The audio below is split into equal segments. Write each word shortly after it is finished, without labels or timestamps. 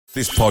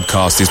This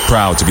podcast is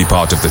proud to be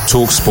part of the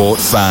TalkSport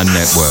Fan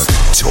Network.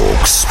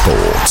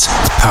 TalkSport.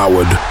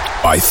 Powered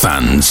by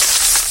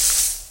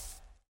fans.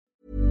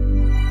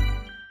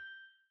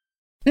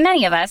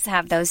 Many of us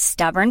have those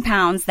stubborn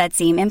pounds that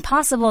seem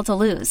impossible to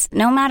lose,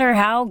 no matter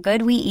how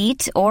good we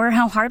eat or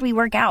how hard we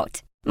work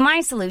out. My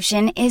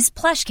solution is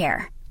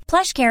PlushCare.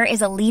 PlushCare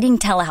is a leading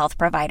telehealth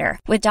provider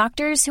with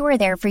doctors who are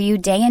there for you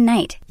day and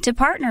night to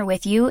partner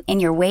with you in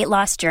your weight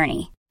loss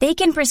journey. They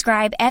can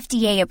prescribe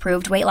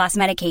FDA-approved weight loss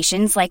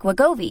medications like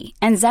Wegovy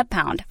and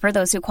Zepbound for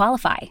those who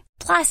qualify.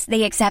 Plus,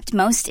 they accept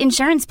most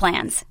insurance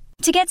plans.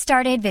 To get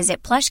started,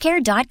 visit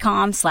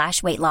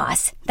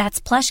plushcare.com/weightloss. That's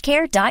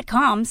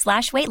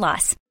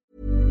plushcare.com/weightloss.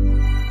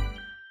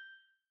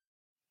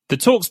 The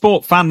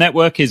TalkSport Fan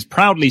Network is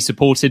proudly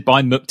supported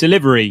by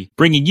McDelivery,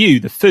 bringing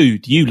you the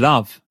food you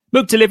love.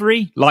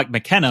 McDelivery, like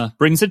McKenna,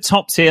 brings a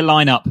top-tier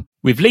lineup.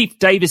 With Leif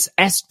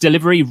Davis-esque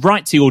delivery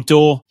right to your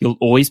door, you'll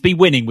always be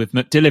winning with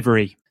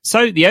McDelivery.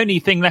 So the only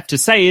thing left to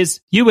say is,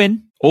 you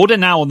win. Order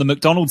now on the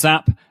McDonald's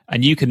app,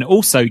 and you can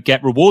also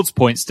get rewards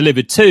points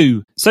delivered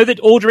too, so that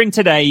ordering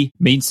today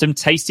means some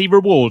tasty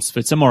rewards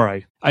for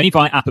tomorrow. Only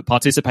via app at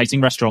participating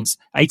restaurants.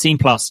 18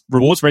 plus.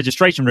 Rewards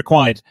registration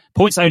required.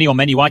 Points only on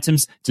menu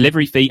items.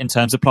 Delivery fee and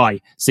terms apply.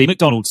 See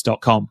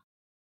mcdonalds.com.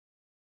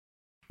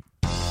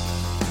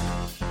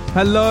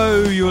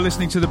 Hello, you're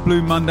listening to the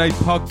Blue Monday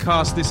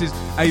podcast. This is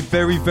a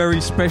very, very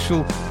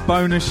special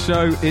bonus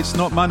show. It's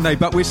not Monday,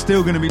 but we're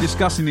still going to be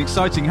discussing the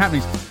exciting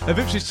happenings of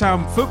Ipswich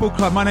Town Football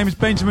Club. My name is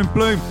Benjamin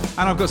Bloom,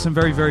 and I've got some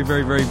very, very,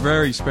 very, very,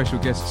 very special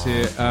guests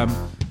here.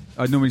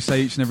 I normally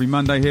say each and every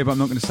Monday here, but I'm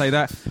not going to say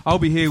that. I'll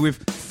be here with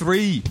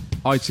three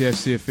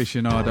ITFC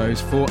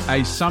aficionados for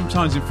a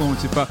sometimes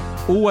informative but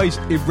always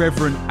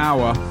irreverent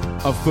hour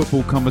of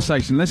football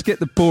conversation. Let's get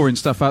the boring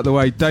stuff out of the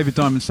way. David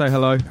Diamond, say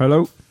hello.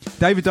 Hello.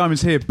 David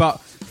Diamond's here,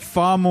 but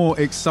far more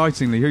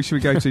excitingly, who should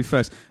we go to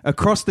first?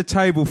 Across the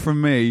table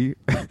from me,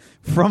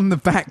 from the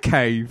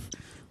Batcave,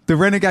 the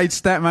Renegade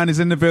Statman is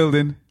in the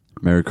building.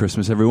 Merry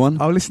Christmas,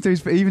 everyone. I'll listen to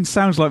his... He even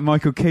sounds like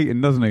Michael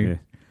Keaton, doesn't he? Yeah.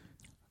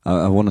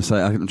 I want to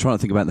say, I'm trying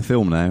to think about the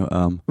film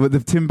now. What, the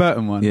Tim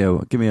Burton one? Yeah,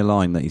 well, give me a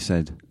line that you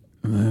said.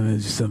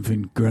 There's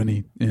something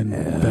granny in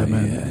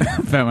Batman. Yeah.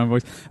 Batman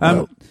voice.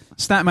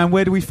 Statman,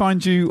 where do we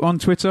find you on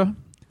Twitter?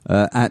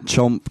 At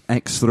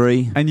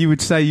ChompX3. And you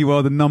would say you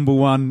are the number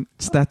one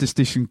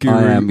statistician guru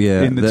I am,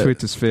 yeah. in the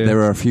Twitter sphere.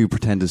 There are a few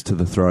pretenders to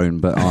the throne,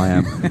 but I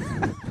am.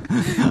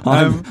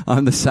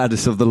 I'm the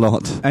saddest of the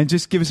lot. And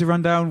just give us a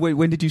rundown.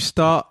 When did you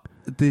start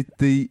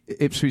the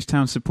Ipswich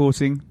Town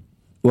supporting?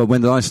 Well,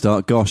 when did I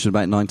start? Gosh,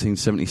 about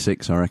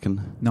 1976, I reckon.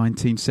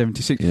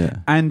 1976. Yeah.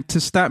 And to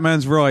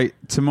Statman's right,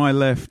 to my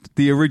left,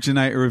 the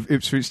originator of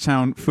Ipswich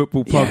Town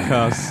Football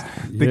Podcast,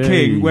 the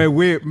King, where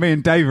me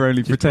and Dave are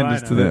only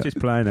pretenders to that. We're just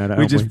playing at it.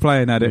 We're just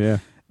playing at it. Yeah.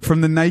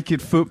 From the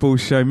Naked Football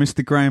Show,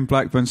 Mr. Graham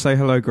Blackburn. Say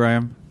hello,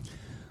 Graham.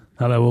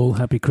 Hello all,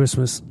 happy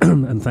Christmas,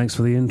 and thanks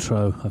for the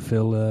intro. I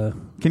feel...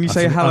 Can you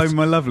say hello,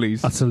 my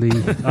lovelies? Utterly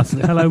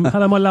hello, my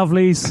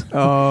lovelies.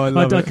 Oh, I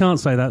love it. I can't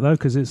say that, though,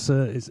 because it's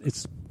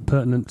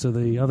pertinent to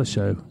the other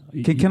show.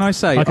 Can I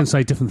say... I can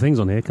say different things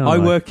on here, can't I? I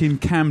work in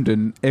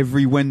Camden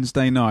every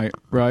Wednesday night,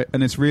 right?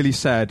 And it's really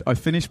sad. I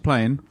finish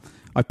playing,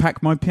 I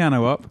pack my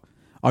piano up,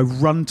 I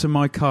run to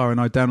my car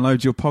and I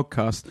download your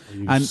podcast.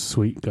 You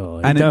sweet guy.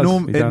 And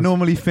it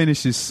normally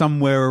finishes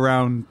somewhere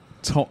around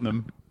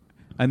Tottenham.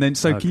 And then,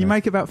 so can you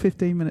make it about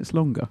 15 minutes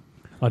longer?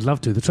 I'd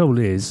love to. The trouble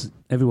is,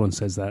 everyone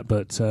says that,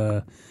 but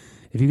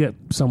if you get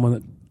someone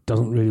that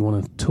doesn't really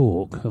want to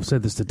talk, I've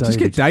said this to David. Just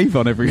get Dave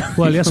on every...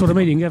 Well, that's what I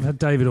mean. You can have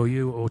David or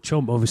you or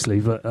Chomp, obviously,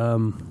 but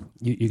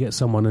you get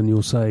someone and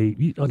you'll say,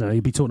 I don't know,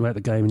 you'll be talking about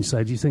the game and you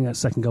say, do you think that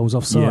second goal was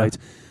offside?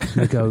 Yeah.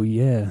 And they go,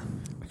 yeah.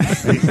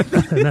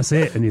 And that's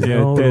it. And you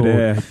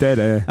think, dead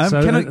air.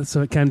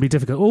 So it can be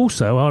difficult.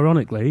 Also,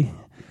 ironically...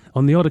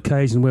 On the odd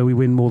occasion where we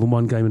win more than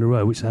one game in a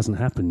row, which hasn't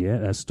happened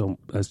yet, as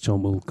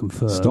Chomp will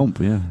confirm.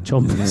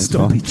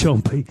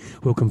 Chompy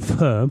will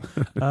confirm.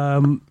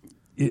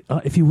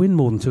 If you win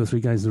more than 2 or 3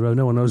 games in a row,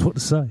 no one knows what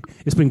to say.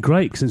 It's been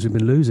great since we've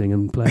been losing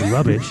and playing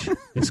rubbish.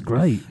 It's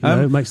great.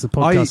 It makes the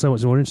podcast so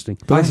much more interesting.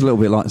 But that's a little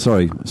bit like,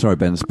 sorry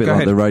Ben, it's a bit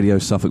like the Radio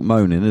Suffolk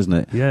moaning, isn't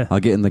it? Yeah.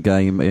 I get in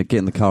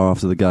the car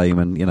after the game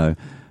and, I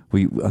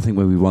think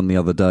when we won the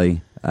other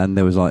day, and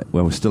there was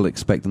we're still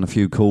expecting a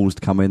few calls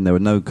to come in. There were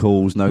no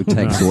calls, no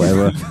texts or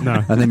whatever.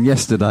 No. And then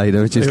yesterday,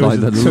 there was just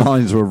the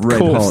lines were red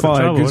hot.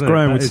 Fire, because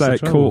Graham would say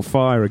it caught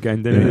fire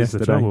again, didn't it, yesterday?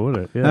 The trouble,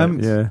 wasn't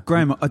it? Yeah.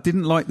 Graham, I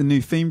didn't like the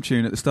new theme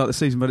tune at the start of the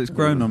season, but it's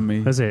grown on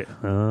me. Has it?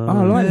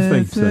 I like the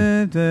theme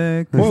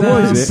tune. What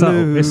was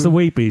it? It's the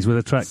Weepies with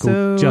a track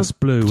called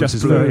Just Blue, which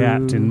is very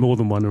apt in more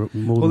than one.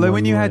 Although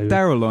when you had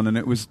Daryl on and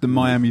it was the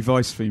Miami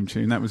Vice theme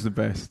tune, that was the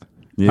best.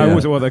 Yeah. How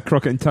was it? What, the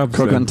Crockett and Tubbs?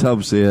 Crockett and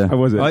Tubbs, yeah. How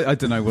was it? I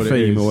don't know what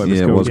theme it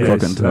is. Or it was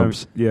Crockett and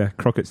Tubbs.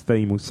 Crockett's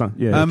theme or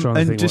something. Yeah.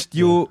 And just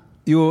your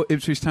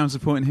Ipswich Town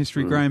supporting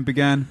history, Graham,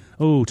 began...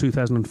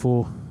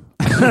 2004.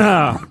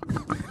 No,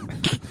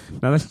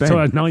 that's bad.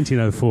 Sorry,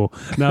 1904.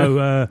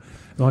 No,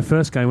 my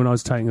first game when I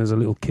was taken as a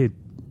little kid,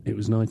 it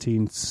was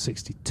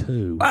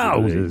 1962.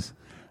 Wow.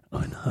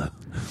 I know.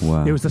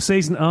 Wow. It was the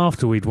season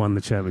after we'd won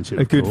the championship.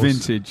 A of good course,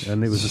 vintage.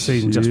 and it was the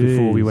season just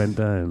before we went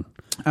down.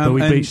 But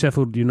we beat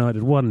Sheffield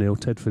United 1-0.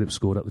 Ted Phillips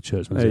scored up the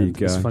Churchman's There you End.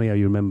 go. It's funny how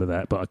you remember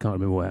that, but I can't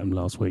remember what happened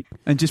last week.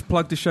 And just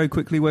plug the show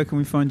quickly. Where can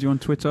we find you on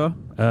Twitter?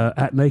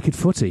 At Naked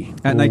Footy.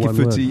 At all Naked one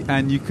Footy, word.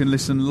 and you can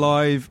listen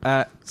live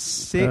at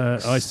 6.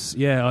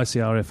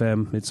 ICR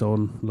FM. It's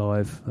on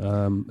live,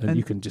 and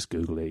you can just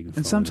Google it.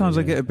 And sometimes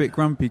I get a bit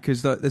grumpy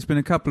because there's been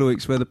a couple of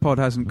weeks where the pod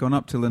hasn't gone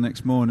up till the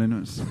next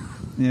morning.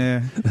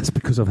 That's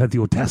because I've had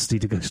the audacity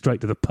to go straight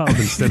to the pub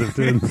instead of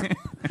doing.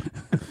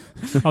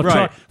 I'll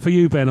try for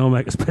you, Ben. I'll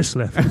make a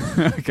special effort.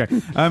 Okay.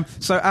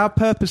 So our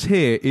purpose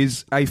here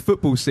is a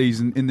football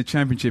season in the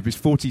Championship is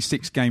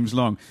 46 games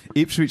long.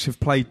 Ipswich have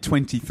played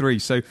 23.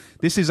 So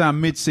this is our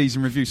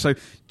mid-season review. So,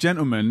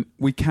 gentlemen,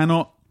 we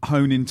cannot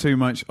hone in too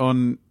much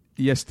on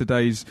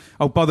yesterday's...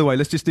 Oh, by the way,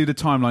 let's just do the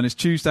timeline. It's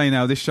Tuesday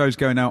now. This show's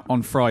going out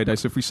on Friday.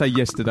 So if we say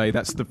yesterday,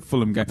 that's the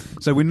Fulham game.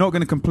 So we're not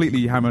going to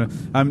completely hammer...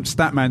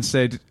 Statman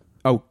said...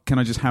 Oh, can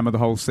I just hammer the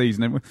whole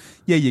season?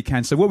 Yeah, you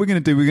can. So what we're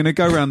going to do, we're going to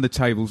go around the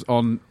tables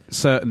on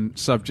certain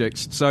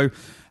subjects. So,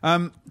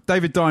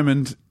 David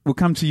Diamond, we'll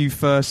come to you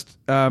first.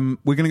 We're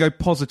going to go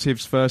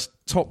positives first.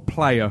 Top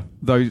player,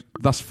 though,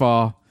 thus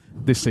far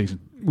this season.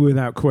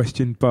 Without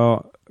question,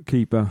 Bart,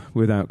 keeper,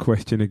 without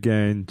question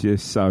again,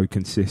 just so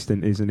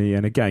consistent, isn't he?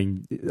 And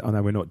again, I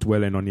know we're not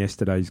dwelling on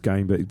yesterday's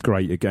game, but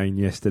great again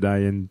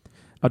yesterday. And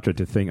I dread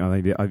to think,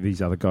 I think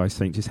these other guys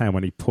think just how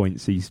many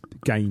points he's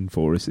gained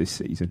for us this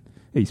season.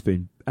 He's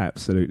been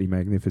absolutely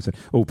magnificent.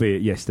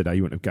 Albeit yesterday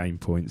you wouldn't have gained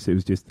points. It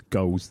was just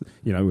goals.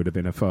 It would have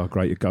been a far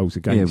greater goals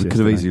against. Yeah, we could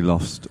have easily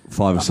lost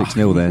 5 or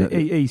 6-0 there.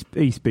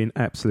 He's been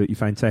absolutely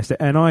fantastic.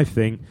 And I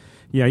think,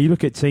 you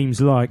look at teams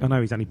like, I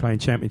know he's only playing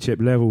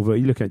championship level, but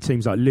you look at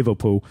teams like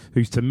Liverpool,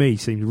 who's to me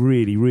seems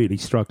really, really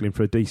struggling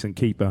for a decent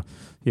keeper.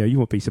 You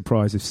wouldn't be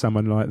surprised if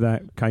someone like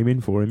that came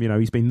in for him.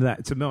 He's been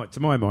that, to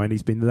my mind,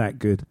 he's been that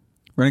good.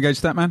 Renegade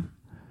Statman?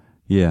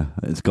 Yeah,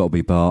 it's got to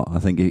be Bart. I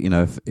think,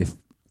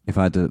 if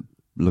I had to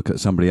look at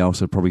somebody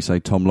else, I'd probably say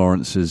Tom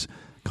Lawrence has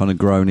kind of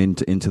grown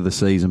into the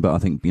season, but I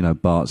think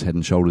Bart's head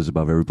and shoulders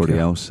above everybody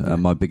else.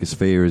 My biggest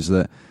fear is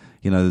that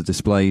the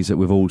displays that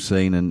we've all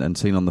seen and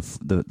seen on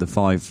the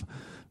 5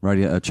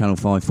 radio Channel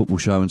 5 football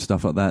show and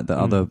stuff like that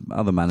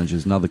other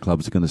managers and other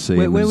clubs are going to see.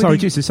 Sorry,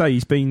 just to say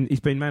he's been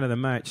man of the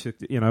match.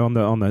 On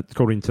the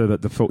according to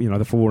the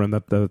forum,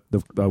 the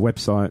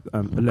website,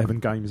 11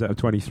 games out of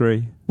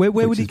 23. Where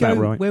would he go?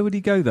 Right? Where would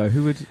he go though?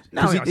 Who would?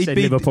 No, I said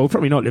Liverpool.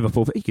 Probably not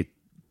Liverpool, but he could.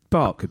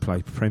 Bart could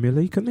play Premier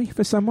League, couldn't he?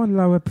 For someone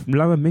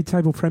lower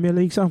mid-table Premier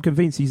League, so I'm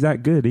convinced he's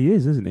that good. He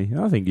is, isn't he?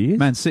 I think he is.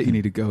 Man City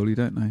need a goalie,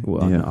 don't they?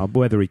 Well, yeah.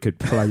 Whether he could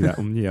play that,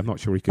 I'm not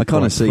sure he could. I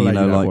kind of see,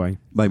 that way.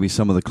 Maybe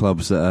some of the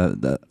clubs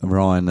that are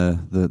eyeing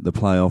the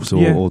playoffs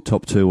or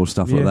top 2 or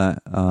stuff like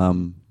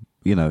that.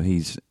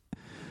 He's,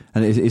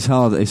 and it's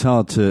hard. It's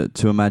hard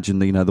to imagine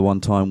the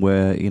one time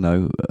where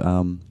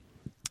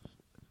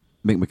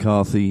Mick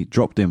McCarthy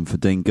dropped him for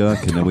Dean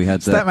Gherkin, and we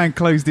had that. That man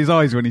closed his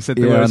eyes when he said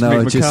the words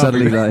Mick McCarthy. Just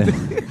suddenly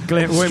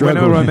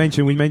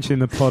whenever we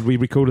mentioned the pod, we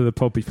recorded the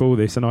pod before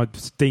this, and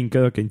Dean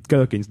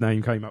Gherkin's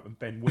name came up, and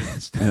Ben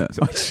winced.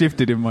 I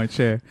shifted in my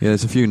chair. Yeah,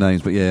 there's a few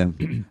names, but yeah.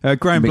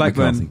 Graham Mick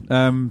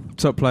Blackburn,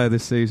 top player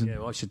this season. Yeah,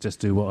 well, I should just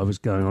do what I was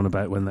going on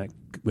about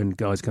when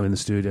guys come in the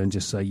studio and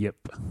just say yep.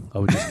 I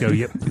would just go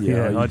yep.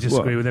 I just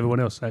agree with everyone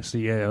else.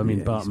 Actually,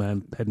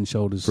 Bartman, head and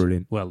shoulders,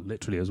 brilliant. Well,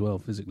 literally as well,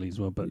 physically as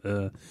well, but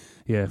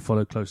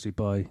followed closely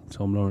by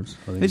Tom Lawrence.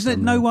 Isn't it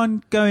no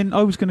one going?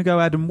 I was going to go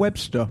Adam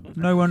Webster.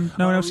 No one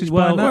else is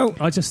playing that. Well,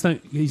 I just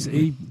think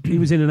he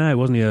was in and out,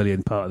 wasn't he, early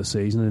in part of the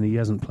season, and he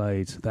hasn't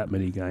played that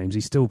many games.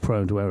 He's still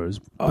prone to errors,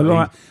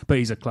 but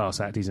he's a class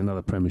act. He's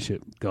another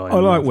Premiership guy. I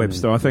like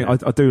Webster. I think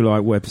I do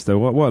like Webster.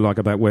 What I like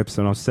about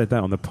Webster, and I've said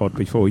that on the pod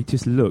before, he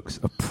just looks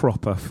a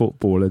proper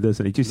footballer,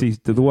 doesn't he?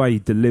 Just the way he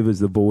delivers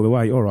the ball, the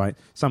way. All right,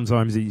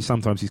 sometimes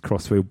his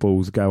crossfield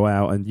balls go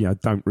out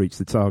and don't reach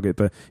the target,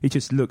 but he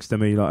just looks to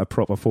me like a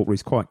proper footballer.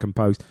 He's quite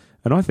composed.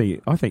 And I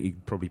think he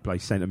could probably play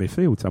centre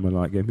midfield, someone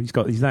like him. He's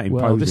that imposing.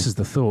 Well, this is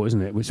the thought,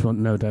 isn't it? Which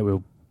one, no doubt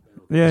we'll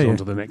on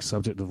to the next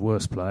subject of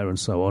worst player and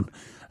so on.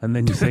 And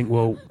then you think,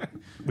 well,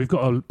 we've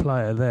got a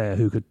player there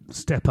who could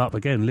step up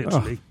again,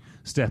 literally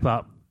step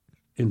up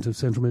into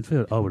central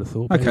midfield. I would have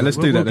thought. Okay, let's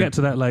do that. We'll get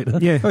to that later.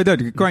 Yeah.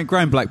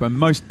 Graham Blackburn,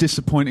 most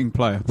disappointing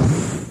player. Do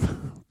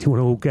you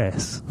want to all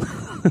guess?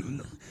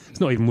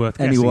 Not even worth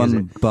guessing,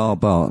 anyone bar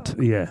Bart.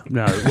 Yeah,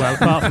 no. Well,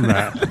 apart from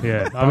that,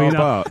 yeah.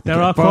 There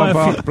are quite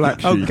a few. Black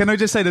sheep. Can I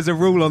just say, there's a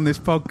rule on this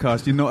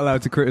podcast: you're not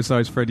allowed to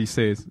criticise Freddie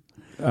Sears.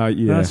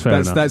 That's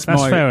fair enough. That's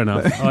fair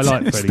enough. I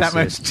like Freddie That Sears.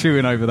 man's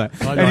chewing over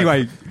that.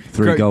 Anyway,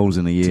 3 goals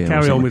in a year.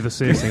 Carry on with the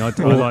Sears thing. I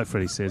like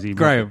Freddie Sears.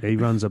 Graham, he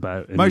runs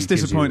about. Most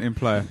disappointing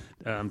player.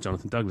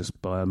 Jonathan Douglas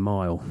by a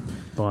mile.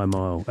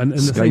 And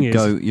the thing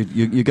is,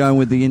 you're going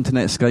with the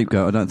internet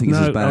scapegoat. I don't think it's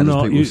as bad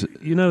as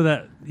people. You know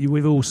that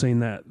we've all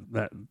seen that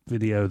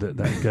video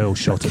that girl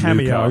shot at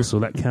Newcastle,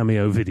 that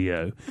cameo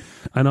video,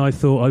 and I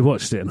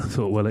watched it and I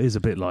thought, well, it is a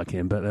bit like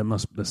him, but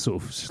that's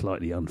sort of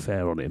slightly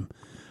unfair on him.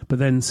 But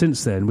then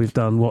since then, we've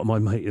done what my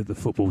mate at the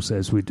football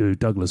says we do,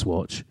 Douglas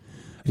Watch.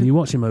 and you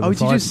watch him over. Oh,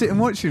 did you just sit and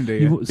watch him? Do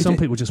you? Some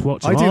people just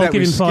watch him. I do I'll that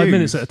give him with 5 Skews.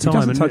 minutes at a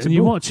time, and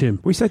you watch him.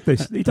 We said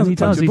this. He doesn't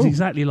touch the He's ball.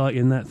 exactly like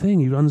in that thing.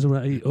 He runs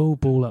around.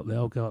 Ball up there.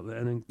 I'll go up there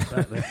and then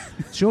back there.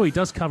 Sure, he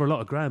does cover a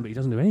lot of ground, but he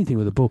doesn't do anything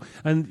with the ball.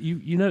 And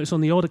you notice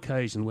on the odd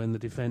occasion when the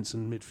defence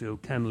and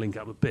midfield can link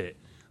up a bit,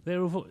 they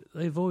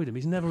avoid him.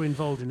 He's never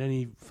involved in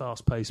any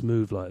fast-paced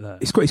move like that.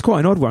 It's quite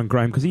an odd one,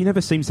 Graham, because he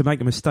never seems to make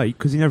a mistake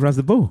because he never has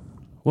the ball.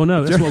 Well,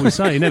 no, that's what we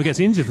say. He never gets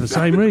injured for the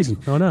same reason.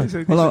 I know.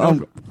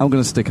 Well, I'm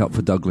going to stick up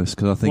for Douglas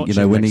because I think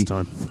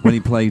when he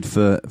played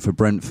for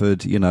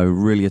Brentford,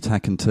 really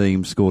attacking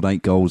team, scored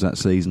 8 goals that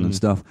season and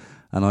stuff.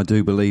 And I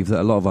do believe that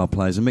a lot of our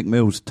players, and Mick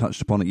Mills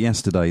touched upon it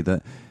yesterday,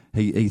 that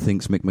he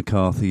thinks Mick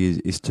McCarthy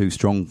is too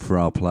strong for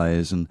our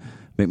players, and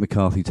Mick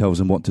McCarthy tells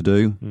them what to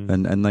do,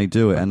 and they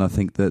do it. And I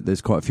think that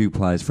there's quite a few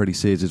players, Freddie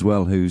Sears as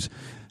well, who's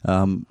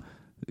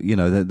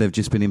they've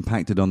just been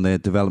impacted on their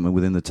development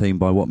within the team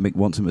by what Mick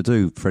wants them to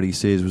do. Freddie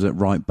Sears was at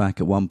right back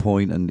at one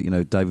point, and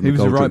David he was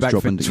a right McGoldrick's back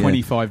dropping for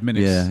 25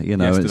 minutes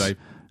yesterday.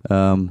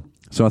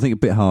 So I think a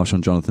bit harsh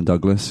on Jonathan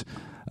Douglas.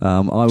 Do you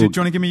want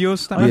to give me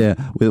yours, Stan?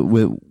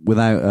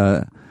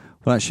 Without.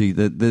 Well, actually,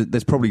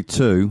 there's probably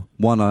 2.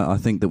 One, I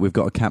think that we've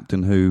got a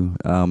captain who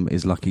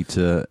is lucky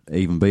to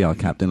even be our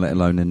captain, let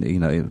alone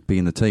be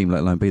in the team,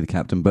 let alone be the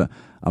captain. But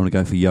I'm going to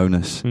go for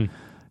Jonas.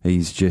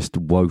 He's just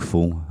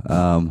woeful.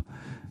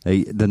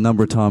 The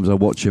number of times I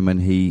watch him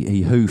and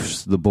he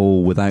hoofs the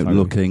ball without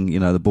looking,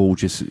 the ball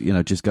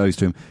just goes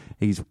to him.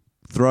 He's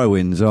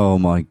throw-ins. Oh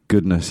my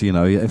goodness!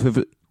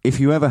 If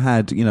you ever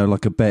had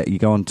like a bet, you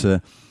go on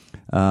to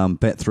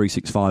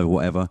Bet365 or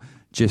whatever.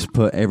 Just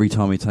put every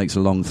time he takes a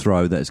long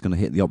throw that it's going to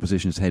hit the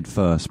opposition's head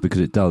first,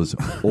 because it does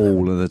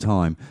all of the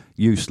time.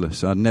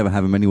 Useless. I'd never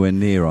have him anywhere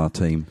near our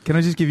team. Can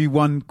I just give you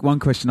one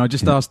question? I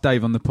just asked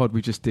Dave on the pod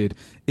we just did.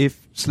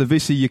 If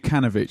Slavisa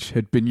Jokanovic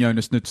had been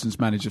Jonas Knudson's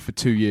manager for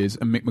 2 years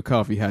and Mick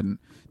McCarthy hadn't,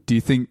 do you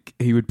think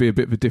he would be a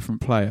bit of a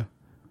different player?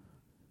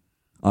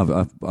 I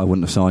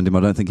wouldn't have signed him. I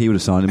don't think he would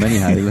have signed him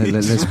anyhow.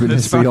 Let's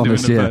be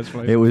honest.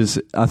 It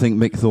was. I think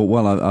Mick thought,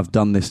 well, I've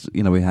done this.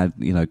 We had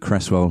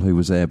Cresswell, who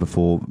was there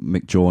before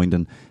Mick joined,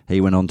 and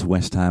he went on to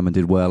West Ham and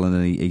did well, and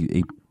then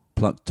he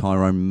plucked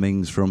Tyrone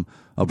Mings from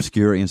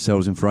obscurity and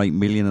sells him for $8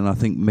 million. And I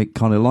think Mick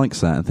kind of likes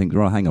that and thinks,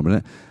 right, hang on a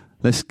minute,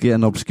 let's get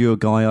an obscure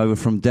guy over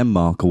from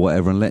Denmark or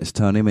whatever, and let's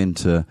turn him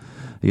into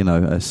a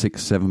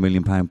 £6-7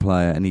 million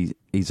player. And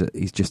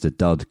he's just a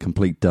dud,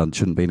 complete dud.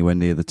 Shouldn't be anywhere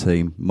near the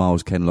team.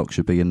 Miles Kenlock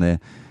should be in there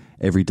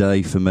every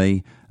day for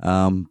me.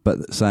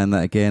 But saying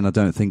that again, I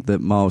don't think that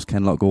Miles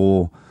Kenlock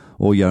or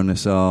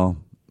Jonas are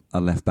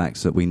left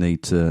backs that we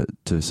need to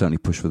certainly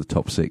push for the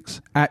top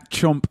 6. At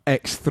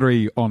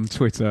ChompX3 on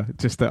Twitter,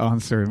 just to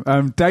answer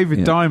him.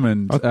 David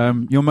Diamond,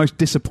 your most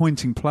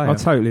disappointing player. I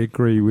totally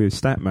agree with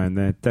Statman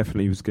there.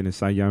 Definitely was going to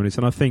say Jonas.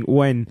 And I think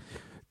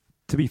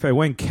to be fair,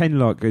 when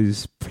Kenlock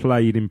has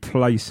played in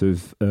place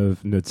of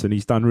Knudsen,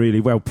 he's done really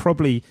well.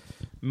 Probably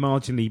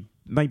marginally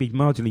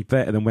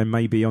better than when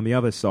maybe on the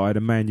other side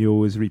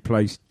Emmanuel has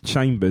replaced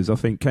Chambers. I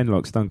think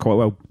Kenlock's done quite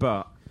well,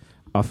 but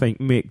I think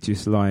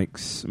Mick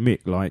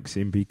likes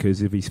him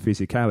because of his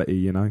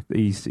physicality.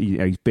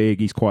 He's big,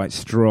 he's quite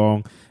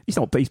strong.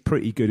 He's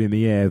pretty good in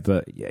the air,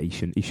 but he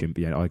shouldn't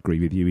be. I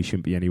agree with you. He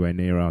shouldn't be anywhere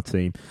near our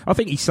team. I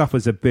think he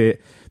suffers a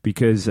bit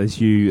because, as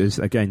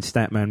again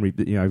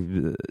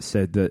Statman,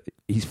 said that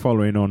he's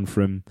following on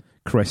from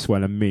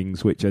Cresswell and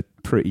Mings, which are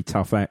pretty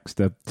tough acts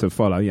to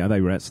follow.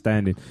 They were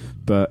outstanding,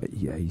 but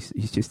he's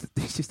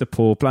just a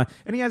poor player.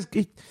 And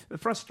the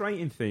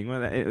frustrating thing,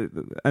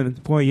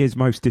 and why he is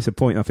most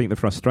disappointing, I think the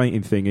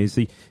frustrating thing is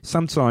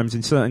sometimes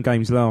in certain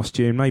games last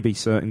year, and maybe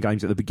certain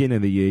games at the beginning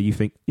of the year, you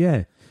think,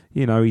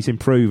 he's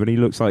improved and he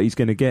looks like he's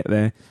going to get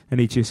there, and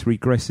he just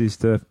regresses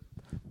to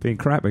being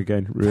crap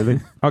again, really.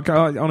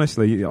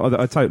 Honestly,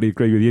 I totally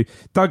agree with you.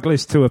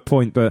 Douglas to a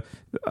point, but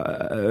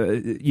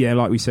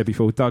like we said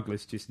before,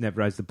 Douglas just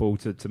never has the ball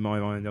to my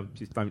mind. I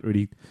just don't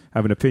really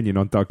have an opinion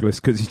on Douglas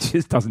because he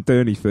just doesn't do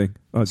anything.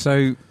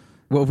 So,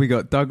 what have we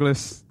got?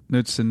 Douglas,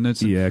 Knudsen.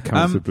 Yeah,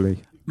 comfortably.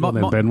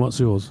 Ben, what's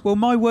yours? Well,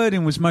 my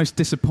wording was most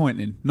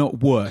disappointing,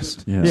 not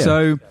worst. Yeah.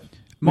 So,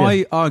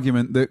 my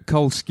argument that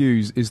Cole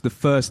Skews is the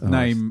first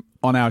name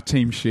on our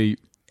team sheet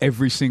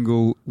every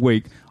single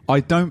week, I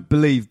don't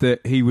believe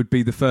that he would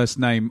be the first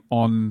name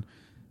on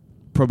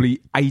probably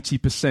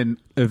 80%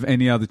 of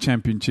any other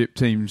championship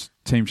team's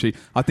team sheet.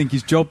 I think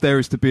his job there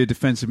is to be a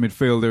defensive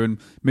midfielder, and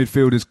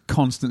midfielders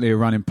constantly are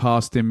running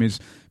past him. His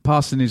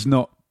passing is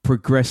not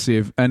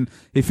progressive, and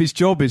if his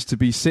job is to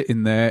be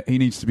sitting there, he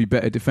needs to be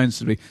better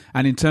defensively.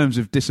 And in terms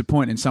of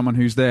disappointing, someone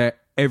who's there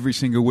every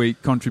single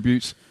week,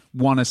 contributes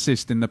 1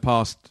 assist in the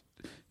past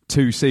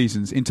 2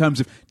 seasons. In terms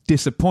of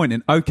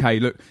disappointing, okay,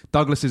 look,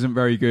 Douglas isn't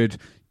very good.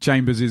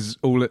 Chambers is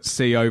all at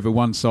sea over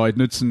one side.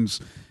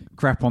 Knudsen's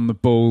crap on the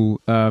ball,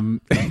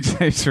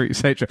 etc.,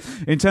 etc.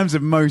 In terms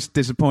of most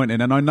disappointing,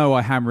 and I know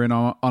I hammer in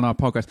on our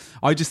podcast,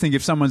 I just think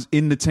if someone's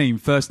in the team,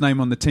 first name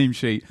on the team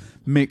sheet,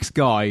 Mick's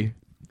guy,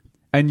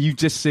 and you've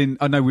just seen,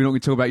 I know we're not going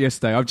to talk about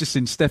yesterday, I've just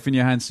seen Stefan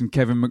Johansson,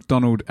 Kevin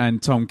McDonald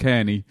and Tom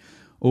Kearney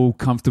all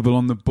comfortable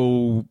on the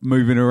ball,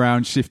 moving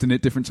around, shifting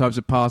it, different types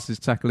of passes,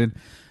 tackling.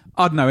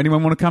 I don't know.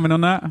 Anyone want to come in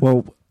on that?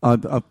 Well, I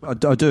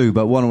do,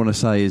 but what I want to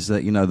say is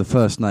that, the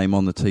first name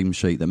on the team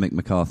sheet that Mick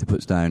McCarthy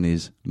puts down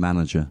is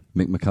manager,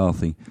 Mick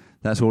McCarthy.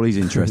 That's all he's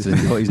interested in.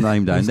 He's got his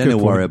name down. Then he'll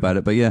worry about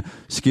it. But yeah,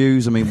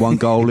 Skews, 1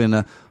 goal in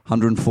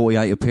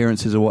 148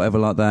 appearances or whatever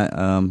like that.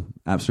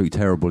 Absolutely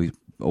terrible.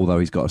 Although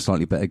he's got a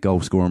slightly better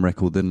goal scoring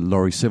record than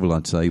Laurie Civil,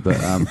 I'd say. But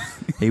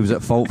he was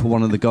at fault for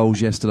one of the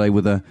goals yesterday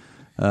with a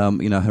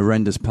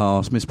horrendous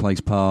pass,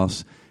 misplaced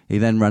pass. He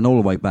then ran all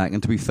the way back.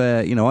 And to be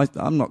fair,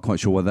 I'm not quite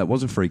sure whether that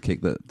was a free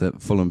kick that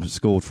Fulham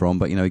scored from.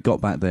 But, he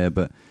got back there.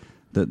 But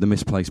the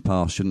misplaced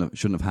pass shouldn't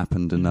have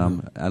happened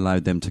and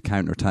allowed them to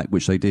counter-attack,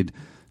 which they did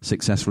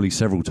successfully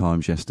several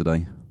times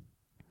yesterday.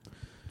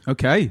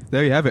 Okay,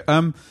 there you have it.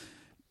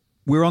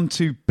 We're on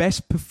to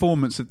best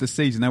performance of the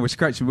season. Now we're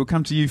scratching. We'll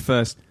come to you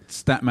first,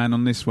 Statman,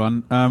 on this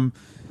one.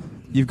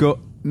 You've got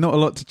not a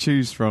lot to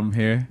choose from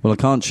here. Well, I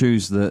can't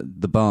choose the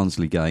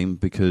Barnsley game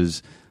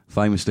because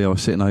famously I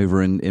was sitting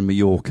over in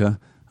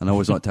Mallorca and I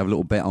always like to have a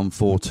little bet on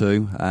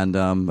 4-2 and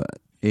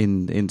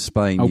in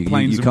Spain you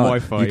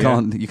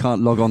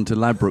can't log on to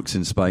Ladbrokes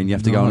in Spain. You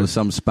have to go on to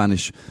some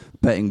Spanish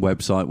betting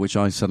website, which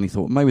I suddenly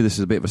thought maybe this is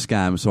a bit of a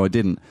scam, so I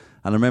didn't.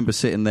 And I remember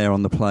sitting there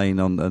on the plane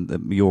on the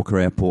Mallorca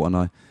airport and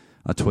I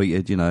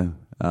tweeted,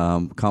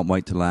 can't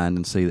wait to land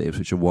and see that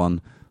Ipswich have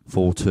won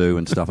 4-2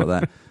 and stuff like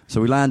that.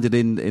 So we landed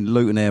in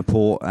Luton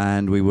Airport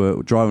and we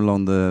were driving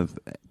along the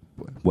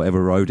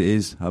whatever road it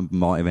is. I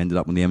might have ended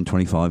up on the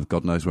M25.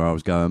 God knows where I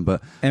was going,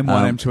 but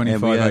M1,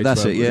 M25. Yeah,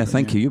 that's it. Yeah,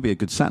 thank you. You'll be a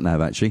good sat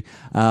nav actually.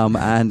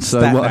 And so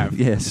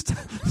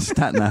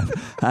stat nav.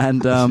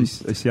 And it's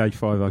the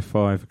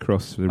A505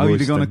 across. The you'd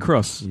have gone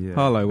across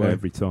Harlow way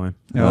every time.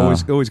 Yeah,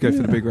 always go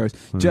for the big roads.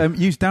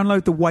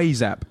 Download the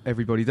Waze app,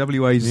 everybody.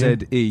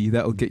 WAZE.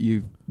 That'll get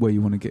you where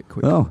you want to get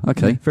quick. Oh,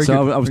 okay. Very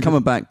so good. I was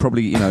coming back,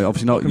 probably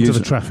obviously not using to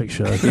the traffic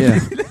show. Yeah,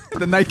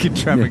 the naked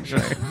traffic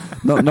show.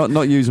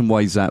 not using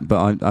Waze app,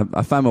 but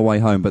I found my way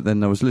home. But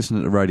then I was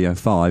listening to Radio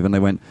 5, and they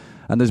went,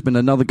 and there's been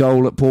another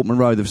goal at Portman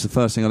Road. That was the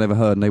first thing I'd ever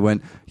heard. And they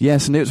went,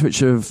 yes, and Ipswich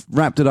have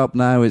wrapped it up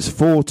now. It's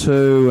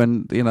 4-2,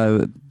 and you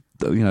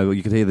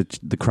could hear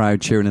the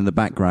crowd cheering in the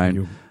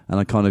background. And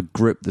I kind of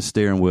gripped the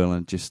steering wheel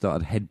and just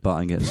started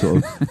headbutting it,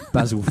 sort of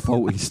Basil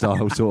Fawlty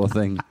style sort of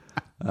thing.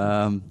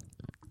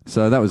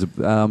 So that was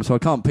so I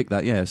can't pick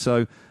that. Yeah.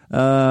 So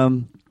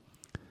QPR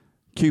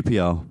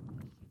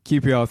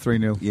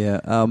 3-0.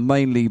 Yeah.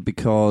 Mainly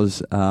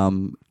because I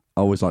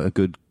always like a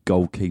good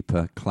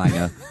goalkeeper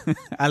clanger.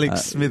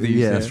 Alex Smithies.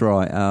 Yeah, that's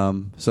right.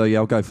 So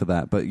I'll go for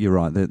that. But you're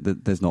right.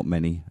 There's not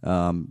many.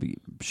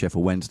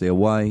 Sheffield Wednesday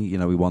away.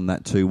 We won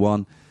that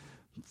 2-1.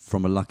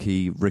 From a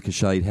lucky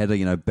ricocheted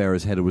header,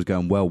 Berra's header was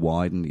going well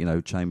wide,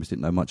 and Chambers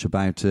didn't know much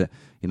about it.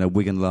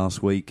 Wigan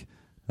last week,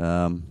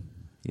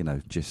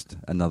 just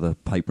another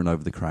papering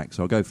over the cracks.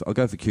 So I'll go for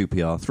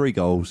QPR. 3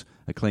 goals,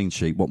 a clean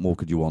sheet. What more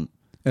could you want?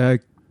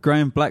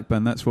 Graham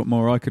Blackburn. That's what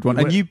more I could want.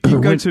 And you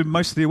go to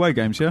most of the away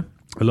games, yeah?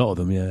 A lot of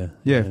them, yeah.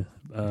 Yeah.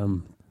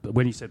 But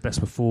when you said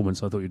best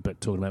performance, I thought you'd be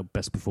talking about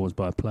best performance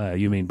by a player.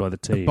 You mean by the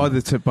team? By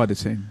the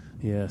team.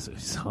 Yeah, so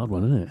it's a hard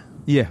one, isn't it?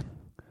 Yeah.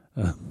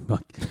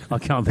 I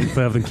can't think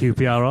further than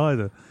QPR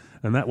either,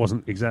 and that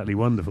wasn't exactly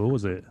wonderful,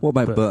 was it? What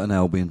about Burton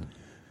Albion?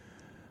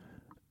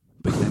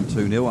 Beat them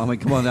 2-0. I mean,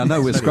 come on! I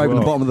know we're scraping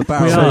the bottom of the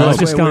barrel. We're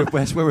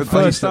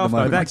first half.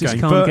 I just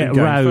can't get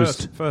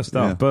roused. First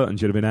half, Burton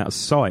should have been out of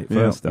sight.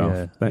 First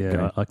half,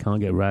 I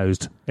can't get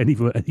roused any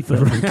further than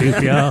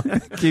QPR.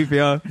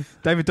 QPR.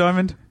 David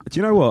Diamond. Do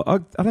you know what?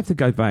 I'd have to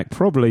go back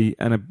probably,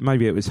 and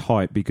maybe it was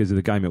hype because of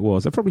the game it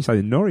was. I'd probably say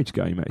the Norwich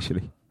game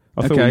actually.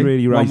 I thought we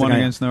really raised 1-1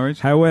 against Norwich.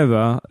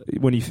 However,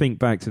 when you think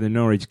back to the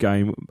Norwich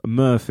game,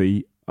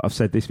 Murphy, I've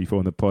said this before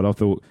on the pod, I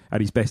thought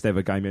had his best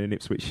ever game in an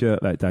Ipswich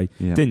shirt that day.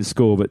 Yeah. Didn't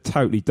score, but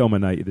totally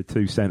dominated the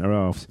 2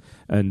 centre-halves.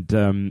 And,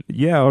 I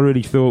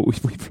really thought we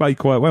played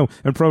quite well.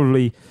 And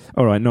probably,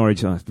 all right,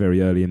 Norwich,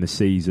 very early in the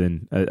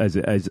season, as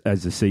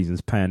the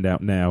season's panned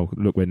out now,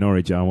 look where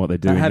Norwich are and what they're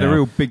doing. It had now. A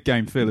real big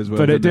game feel as well.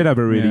 But it did have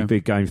a really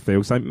big game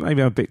feel. So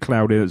maybe I'm a bit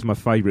cloudy. It was my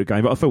favourite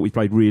game. But I thought we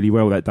played really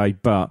well that day.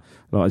 But,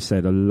 like I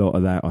said, a lot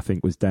of that, I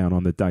think, was down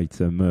on the day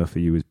to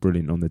Murphy, who was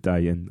brilliant on the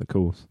day, and of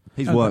course.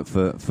 His work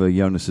for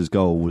Jonas's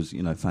goal was,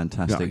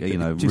 fantastic.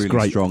 Yeah, really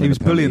great. strong. He was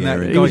bullying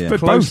that. He was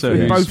both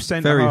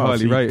centre very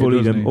halves. highly rated. He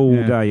bullied them all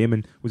Yeah. day. Him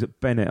and was it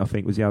Bennett? I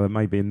think was the other,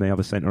 maybe in the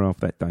other centre half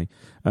that day.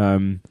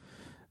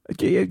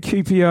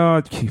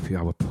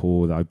 QPR were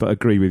poor though, but I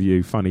agree with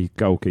you. Funny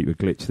goalkeeper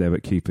glitch there,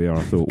 but QPR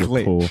I thought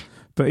were poor.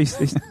 But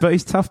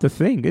it's tough to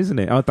think, isn't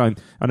it? I don't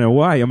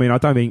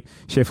think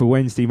Sheffield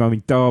Wednesday. I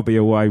mean Derby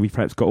away. We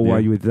perhaps got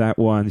away with that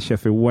one.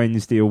 Sheffield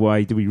Wednesday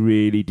away. Do we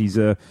really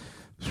deserve?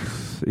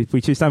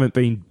 We just haven't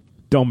been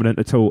dominant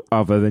at all,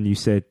 other than you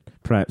said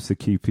perhaps the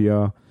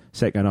QPR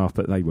second half,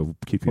 but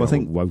QPR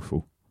were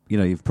woeful.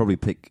 you've probably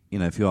pick.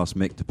 If you ask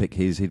Mick to pick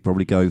his, he'd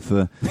probably go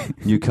for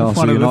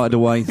Newcastle United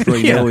away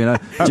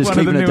 3-0. Just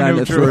keeping it down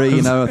to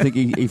 3. I think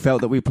he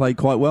felt that we played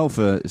quite well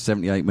for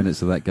 78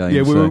 minutes of that game.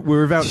 Yeah,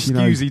 we're without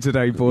Scusi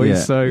today,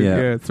 boys.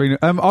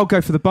 3-0. I'll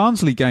go for the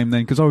Barnsley game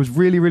then, because I was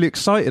really, really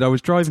excited. I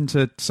was driving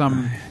to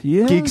some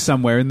gig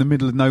somewhere in the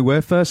middle of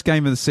nowhere. First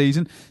game of the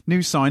season.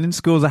 New signing,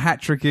 scores a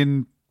hat-trick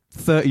in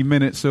 30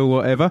 minutes or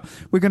whatever.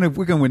 We're gonna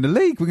win the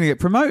league. We're gonna get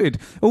promoted.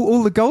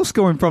 All the goal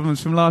scoring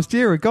problems from last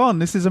year are gone.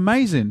 This is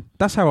amazing.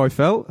 That's how I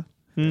felt.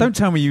 Don't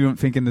tell me you weren't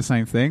thinking the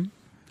same thing.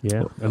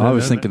 Yeah, I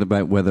was thinking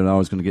about whether I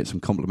was going to get some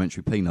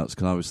complimentary peanuts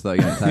because I was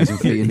 38,000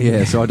 feet in the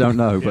air, so I don't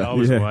know. But I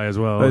was away as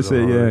well. That's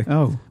it. Yeah.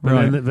 Oh,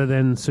 but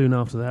then soon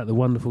after that, the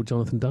wonderful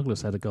Jonathan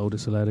Douglas had a goal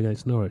disallowed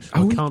against Norwich.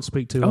 I can't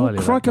speak too highly.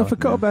 Oh, crikey! I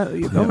forgot about.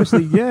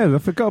 Obviously, I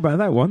forgot about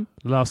that one.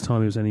 The last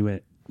time he was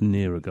anywhere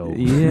near a goal.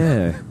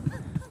 Yeah.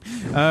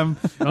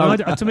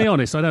 To be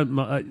honest, I don't.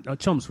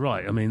 Chomp's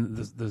right. I mean,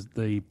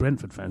 the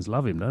Brentford fans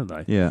love him, don't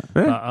they? Yeah.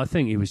 But I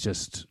think he was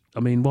just. I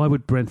mean, why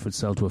would Brentford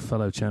sell to a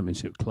fellow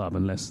Championship club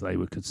unless they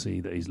could see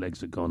that his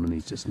legs are gone and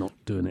he's just not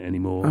doing it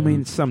anymore? I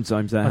mean,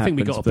 sometimes that happens. I think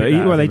we got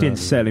they didn't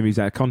sell him. He was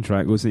out of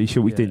contract, wasn't he?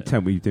 Sure, we didn't tell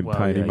him we didn't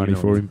pay any money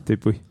for him,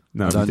 did we?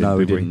 No,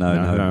 we didn't.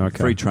 No. Okay.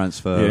 Free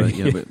transfer.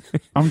 Yeah.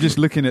 I'm just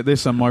looking at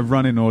this on my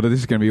running order. This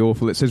is going to be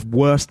awful. It says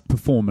worst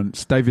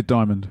performance, David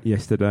Diamond.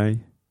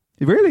 Yesterday.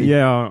 Really?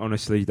 Yeah,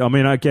 honestly. I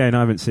mean, again, I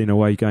haven't seen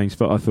away games,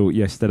 but I thought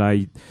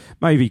yesterday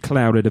maybe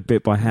clouded a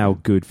bit by how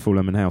good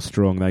Fulham and how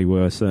strong they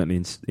were, certainly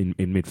in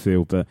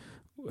midfield, but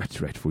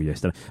dreadful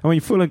yesterday. I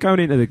mean, Fulham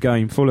going into the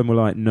game, Fulham were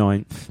like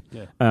 9th,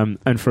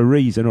 and for a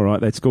reason, all right,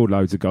 they'd scored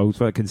loads of goals,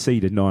 but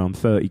conceded 9 on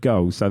 30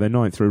 goals, so they're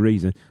 9th for a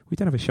reason. We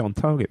don't have a shot on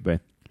target, Ben.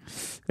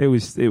 It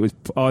was.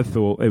 I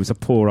thought it was a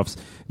poor off.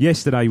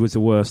 Yesterday was the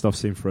worst I've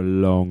seen for a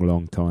long,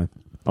 long time,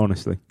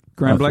 honestly.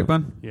 Graham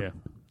Blackburn? Yeah.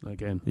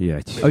 Again.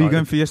 Yeah. Are you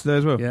going for yesterday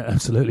as well? Yeah,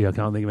 absolutely. I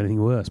can't think of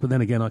anything worse. But then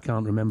again, I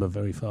can't remember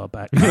very far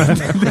back. You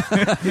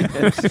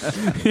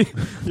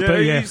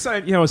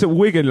saying, I was at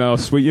Wigan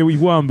last week. Yeah, we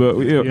won, but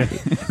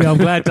I'm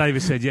glad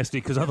David said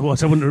yesterday because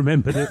otherwise I wouldn't have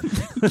remembered it.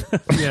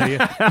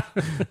 Yeah.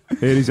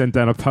 He's went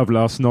down a pub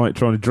last night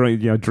trying to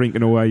drink,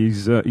 drinking away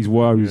his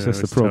woes. Yeah,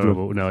 that's the problem.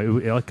 Terrible.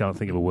 No, I can't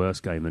think of a worse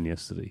game than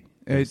yesterday.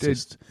 Do you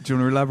want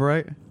to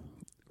elaborate?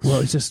 Well,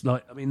 it's just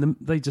like, I mean,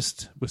 they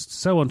just were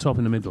so on top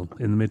in the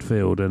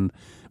midfield, and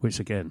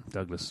which again,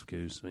 Douglas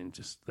Hughes, I mean,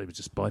 they were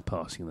just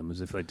bypassing them as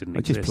if they didn't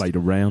exist. Just played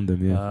around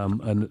them, yeah.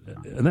 And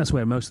that's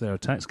where most of their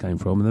attacks came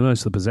from, and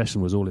most of the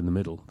possession was all in the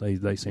middle.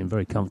 They seemed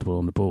very comfortable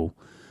on the ball,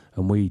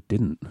 and we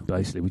didn't.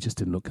 Basically, we just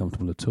didn't look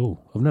comfortable at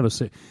all. I've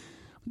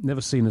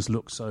never seen us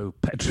look so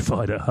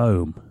petrified at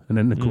home, and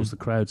then of course the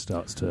crowd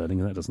starts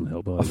turning, and that doesn't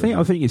help either.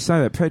 I think you say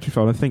that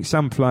petrified. I think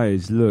some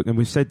players look, and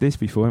we've said this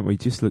before, haven't we?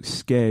 Just look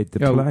scared to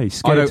play.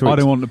 I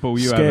don't want the ball.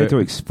 Scared to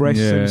express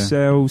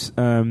themselves.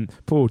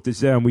 Poor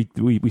Dazelle,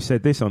 we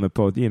said this on the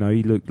pod. He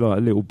looked like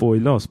a little boy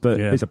lost, but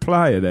there's a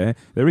player there.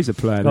 There is a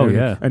player there. Oh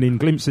yeah. And in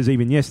glimpses,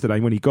 even yesterday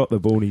when he got the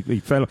ball,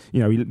 he fell. He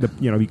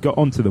got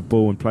onto the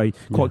ball and played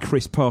quite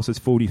crisp passes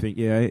forward. You think,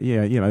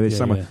 there's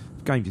someone. Yeah.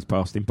 Game just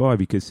passed him by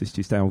because it's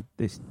just how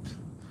this.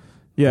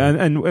 Yeah,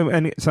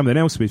 and something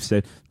else we've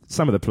said.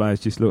 Some of the players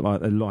just look like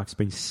their life's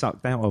been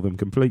sucked out of them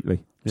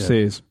completely. Yeah.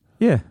 Sears.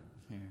 Yeah.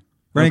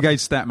 Renegade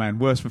Statman,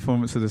 worst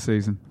performance of the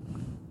season.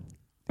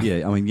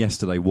 Yeah, I mean,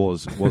 yesterday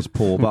was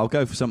poor, but I'll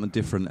go for something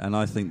different, and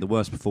I think the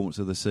worst performance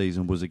of the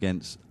season was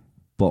against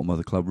bottom of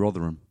the club,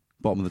 Rotherham.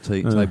 Bottom of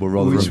the table,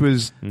 Rotherham. Which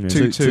was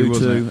 2-2,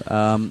 wasn't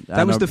it?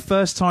 That was the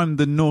first time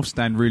the North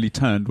Stand really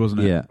turned,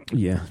 wasn't it?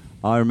 Yeah.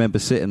 I remember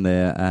sitting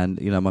there, and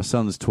my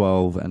son's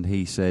 12, and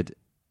he said,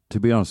 "To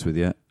be honest with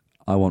you,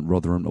 I want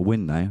Rotherham to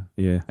win now."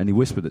 Yeah. And he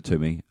whispered it to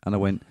me, and I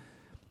went,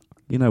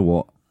 "You know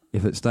what?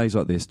 If it stays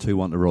like this,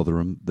 2-1 to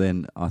Rotherham,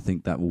 then I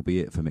think that will be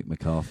it for Mick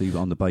McCarthy.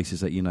 On the basis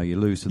that you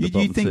lose to the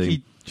bottom team." You think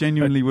he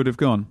genuinely would have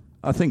gone?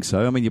 I think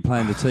so. I mean, you're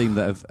playing the team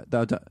that have.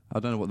 I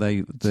don't know what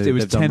they've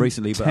done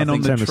recently, but 10 I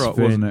think on the trot,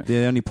 wasn't it? The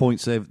only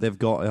points they've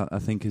got, I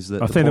think, is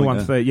that. I think the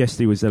one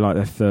yesterday was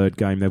their third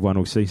game they've won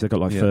all season. They've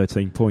got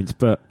 13 points.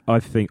 But I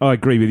think I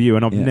agree with you,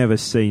 and I've never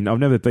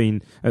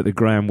been at the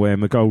ground where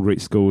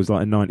McGoldrick scores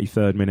like a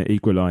 93rd minute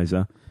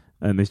equaliser.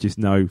 And there's just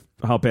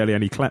barely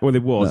any clap. Well, there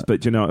was,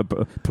 but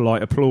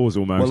polite applause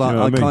almost.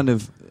 Well, I kind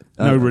of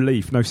no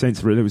relief, no sense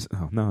of relief. It was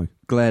no.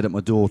 Glared at my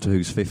daughter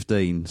who's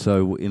 15.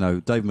 So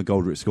Dave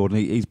McGoldrick scored, and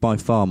he's by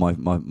far my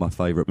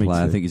favourite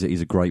player. I think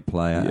he's a great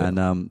player,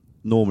 and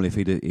normally if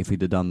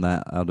he'd have done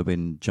that, I'd have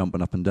been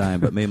jumping up and down.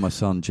 But me and my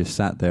son just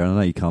sat there, and I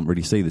know you can't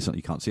really see this,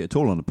 you can't see it at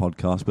all on the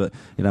podcast. But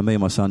me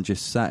and my son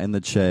just sat in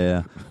the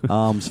chair,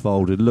 arms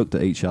folded, looked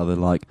at each other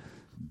like,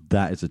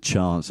 that is a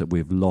chance that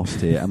we've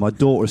lost here. And my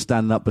daughter is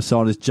standing up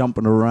beside us,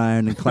 jumping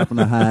around and clapping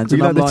her hands.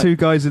 You and like I'm the two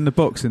guys in the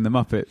box in the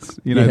Muppets?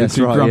 You know, Yeah, the that's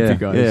two right, grumpy yeah.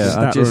 guys.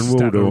 Yeah, Statler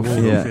and Waldorf.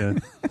 Yeah.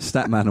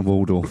 Statman and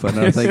Waldorf. And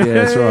I think, yeah,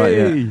 that's right.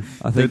 Yeah,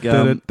 I think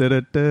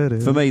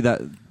for me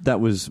that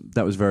was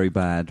very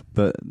bad.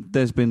 But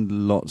there's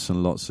been lots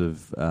and lots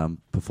of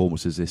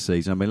performances this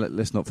season. I mean,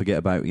 let's not forget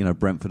about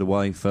Brentford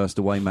away, first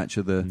away match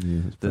of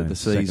the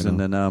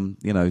season, and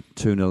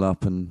 2-0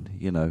 up,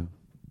 and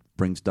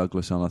brings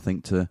Douglas on. I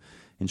think to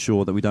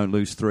ensure that we don't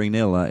lose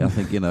 3-0. I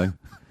think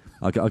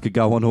I could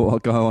go on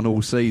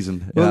all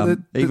season,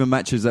 even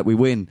matches that we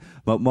win.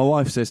 But my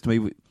wife says to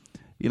me,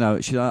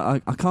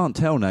 I can't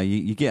tell now.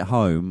 You get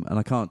home and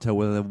I can't tell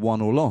whether they've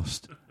won or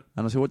lost.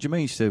 And I said, what do you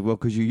mean? She said, well,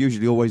 because you're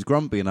usually always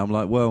grumpy. And I'm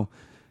like, well,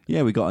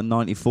 yeah, we got a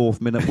 94th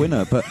minute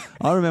winner. But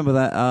I remember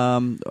that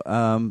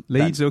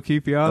Leeds or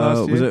QPR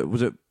last year?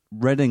 Was it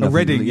Reading?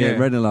 Reading, yeah.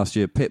 Reading last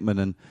year, Pittman.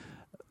 And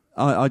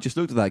I just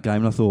looked at that game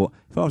and I thought,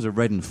 if I was a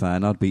Reading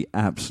fan, I'd be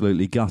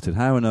absolutely gutted.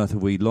 How on earth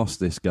have we lost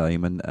this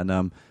game?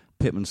 And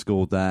Pittman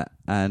scored that.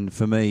 And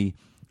for me,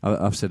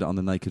 I've said it on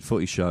the Naked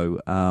Footy show,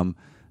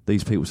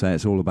 these people say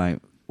it's all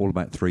about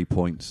 3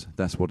 points.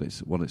 That's what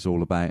it's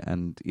all about.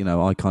 And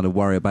I kind of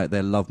worry about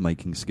their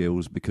love-making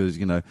skills because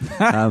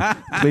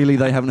clearly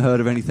they haven't heard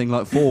of anything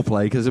like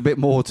foreplay, because there's a bit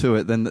more to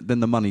it than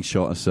the money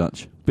shot as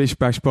such. Bish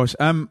bash bosh.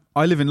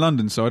 I live in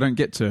London, so I don't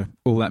get to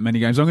all that many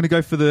games. I'm going to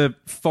go for the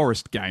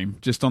Forest game,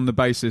 just on the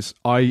basis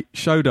I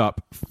showed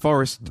up.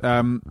 Forest,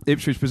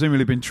 Ipswich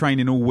presumably been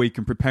training all week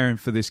and preparing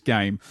for this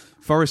game.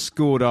 Forest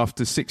scored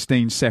after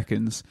 16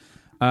 seconds.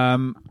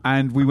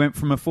 And we went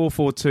from a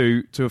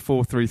 4-4-2 to a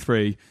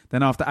 4-3-3.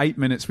 Then after 8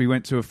 minutes, we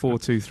went to a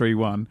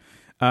 4-2-3-1.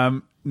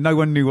 No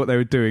one knew what they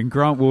were doing.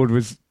 Grant Ward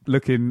was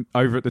looking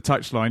over at the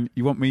touchline.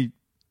 You want me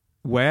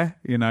where?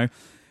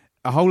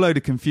 A whole load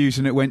of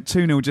confusion. It went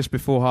 2-0 just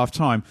before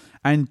half-time.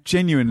 And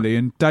genuinely,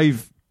 and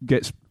Dave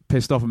gets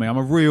pissed off at me, I'm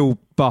a real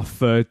buff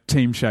for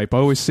team shape. I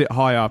always sit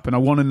high up and I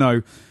want to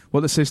know what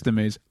the system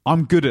is.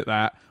 I'm good at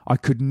that. I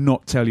could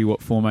not tell you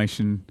what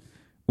formation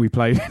we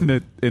played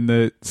in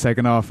the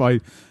second half.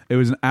 It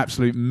was an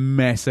absolute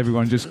mess.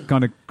 Everyone just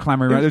kind of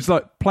clamoring around. It was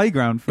like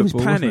playground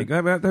football. It was panic.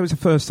 That was the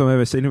first time I've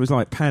ever seen it. It was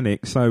like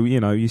panic. So,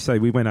 you say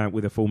we went out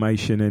with a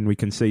formation and we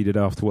conceded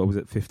after,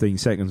 15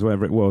 seconds,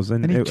 whatever it was.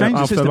 And he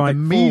changed the system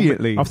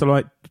immediately.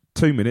 After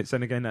 2 minutes,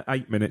 and again at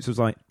 8 minutes, it was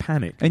like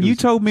panic. And you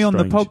told me strange.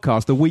 on the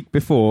podcast a week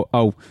before,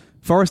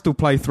 Forest will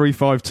play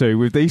 3-5-2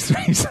 with these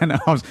three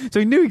centre-halves.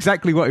 So he knew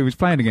exactly what he was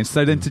playing against.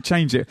 So then to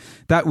change it,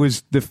 that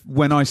was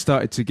when I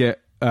started to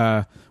get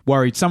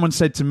worried. Someone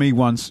said to me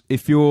once,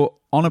 if you're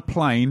on a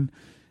plane,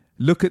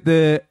 look at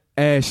the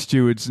air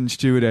stewards and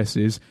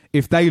stewardesses.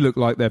 If they look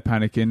like they're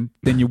panicking,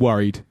 then you're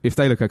worried. If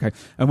they look okay.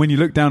 And when you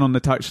look down on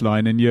the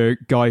touchline and you're a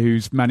guy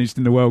who's managed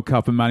in the World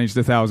Cup and managed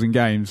 1,000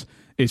 games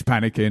is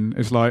panicking,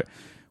 it's like,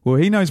 well,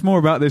 he knows more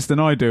about this than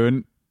I do,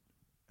 and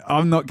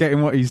I'm not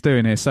getting what he's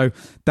doing here. So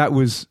that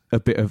was a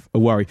bit of a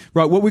worry.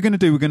 Right, what we're going to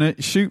do, we're going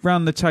to shoot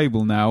round the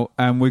table now,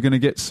 and we're going to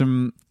get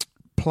some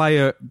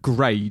player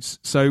grades.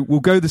 So we'll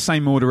go the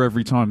same order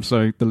every time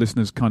so the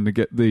listeners kind of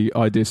get the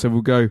idea. So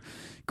we'll go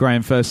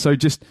Graham first. So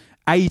just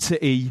A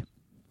to E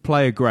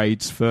player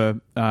grades for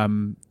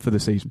the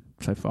season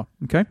so far.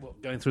 Okay?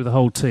 Going through the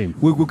whole team.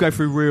 We'll go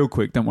through real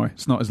quick. Don't worry.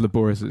 It's not as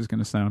laborious as it's going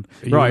to sound.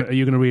 Right. Are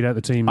you going to read out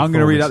the team? I'm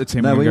going to read out the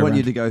team. No, we want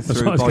you to go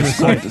through by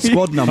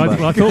squad number.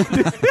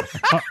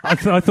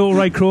 I thought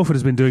Ray Crawford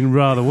has been doing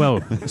rather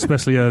well,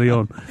 especially early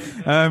on.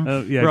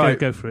 Right.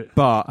 Go for it.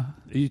 But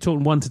Are you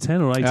talking 1 to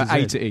 10 or A to Z?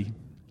 A to E.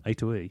 A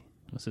to E.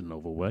 That's a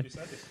novel way.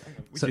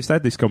 We just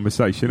had this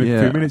conversation a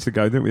Yeah. few minutes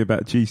ago, didn't we,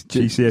 about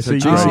GCSE? So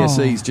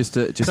GCSEs, just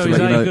So to is let you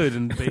A know. good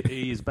and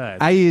E is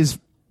bad? A is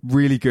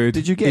really good.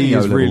 Did you get E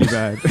any is really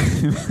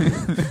O-levels?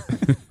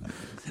 bad.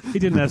 He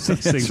didn't have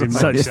such things in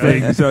Such Such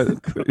things.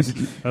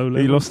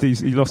 O-level. He lost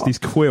his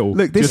quill.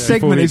 Look, this just before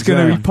segment the is going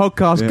to be exam.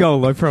 podcast Yeah.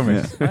 gold, I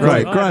promise. Yeah. Yeah.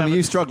 Right, I Graham, have are you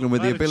a- struggling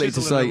with I the have a ability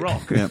to chisel say... and a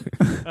rock.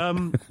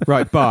 Yeah.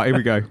 Right, Bart, here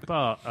we go.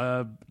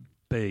 But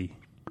B.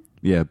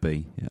 Yeah,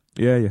 B.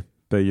 Yeah. Yeah.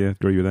 But yeah,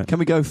 agree with that. Can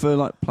we go for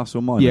like plus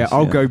or minus? Yeah,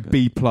 I'll go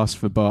B plus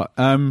for Bart.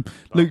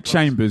 Luke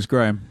Chambers,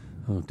 Graham.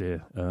 Oh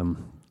dear.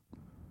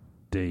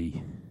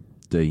 D.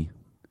 D.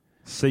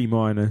 C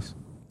minus.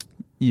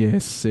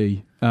 Yes,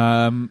 C.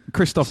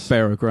 Christoph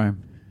Berra,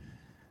 Graham.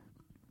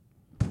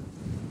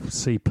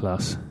 C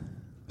plus.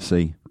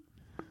 C.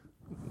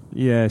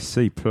 Yeah,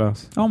 C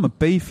plus. I'm a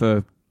B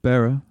for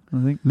Berra,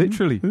 I think.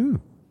 Literally.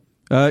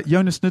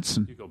 Jonas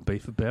Knudsen. You've got B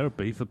for Bear,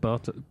 B for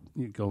Bart.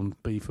 You've gone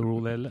B for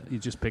all their...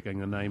 You're just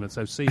picking a name. And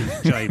so C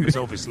is James,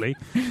 obviously.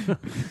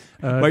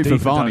 Wait D for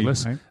Varney.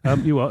 Douglas. eh?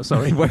 You are,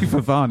 sorry. Wait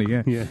for Varney,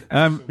 yeah.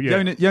 Yeah.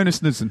 Yeah.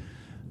 Jonas Knudsen.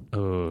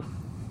 Oh,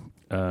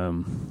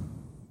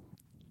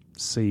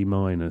 C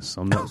minus.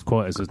 I'm not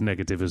quite as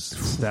negative as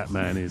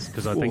Statman is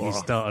because I think he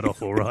started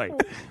off all right.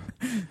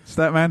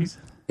 Statman.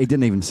 He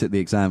didn't even sit the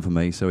exam for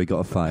me, so he got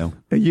a fail.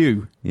 Are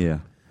you? Yeah.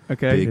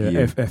 Okay. Big.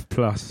 Yeah, U. F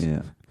plus.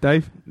 Yeah.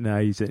 Dave? No,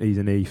 he's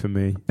an E for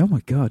me. Oh,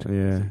 my God.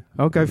 Yeah.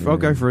 I'll go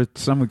for a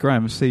sum with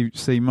Graham, C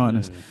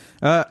minus.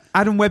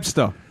 Adam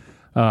Webster.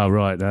 Oh,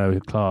 right, no,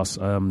 class.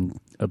 A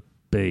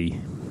B.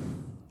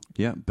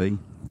 Yeah, B.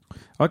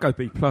 I'll go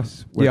B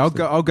plus. Yeah,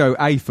 Webster. I'll go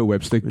A for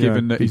Webster,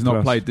 given that B he's not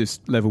plus. played this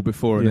level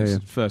before in his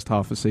first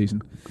half of the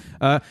season.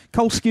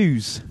 Cole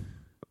Skews.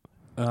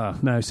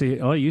 No, see,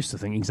 I used to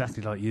think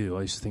exactly like you.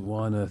 I used to think,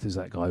 why on earth is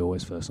that guy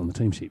always first on the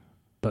team sheet?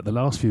 But the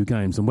last few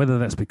games, and whether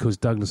that's because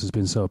Douglas has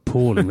been so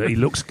appalling that he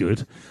looks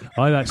good,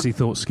 I've actually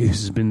thought Skews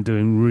has been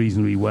doing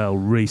reasonably well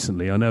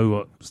recently. I know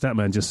what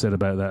Statman just said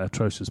about that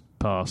atrocious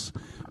pass,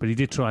 but he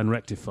did try and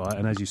rectify it,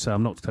 and as you say,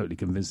 I'm not totally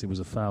convinced it was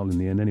a foul in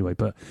the end anyway,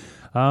 but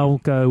I'll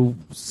go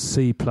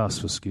C plus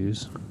for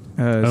Skews,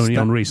 only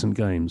on recent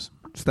games.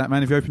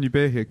 Statman, have you opened your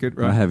beer here? Good,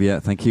 right? I have, yeah,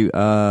 thank you.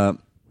 I'll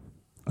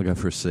go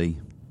for a C.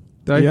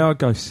 Dave? Yeah, I'll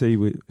go C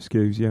with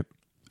Skews, yeah.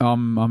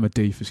 I'm a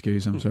D for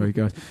Skews, I'm sorry,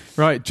 guys.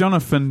 Right,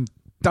 Jonathan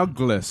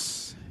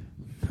Douglas.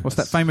 What's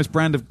that famous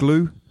brand of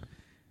glue?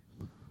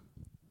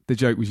 The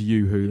joke was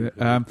Yoo-hoo.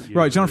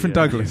 Right, Jonathan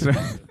Douglas. I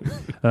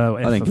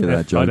didn't get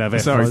that joke. I'd have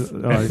F, Sorry.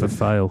 F for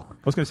fail. I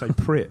was going to say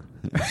Pritt.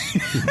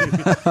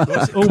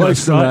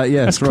 Almost to right. that,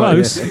 yes, That's right,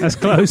 close. yeah. That's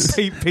close.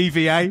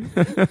 PVA.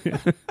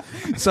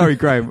 Sorry,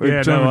 Graham. Yeah,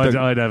 no, Jonathan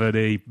I'd have an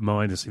E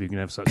minus if you can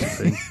have such a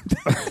thing.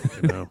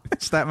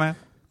 Statman.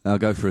 I'll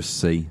go for a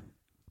C.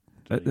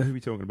 Who are we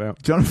talking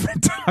about?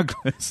 Jonathan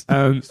Douglas.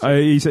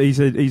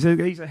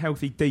 He's a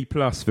healthy D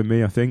plus for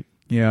me, I think.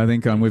 Yeah, I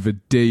think I'm with a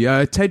D.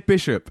 Ted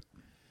Bishop.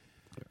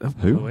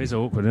 Who? Oh, he's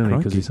awkward, isn't he?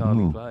 Because he's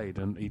hardly Oh. played,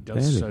 and he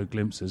does Really? show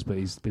glimpses, but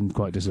he's been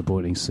quite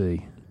disappointing.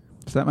 C.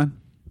 Statman.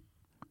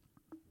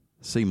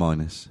 C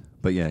minus.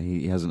 But yeah,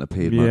 he hasn't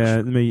appeared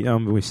Yeah, much.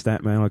 I'm with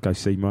Statman. I'll go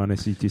C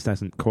minus. He just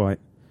hasn't quite.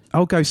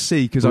 I'll go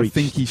C because I Reached.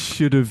 think he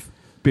should have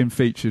been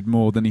featured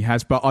more than he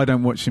has, but I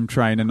don't watch him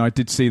train, and I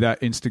did see that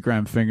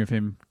Instagram thing of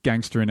him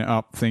gangstering it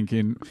up,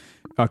 thinking,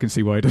 I can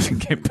see why he doesn't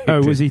get picked.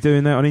 Oh, was he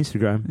doing that on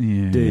Instagram?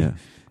 Yeah. D.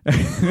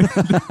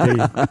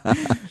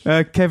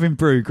 Yeah. Kevin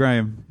Brew,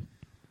 Graham.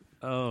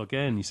 Oh,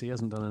 again, you see, he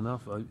hasn't done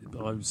enough. I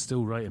was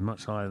still rating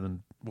much higher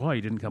than why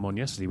he didn't come on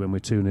yesterday when we're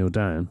 2-0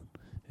 down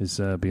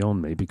is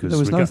beyond me, because There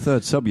was no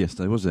third sub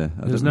yesterday, was there?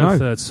 there was no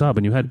third sub,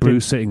 and you had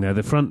Bruce sitting there.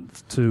 The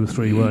front 2 or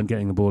 3 weren't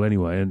getting the ball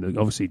anyway, and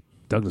obviously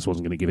Douglas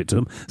wasn't going to give it to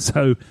him,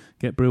 so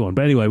get Brew on.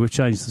 But anyway, we've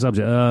changed the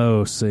subject.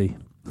 Oh, C.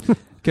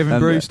 Kevin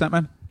Brew,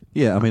 Statman.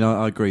 Yeah, I mean,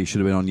 I agree. He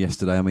should have been on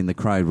yesterday. I mean, the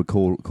crowd were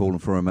calling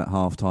for him at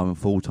half time and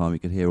full time. You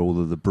could hear all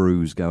of the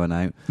brews going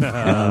out.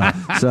 Yeah,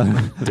 that's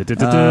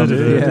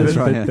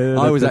right. Yeah.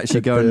 I was actually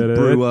going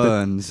Brew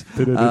Earns.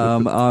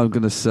 I'm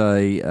going to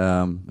say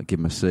give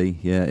him a C.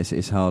 Yeah,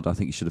 it's hard. I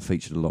think he should have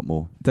featured a lot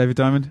more. David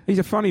Diamond. He's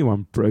a funny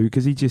one, Brew,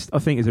 because I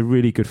think he's a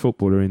really good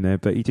footballer in there,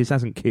 but he just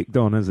hasn't kicked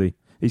on, has he?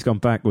 He's gone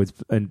backwards,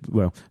 and,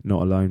 well,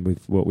 not alone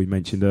with what we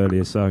mentioned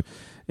earlier. So,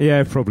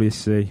 yeah, probably a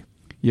C.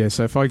 Yeah,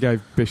 so if I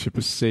gave Bishop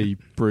a C,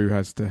 Brew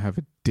has to have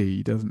a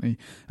D, doesn't he?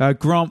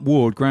 Grant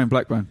Ward, Graham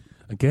Blackburn.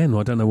 Again,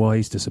 I don't know why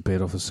he's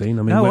disappeared off the scene.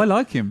 I mean, I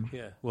like him.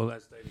 Yeah, well,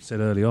 as David said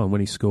early on,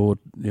 when he scored,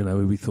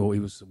 we thought he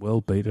was a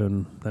world beater,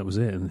 and that was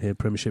it. And here,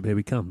 Premiership, here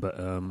we come. But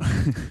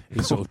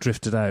he sort of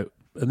drifted out.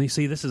 And you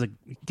see,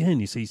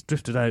 he's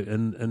drifted out,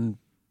 and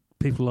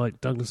people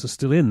like Douglas are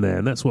still in there,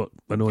 and that's what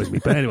annoys me.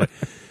 But anyway.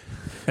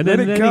 And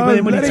Let it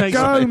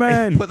go,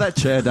 man. Put that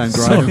chair down,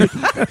 Graham.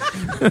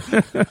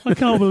 I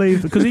can't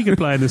believe, because he could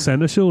play in the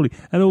centre, surely.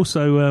 And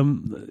also,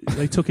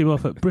 they took him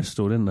off at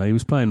Bristol, didn't they? He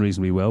was playing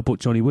reasonably well, put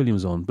Johnny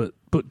Williams on, but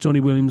put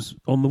Johnny Williams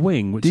on the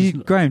wing.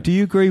 Graham, do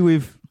you agree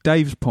with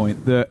Dave's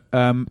point that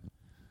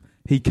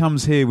he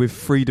comes here with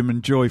freedom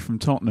and joy from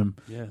Tottenham,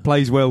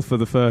 plays well for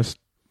the first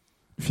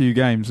few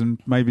games,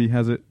 and maybe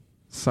has it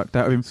sucked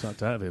out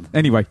of him?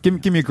 Anyway,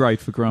 give me a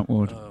grade for Grant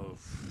Ward.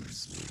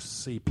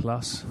 C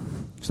plus.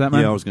 Is that,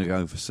 man? Yeah, I was going to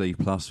go for C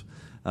plus.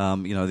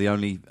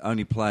 The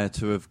only player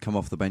to have come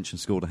off the bench and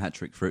scored a hat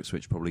trick for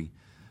Ipswich probably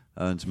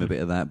earns him a bit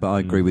of that. But I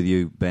agree with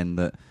you, Ben,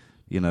 that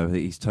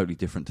he's totally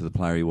different to the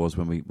player he was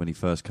when he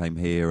first came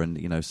here,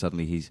 and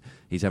suddenly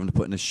he's having to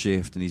put in a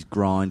shift and he's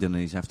grinding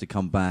and he's have to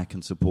come back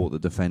and support the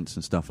defence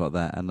and stuff like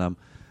that. And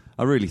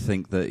I really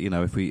think that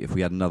if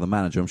we had another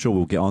manager, I'm sure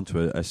we'll get on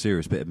to a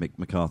serious bit of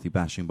McCarthy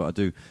bashing. But I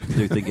do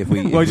think if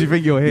we why do you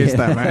think you're here,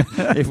 Stat man?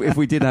 if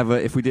we did have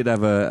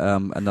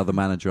another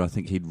manager, I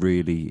think he'd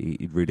really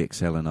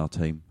excel in our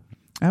team.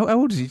 How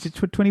old is he?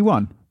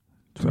 21?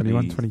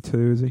 21,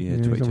 22, is he? Yeah,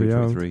 22,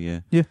 23. Yeah.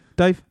 Yeah,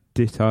 Dave.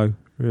 Ditto,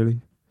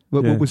 really.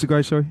 What was the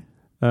grade? Sorry.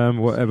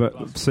 Whatever.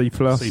 C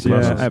plus. C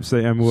plus. Yeah,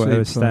 absolutely. And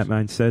whatever C plus.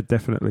 Statman said,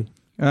 definitely.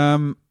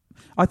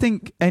 I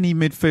think any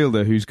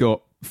midfielder who's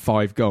got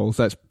 5 goals,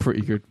 that's pretty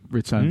good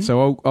return.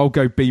 So I'll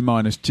go B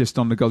minus just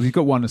on the goals. He's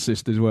got 1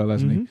 assist as well,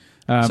 hasn't he?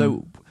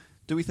 So,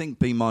 do we think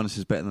B minus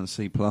is better than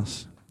C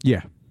plus?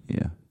 Yeah.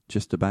 Yeah,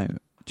 just about.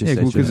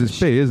 Because it's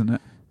B, isn't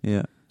it?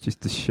 Yeah,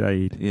 just a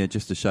shade. Yeah,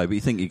 just a shade. But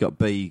you think you got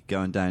B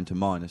going down to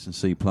minus and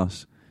C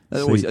plus?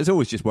 It's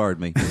always just worried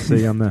me.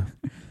 C on the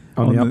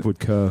upward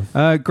curve.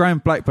 Graham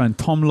Blackburn,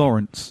 Tom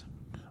Lawrence.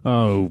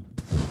 Oh,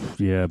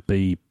 yeah,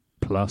 B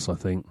plus, I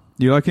think.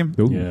 You like him?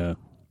 Ooh. Yeah.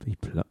 B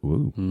plus.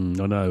 Ooh.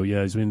 I know.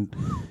 Yeah, he's been.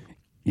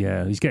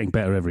 Yeah, he's getting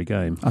better every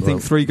game. I think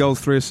 3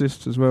 goals, 3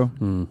 assists as well.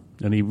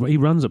 And he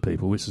runs at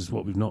people, which is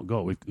what we've not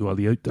got.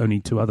 The only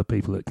 2 other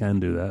people that can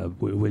do that are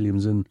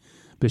Williams and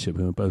Bishop,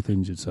 who are both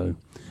injured. So,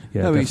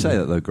 yeah. No, you say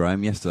that though,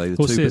 Graham. Yesterday,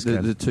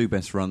 the 2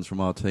 best runs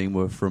from our team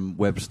were from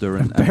Webster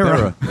and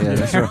Berra. Yeah,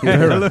 that's right.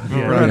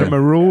 Ran a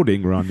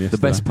marauding run yesterday. The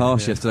best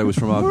pass yesterday was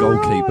from our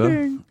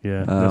goalkeeper.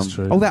 Yeah, that's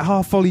true. Oh, that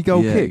half volley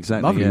goal kick.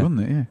 Exactly. Lovely, yeah.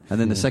 wasn't it? Yeah. And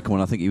then the second one,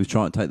 I think he was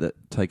trying to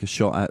take a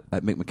shot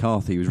at Mick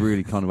McCarthy. He was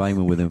really kind of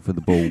aiming with him for the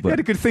ball. But he had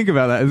a good think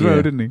about that as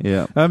well, didn't he?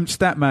 Yeah.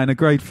 Statman, a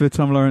grade for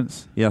Tom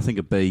Lawrence? Yeah, I think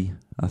a B.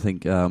 I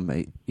think he's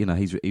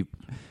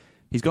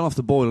gone off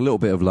the boil a little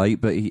bit of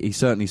late, but he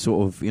certainly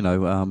sort of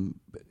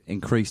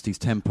increased his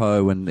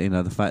tempo, and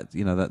the fact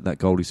that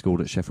goal he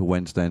scored at Sheffield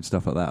Wednesday and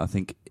stuff like that. I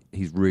think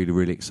he's really,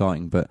 really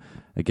exciting. But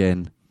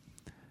again,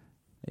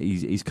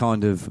 he's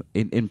kind of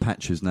in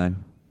patches now.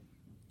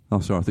 Oh,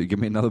 sorry, I thought you'd give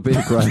me another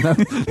beer, Graham.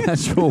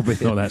 That's your beer.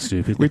 Not that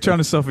stupid. We're trying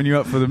to soften you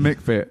up for the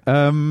Mick bit.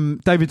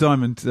 David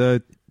Diamond.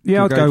 I'd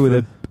go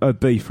with a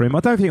B for him.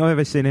 I don't think I've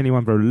ever seen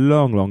anyone for a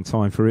long, long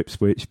time for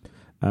Ipswich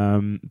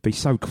be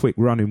so quick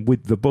running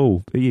with the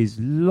ball. He is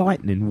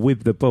lightning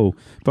with the ball.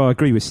 But I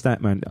agree with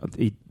Statman.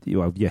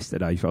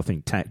 Yesterday, I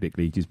think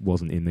tactically he just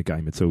wasn't in the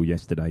game at all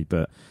yesterday.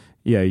 But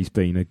yeah, he's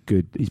been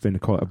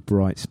quite a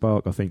bright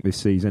spark, I think, this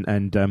season.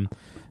 And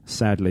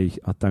sadly,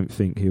 I don't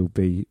think he'll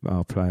be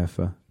our player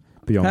for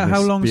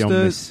beyond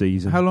this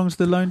season. How long's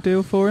the loan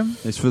deal for him?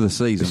 It's for the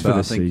season, but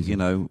I think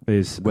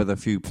whether a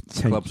few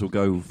clubs will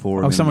go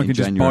for him. Someone can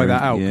just buy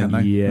that out, can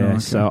they? Yeah. Oh, okay.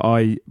 So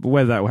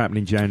whether that will happen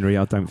in January,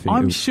 I don't think.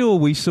 I'm sure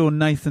we saw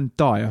Nathan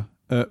Dyer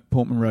at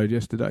Portman Road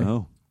yesterday.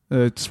 Oh,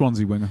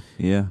 Swansea winger.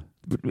 Yeah.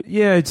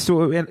 Yeah, it's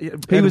sort of.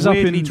 He was up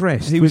in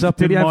dressed. He was up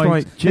did in he have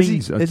like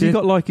jeans? Has he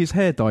got like his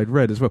hair dyed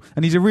red as well?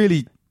 And he's a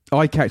really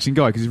eye-catching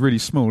guy because he's really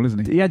small,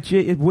 isn't he? Yeah,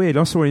 weird.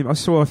 I thought I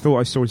saw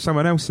him.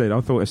 Someone else said. I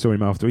thought I saw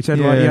him after. He said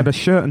he had a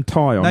shirt and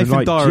tie on. Nathan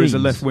and Dyer jeans. is a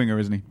left winger,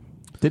 isn't he?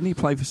 Didn't he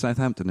play for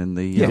Southampton in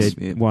the? Yes,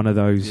 one of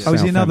those. Oh,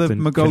 is he another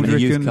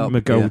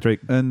McGoldrick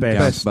and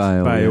Best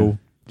Bale? Bale.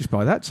 Just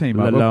buy that team.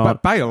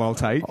 But Bale, I'll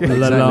take.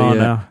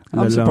 Lallana.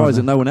 I'm surprised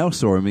that no one else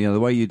saw him. The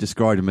way you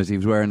described him as he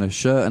was wearing a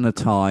shirt and a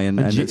tie and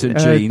jeans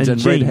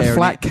and red hair,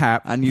 flat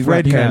cap, and you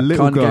red hair,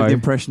 little kind of guy. get the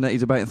impression that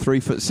he's about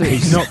 3'6".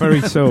 He's not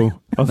very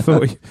tall. I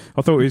thought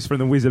he was from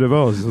the Wizard of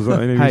Oz. He was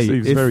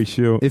very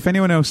short. If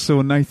anyone else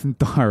saw Nathan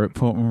Dyer at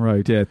Portman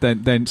Road,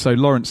 then so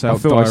Lawrence out. I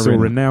thought I saw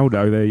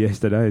Ronaldo there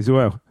yesterday as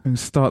well. And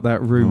start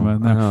that rumour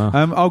now.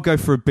 I'll go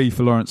for a B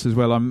for Lawrence as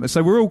well.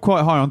 So we're all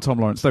quite high on Tom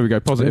Lawrence. There we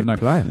go. Positive note.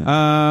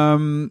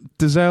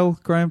 Dazelle,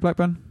 Graham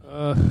Blackburn.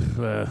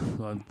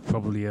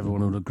 Probably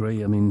everyone would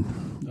agree. I mean,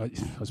 I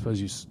suppose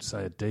you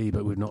say a D,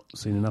 but we've not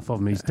seen enough of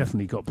him. He's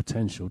definitely got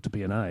potential to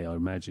be an A, I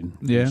imagine.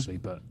 Yeah. Actually,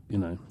 but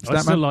I'd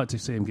still like to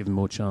see him given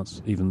more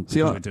chance. Even if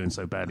we're doing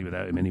so badly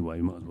without him anyway,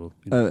 we might as well.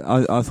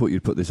 I thought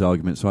you'd put this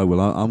argument, so I will.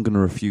 I'm going to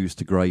refuse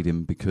to grade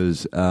him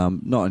because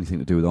not anything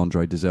to do with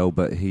Andre Dazelle,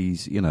 but he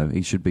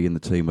should be in the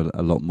team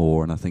a lot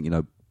more. And I think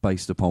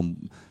based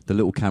upon the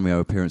little cameo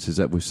appearances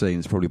that we've seen,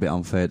 it's probably a bit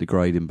unfair to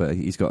grade him, but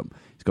he's got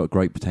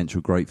great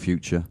potential, great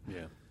future.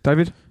 Yeah.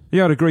 David?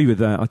 Yeah, I'd agree with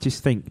that. I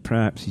just think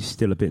perhaps he's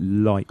still a bit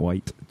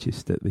lightweight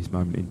just at this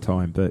moment in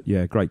time, but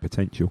yeah, great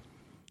potential.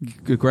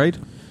 Good grade?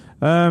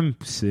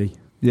 C.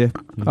 Yeah,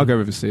 I'll go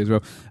with a C as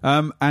well.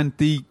 And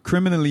the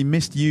criminally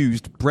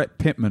misused Brett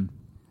Pitman,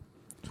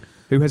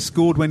 who has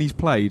scored when he's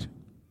played.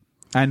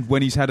 And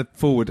when he's had a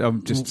forward,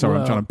 I'm trying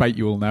to bait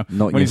you all now.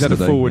 When he's had a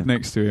forward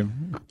next to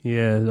him.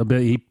 Yeah,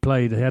 but he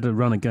had a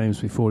run of games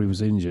before he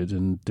was injured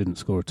and didn't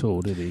score at all,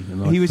 did he?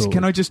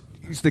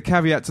 The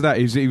caveat to that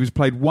is he was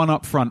played one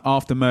up front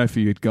after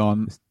Murphy had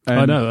gone.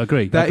 I know, I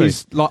agree.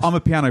 Is like, I'm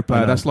a piano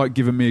player, that's like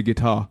giving me a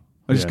guitar.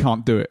 I just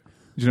can't do it.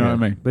 Do you know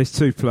what I mean? There's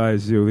 2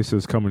 players, this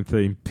was a common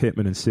theme,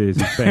 Pittman and Sears,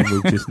 and Ben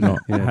will just not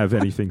have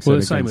anything said well,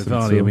 the same against with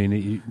them. Varney. I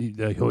mean,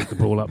 they hooked the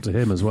ball up to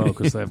him as well.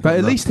 But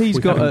at least he's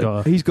got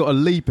a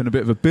leap and a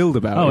bit of a build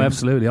about him. Oh,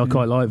 absolutely. I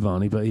quite like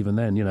Varney, but even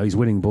then, he's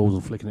winning balls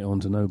and flicking it on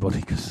to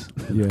nobody.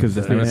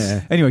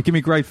 Anyway, give me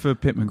a grade for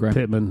Pitman, Graham.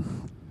 Pitman,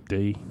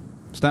 D.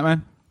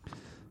 Statman?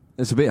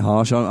 It's a bit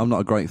harsh. I'm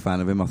not a great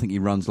fan of him. I think he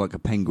runs like a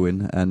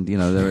penguin, and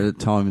there are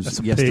times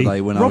yesterday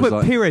when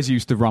Robert Pires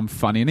used to run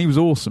funny, and he was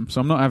awesome.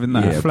 So I'm not having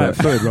that.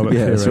 Flat-footed Robert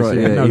Pires. Right,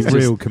 no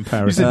real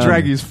comparison. He used to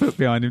drag his foot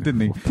behind him,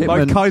 didn't he? Pitman,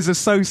 like Kaiser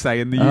Sose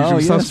in The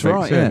Usual Suspects.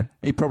 Right, yeah.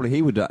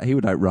 He would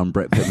outrun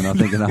Brett Pitman, I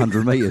think, in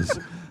 100 metres.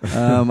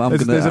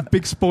 There's a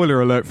big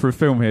spoiler alert for a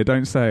film here.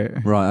 Don't say it.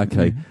 Right.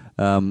 Okay.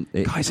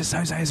 Kaiser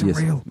Sose isn't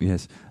real.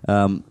 Yes.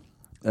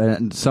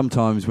 And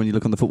sometimes when you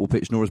look on the football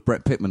pitch, nor as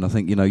Brett Pitman, I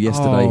think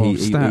yesterday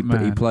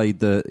he played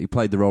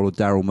the role of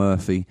Daryl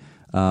Murphy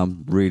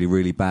really,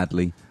 really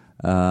badly.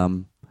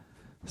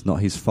 It's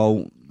not his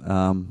fault.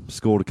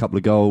 Scored a couple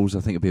of goals. I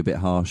think it'd be a bit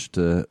harsh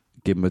to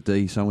give him a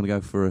D, so I'm going to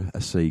go for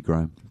a C,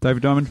 Graham.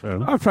 David Diamond?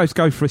 I'd perhaps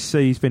go for a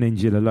C. He's been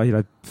injured a lot.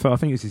 I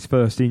think it's his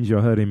first injury.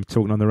 I heard him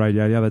talking on the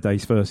radio the other day,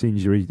 his first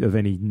injury of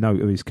any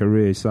note of his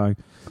career. So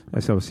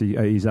that's obviously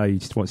at his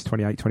age,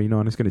 28,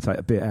 29. It's going to take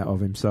a bit out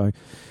of him. So,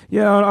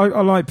 yeah,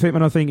 I like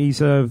Pitman. I think he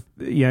is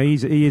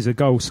a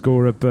goal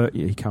scorer, but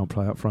he can't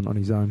play up front on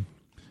his own.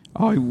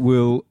 I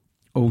will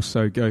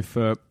also go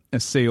for a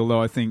C,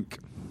 although I think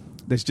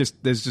there's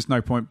just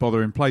no point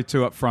bothering. Play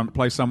two up front,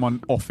 play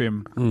someone off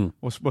him.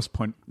 What's the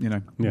point, Yeah.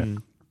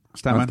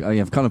 Statman?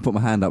 I've kind of put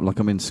my hand up like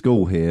I'm in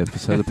school here.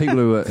 So the people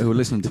who are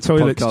listening to the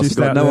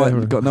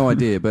podcast got no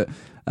idea. But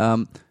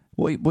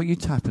what are you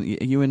tapping?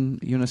 Are you in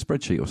a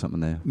spreadsheet or something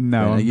there?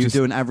 No, are you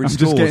doing average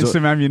scores? I'm just getting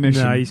some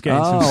ammunition. No, he's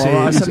getting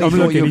some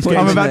Sears.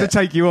 I'm about to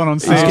take you on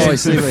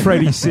Sears.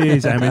 Freddie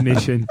Sears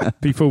ammunition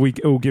before we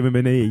all give him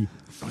an E.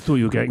 I thought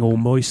you were getting all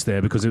moist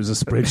there because it was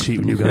a spreadsheet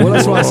when you were going. Well,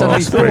 that's what I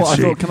suddenly thought.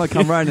 I thought, can I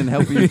come round and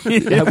help you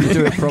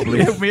do it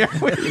properly? Help me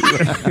out with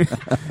it.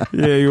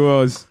 Yeah, he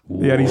was.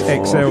 He had his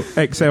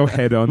XL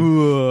head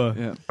on.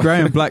 Yeah.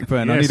 Graham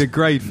Blackburn, yes. I need a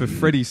grade for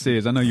Freddie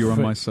Sears. I know you're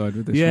on my side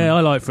with this. Yeah,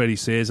 one. I like Freddie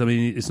Sears. I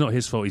mean, it's not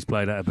his fault he's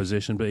played out of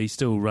position, but he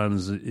still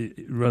runs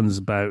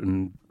about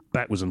and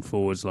backwards and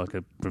forwards like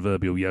a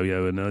proverbial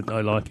yo-yo, and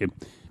I like him.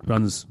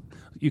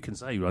 You can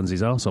say he runs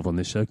his arse off on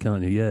this show,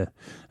 can't you? Yeah,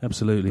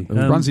 absolutely.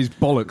 Runs his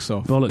bollocks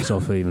off. Bollocks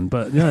off even.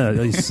 But yeah,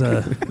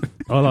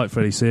 I like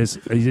Freddie Sears.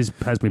 He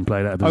has been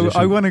played out of position.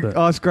 I want to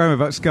ask Graham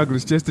about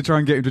Scugglers just to try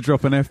and get him to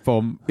drop an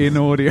F-bomb in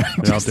audio.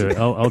 Yeah, I'll do it.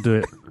 I'll do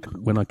it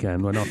when I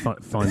can, when I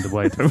find a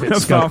way to fit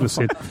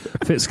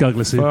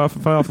Scugglers in.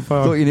 Far. I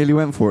thought you nearly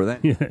went for it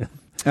then.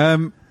 Yeah.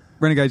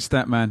 Renegade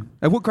Statman.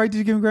 What grade did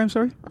you give him, Graham,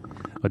 sorry?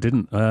 I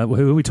didn't.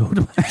 Who are we talking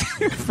about?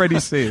 Freddie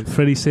Sears.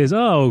 Freddie Sears.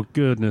 Oh,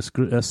 goodness.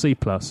 C+.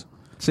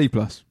 C+.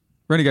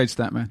 Renegade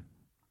Statman.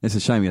 It's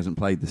a shame he hasn't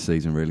played this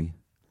season, really.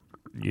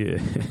 Yeah.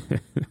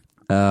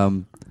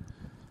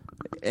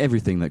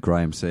 Everything that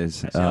Graham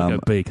says. I'll go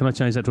B. Can I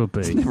change that to a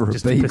B? It's never a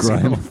B,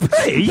 Graham.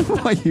 B?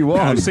 What are you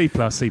on?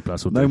 No, C+.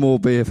 No more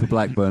beer for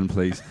Blackburn,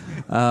 please.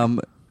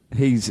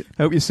 He's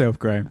help yourself,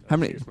 Graham. How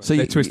many?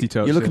 So twisty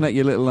toes. You're looking at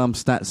your little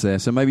stats there.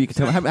 So maybe you can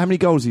tell how many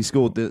goals he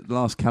scored the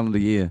last calendar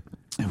year.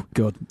 Oh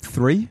God,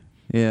 3.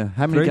 Yeah.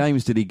 How many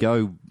games did he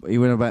go? He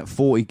went about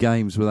 40 league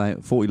games,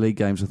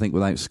 I think,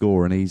 without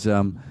scoring. He's,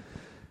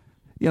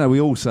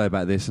 we all say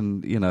about this,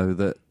 and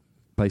that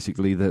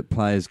basically the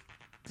players'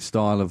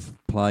 style of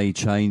play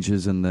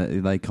changes, and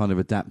they kind of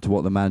adapt to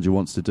what the manager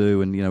wants to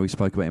do. And we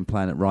spoke about him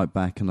playing at right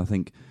back, and I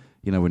think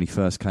when he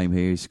first came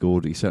here, he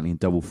certainly in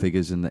double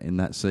figures in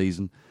that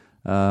season.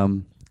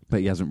 But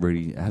he hasn't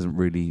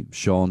really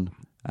shone,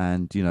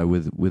 and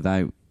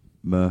without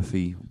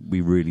Murphy, we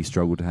really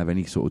struggled to have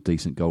any sort of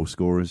decent goal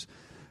scorers.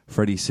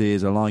 Freddie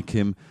Sears, I like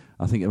him.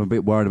 I think I'm a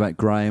bit worried about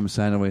Graham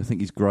saying, I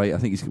think he's great. I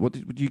think he's. What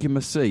did you give him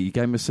a C? You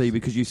gave him a C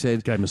because you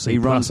said he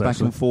runs back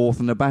and forth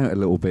and about a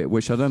little bit,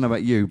 which I don't know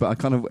about you, but I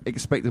kind of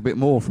expect a bit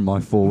more from my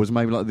forwards.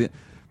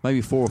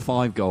 Maybe 4 or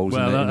 5 goals.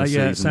 Well, in the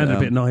season. It sounded a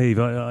bit naive.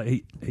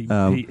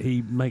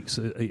 He makes.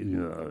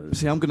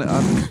 See, I'm going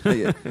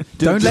to.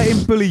 Don't let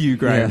him bully you,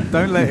 Graham. Yeah.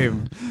 Don't let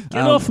him.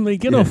 Get off me.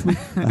 Get off me.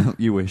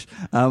 You wish.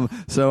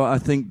 So I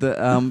think that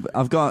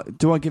I've got.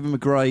 Do I give him a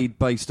grade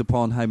based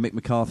upon how Mick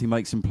McCarthy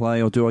makes him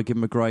play, or do I give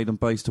him a grade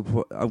based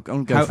upon? I'm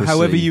going to go for a C.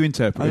 However you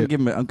interpret it.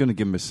 I'm going to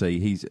give him a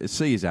C.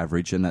 C is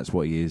average, and that's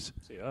what he is.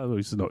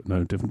 He's not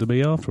no different to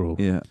me after all.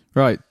 Yeah.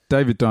 Right,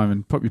 David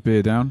Diamond, pop your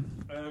beer down.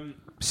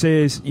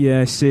 Sears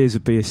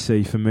would be a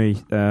C for me.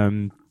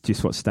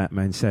 Just what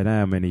Statman said.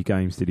 How many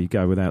games did he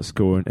go without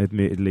scoring?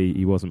 Admittedly,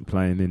 he wasn't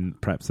playing in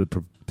perhaps the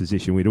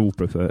position we'd all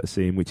prefer to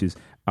see him, which is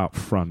up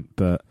front.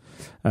 But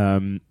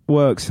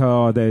works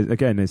hard.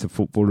 There's a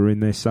footballer in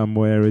there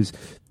somewhere. As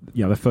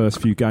the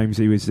first few games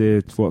he was there,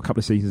 a couple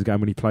of seasons ago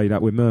when he played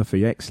up with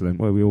Murphy,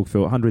 excellent. Where we all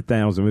thought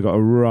 100,000, we got a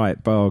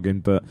right bargain.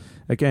 But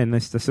again,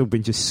 that's all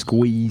been just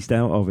squeezed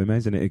out of him,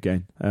 hasn't it?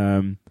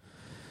 Again.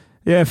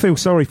 I feel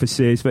sorry for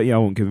Sears, but I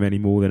won't give him any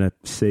more than a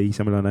C,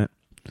 something like that.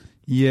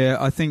 Yeah,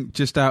 I think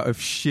just out of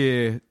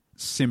sheer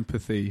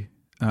sympathy,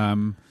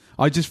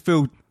 I just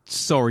feel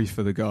sorry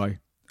for the guy.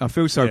 I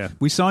feel sorry. Yeah.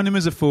 We signed him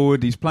as a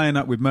forward. He's playing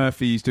up with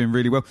Murphy. He's doing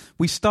really well.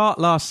 We start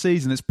last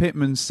season as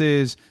Pitman,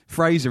 Sears,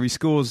 Fraser. He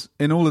scores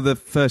in all of the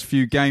first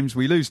few games.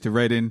 We lose to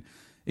Reading.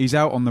 He's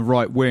out on the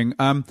right wing.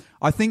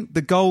 I think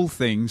the goal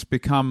thing's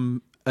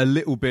become a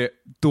little bit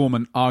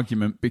dormant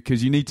argument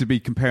because you need to be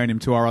comparing him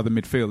to our other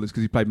midfielders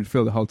because he played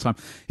midfield the whole time.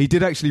 He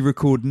did actually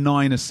record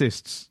 9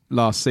 assists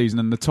last season,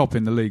 and the top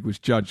in the league was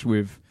judged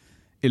with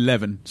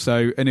 11.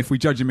 So, and if we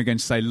judge him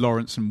against, say,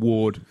 Lawrence and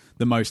Ward,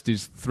 the most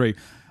is 3.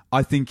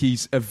 I think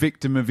he's a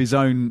victim of his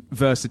own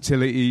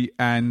versatility,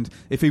 and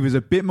if he was a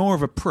bit more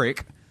of a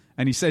prick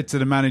and he said to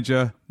the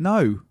manager,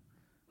 no,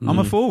 I'm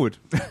a forward.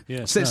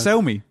 Yeah,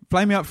 sell me.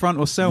 Play me up front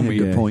or sell me.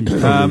 Good point.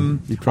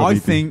 I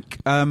think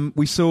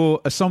we saw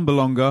a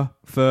Sombalonga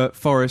for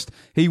Forest.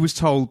 He was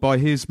told by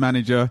his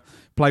manager,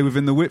 play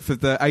within the width of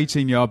the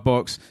 18-yard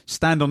box,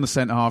 stand on the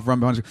centre half, run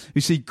behind.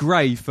 You see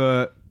Gray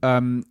for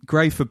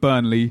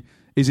Burnley,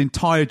 his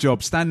entire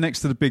job, stand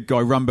next to the big guy,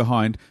 run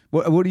behind.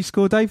 What did he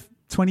score, Dave?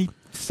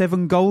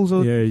 27 goals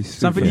or he's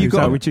something. He's You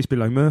got we're just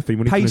below Murphy.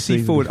 When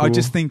pacey forward. Before. I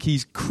just think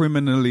he's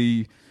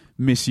criminally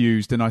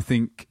misused, and I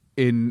think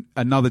in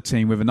another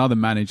team with another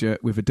manager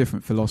with a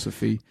different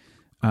philosophy.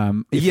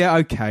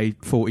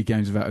 40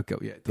 games without a goal.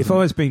 Yeah, if I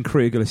was being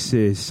critical of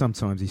Sears,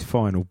 sometimes his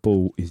final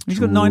ball is He's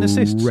got 9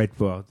 assists.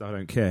 Dreadful. I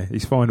don't care.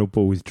 His final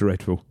ball is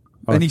dreadful.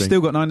 And he's still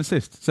got 9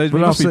 assists. So it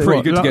must be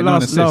pretty good to get 9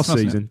 assists. Last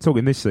season.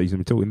 Talking this season.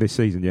 We're talking this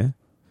season, yeah?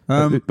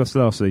 That's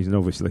last season,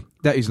 obviously.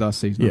 That is last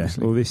season,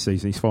 obviously. Well, this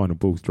season, his final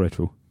ball's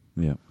dreadful.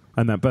 Yeah.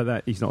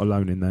 But he's not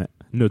alone in that.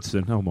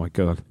 Knudsen, oh my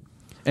God.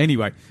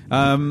 Anyway,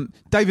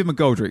 David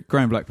McGoldrick,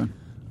 Graham Blackburn.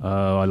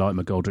 I like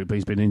McGoldrick, but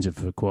he's been injured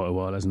for quite a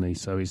while, hasn't he?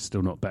 So he's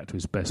still not back to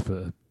his best for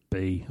a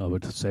B, I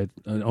would have said.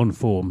 On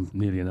form,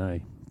 nearly an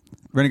A.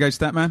 Renegade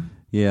Statman?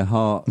 Yeah,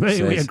 Hart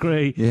says... We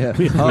agree. Yeah,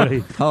 we agree.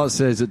 Hart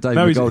says that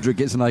David McGoldrick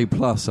gets an A+,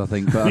 I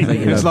think. But I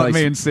think it's like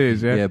me and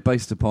Sears, yeah? Yeah,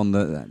 based upon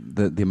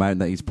the amount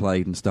that he's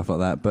played and stuff like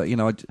that. But,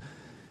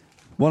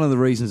 one of the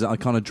reasons that I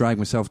kind of drag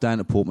myself down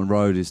at Portman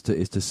Road is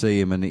to see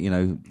him,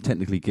 and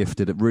technically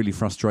gifted. It really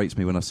frustrates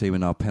me when I see him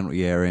in our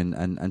penalty area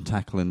and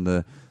tackling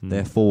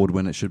their forward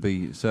when it should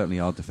be certainly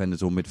our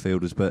defenders or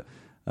midfielders. But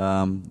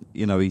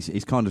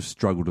he's kind of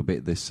struggled a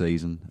bit this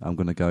season. I'm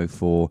going to go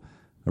for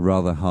a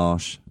rather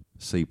harsh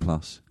C+.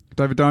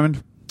 David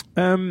Diamond.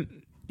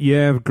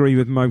 Yeah, I agree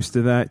with most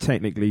of that.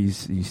 Technically,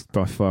 he's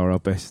by far our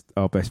best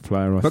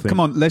player. I think. But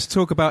come on, let's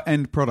talk about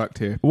end product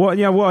here.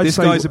 This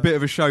guy's a bit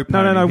of a show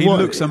pony. No. He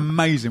looks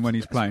amazing when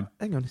he's playing.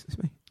 Hang on, it's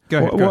me. Go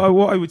ahead.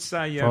 What I would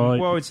say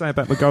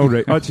about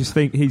McGoldrick, I just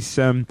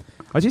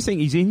think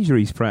his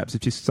injuries perhaps are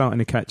just starting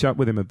to catch up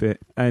with him a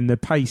bit, and the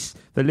pace,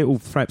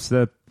 perhaps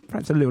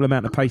a little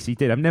amount of pace he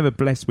did. I'm never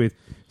blessed with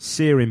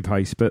searing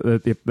pace, but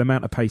the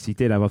amount of pace he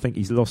did have, I think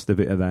he's lost a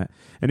bit of that.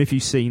 And if you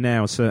see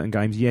now certain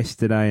games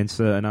yesterday and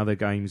certain other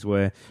games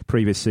where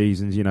previous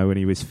seasons, when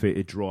he was fit,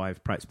 he'd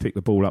drive, perhaps pick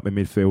the ball up in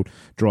midfield,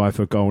 drive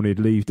for a goal, and he'd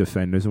leave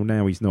defenders. Well,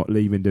 now he's not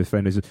leaving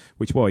defenders,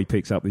 which is why he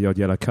picks up the odd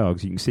yellow card.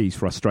 Because you can see his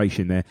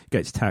frustration there.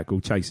 Gets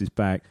tackled, chases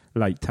back,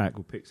 late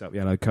tackle, picks up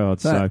yellow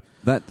cards.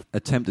 That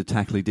attempted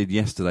tackle he did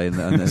yesterday in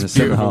the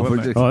second half.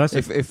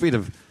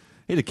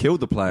 He'd have killed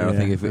the player, I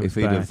think, if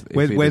he'd have...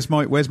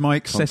 Where's my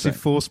excessive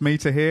force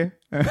meter here?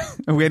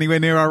 Are we anywhere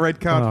near our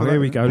red card? Here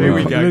we go.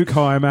 Luke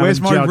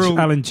Hyam,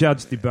 Alan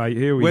Judge debate.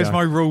 Here we go. Where's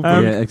my rule?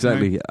 Yeah,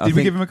 exactly. Did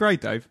we give him a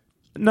grade, Dave?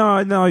 No.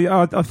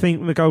 I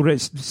think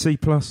McGoldrick's C+.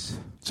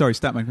 Sorry,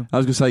 Statman. I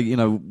was going to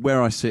say,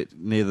 where I sit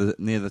near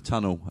the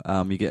tunnel,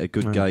 you get a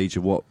good gauge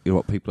of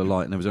what people are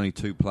like. And there was only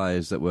 2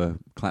 players that were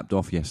clapped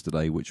off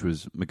yesterday, which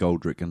was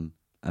McGoldrick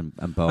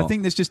and Bart. I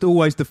think there's just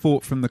always the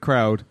thought from the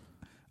crowd.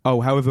 Oh,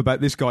 however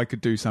about this guy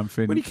could do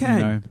something. Well, he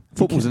can.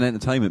 Football's an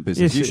entertainment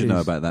business. Yes, you should know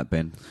about that,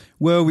 Ben.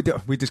 Well,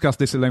 we discussed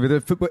this at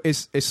length. Football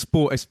is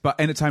sport, but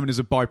entertainment is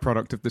a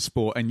byproduct of the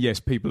sport. And yes,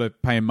 people are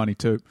paying money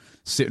to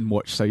sit and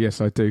watch. So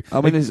yes, I do.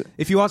 I mean,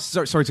 if you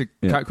ask, sorry to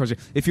cut across you.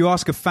 If you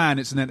ask a fan,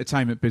 it's an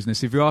entertainment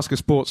business. If you ask a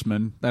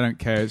sportsman, they don't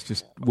care. It's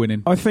just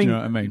winning. I think. Do you know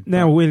what I mean?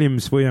 Now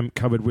Williams, we haven't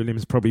covered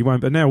Williams, probably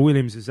won't. But now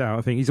Williams is out.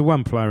 I think he's the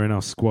one player in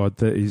our squad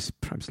that is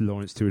perhaps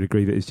Lawrence to a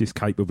degree that is just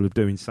capable of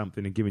doing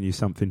something and giving you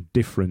something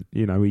different.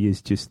 He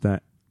is just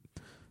that.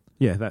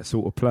 Yeah, that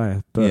sort of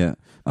player. But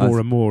more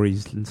and more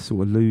he's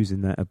sort of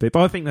losing that a bit.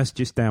 But I think that's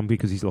just down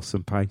because he's lost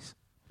some pace.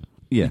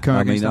 Yeah,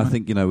 I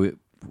think,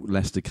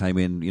 Leicester came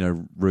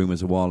in,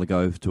 rumours a while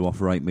ago to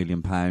offer £8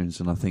 million.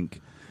 And I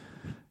think,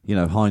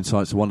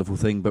 hindsight's a wonderful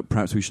thing, but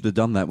perhaps we should have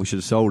done that. We should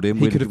have sold him.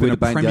 He could have been a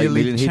Premier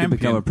League champion. He'd have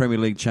become a Premier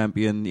League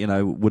champion,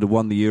 would have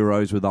won the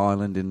Euros with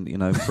Ireland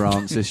in,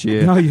 France this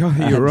year. No,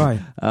 you're right.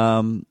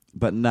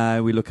 But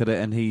now we look at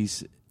it and he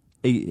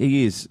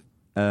is...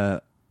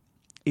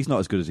 he's not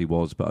as good as he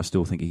was, but I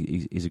still think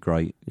he's a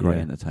great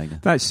entertainer.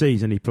 That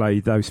season he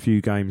played those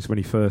few games when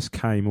he first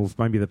came, or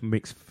maybe the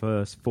mixed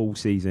first full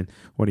season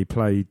when he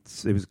played.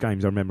 It was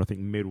games I remember. I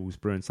think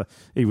Middlesbrough and stuff.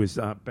 He was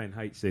Ben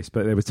hates this,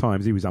 but there were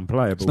times he was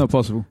unplayable. It's not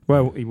possible.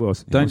 Well, he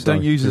was.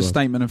 Don't use a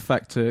statement of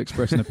fact to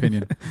express an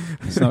opinion.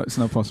 It's not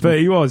possible. But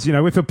he was.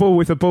 With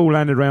a ball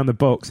landed around the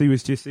box, he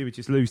would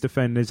just lose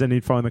defenders and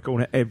he'd find the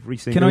corner every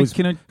single.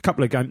 Can I? A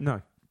couple of games.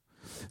 No.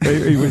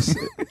 he was,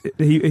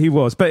 he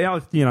was, but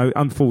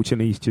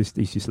unfortunately, he's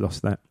just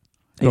lost that.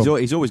 He's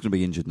always going to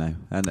be injured now,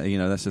 and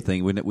that's the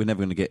thing. We're never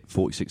going to get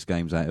 46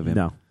 games out of him.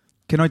 No.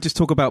 Can I just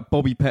talk about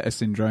Bobby Pettir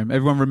syndrome?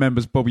 Everyone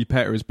remembers Bobby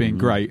Pettir as being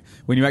great.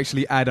 When you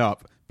actually add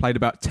up, played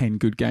about 10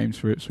 good games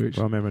for Ipswich.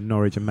 Well, I remember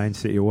Norwich and Man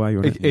City away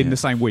in the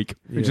same week.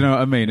 Yeah. Do you know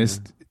what I mean?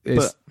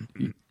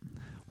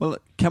 Well,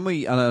 can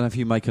we? I don't know if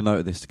you make a note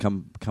of this to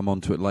come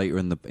on to it later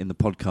in the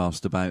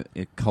podcast about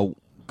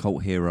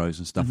cult heroes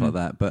and stuff like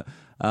that, but.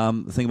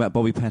 The thing about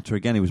Bobby Pettir,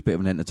 again, he was a bit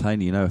of an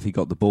entertainer. If he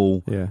got the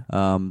ball,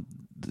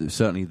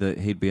 certainly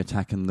he'd be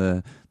attacking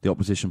the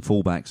opposition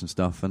fullbacks and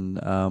stuff. And,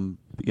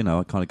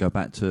 I kind of go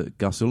back to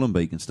Gus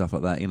Ullenbeek and stuff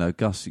like that.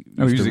 Gus he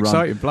was an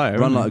exciting player.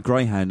 Run like a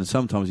greyhound, and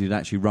sometimes he'd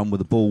actually run with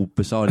the ball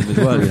beside him as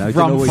well.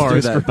 Run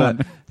Forrest, do that,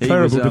 but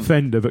terrible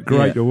defender, but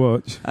great to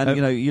watch. And,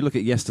 you look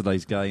at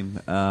yesterday's game,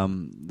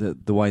 the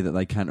way that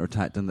they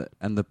counter-attacked and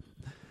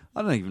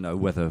I don't even know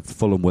whether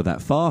Fulham were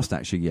that fast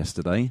actually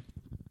yesterday,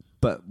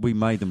 but we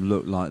made them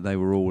look like they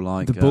were all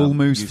like... The ball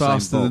moves Usain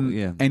faster Bolt.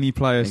 than any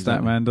player,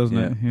 Exactly. Statman, doesn't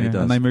it? Yeah, it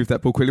does. And they moved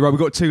that ball quickly. Right, we've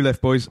got 2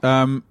 left, boys.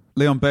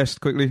 Leon Best,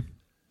 quickly.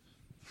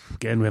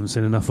 Again, we haven't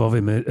seen enough of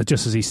him.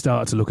 Just as he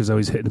started to look as though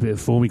he's hitting a bit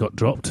of form, he got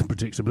dropped,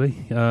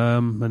 predictably.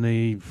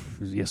 And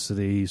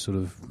yesterday,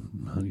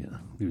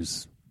 he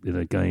was in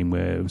a game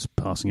where it was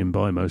passing him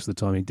by most of the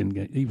time.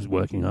 He was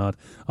working hard.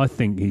 I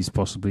think he's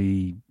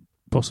possibly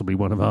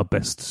one of our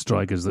best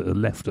strikers that are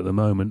left at the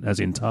moment, as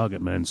in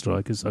target man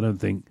strikers. I don't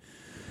think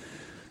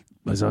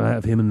there's out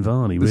of him and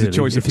Varney, There's really. a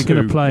choice if of you're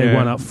going two, to play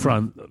one yeah. up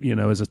front,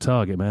 as a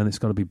target man, it's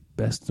got to be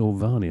Best or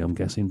Varney, I'm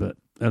guessing. But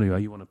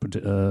anyway, you want to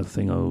predict a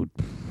thing I would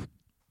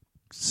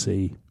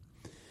see.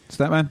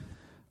 Statman?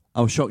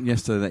 I was shocked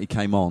yesterday that he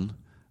came on,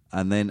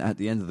 and then at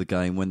the end of the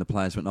game, when the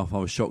players went off, I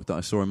was shocked that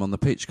I saw him on the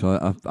pitch.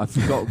 Cause I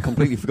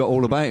completely forgot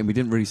all about him. He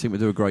didn't really seem to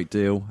do a great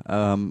deal.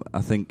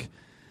 I think,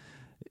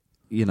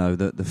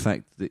 the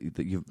fact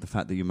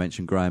that you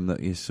mentioned, Graham, that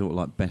he's sort of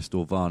like Best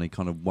or Varney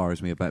kind of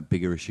worries me about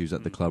bigger issues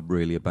at the club.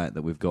 Really, about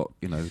that we've got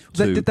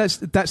two.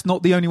 That's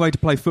not the only way to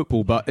play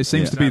football, but it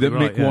seems to be that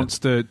Mick wants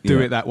to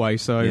do it that way.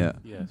 So yeah,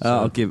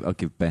 I'll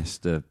give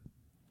Best a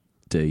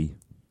D.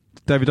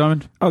 David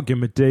Diamond? I'll give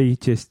him a D.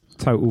 Just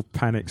total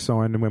panic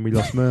sign when we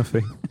lost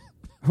Murphy.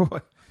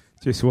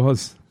 Just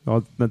was. I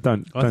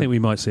think we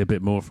might see a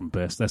bit more from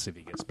Best. That's if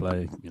he gets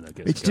play.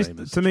 It's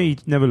just, to me, he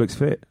never looks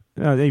fit.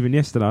 Even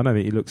yesterday, I don't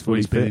think he looks fully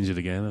he's been fit. Injured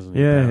again, hasn't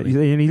he? Yeah,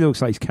 and he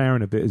looks like he's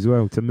carrying a bit as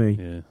well, to me.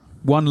 Yeah.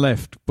 One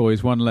left,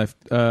 boys. One left.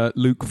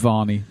 Luke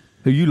Varney,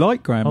 who you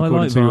like, Graham? I according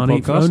like to your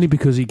Varney podcast. only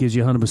because he gives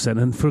you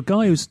 100%. And for a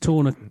guy who's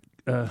torn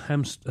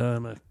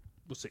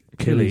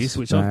Achilles,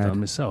 which I've done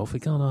myself, he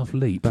can't half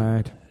leap.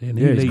 Bad. And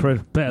he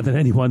leaped better than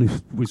anyone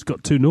who's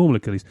got 2 normal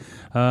Achilles.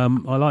 I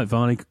like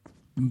Varney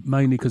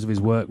mainly because of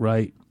his work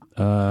rate.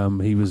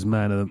 He was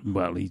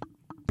he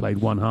played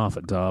one half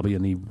at Derby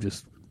and he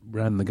just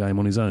ran the game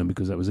on his own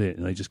because that was it.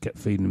 And they just kept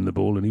feeding him the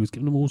ball and he was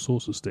giving them all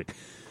sorts of stick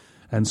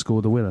and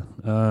scored the winner.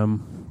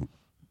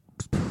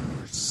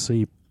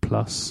 C+,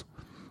 I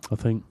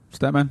think.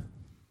 Statman?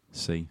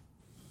 C.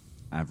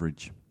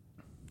 Average.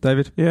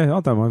 David? Yeah, I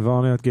don't mind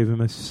Varney. I'd give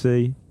him a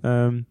C.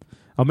 I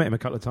met him a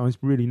couple of times.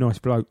 Really nice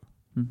bloke.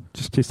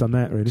 Just on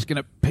that, really. Just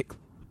going to pick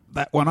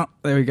that one up.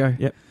 There we go.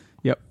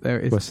 Yep, there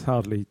it is. Well, it's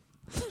hardly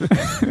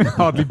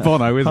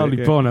Bono, is it?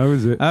 Hardly Bono,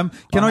 is it? Can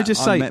I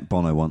just say... I met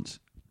Bono once.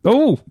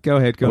 Oh, go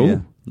ahead. Go Yeah.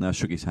 on. No, I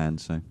shook his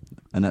hand,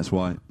 and that's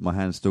why my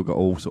hand's still got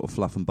all sort of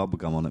fluff and bubble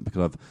gum on it,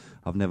 because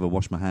I've never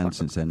washed my hands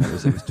since then. It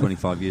was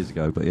 25 years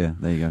ago, but yeah,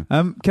 there you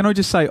go. Can I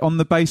just say, on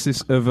the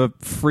basis of a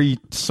free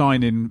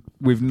sign-in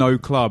with no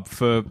club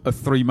for a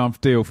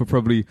 3-month deal for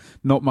probably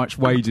not much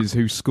wages,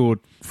 who scored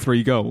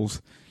 3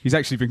 goals, he's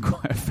actually been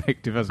quite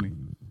effective, hasn't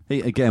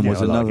he? He again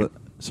was another...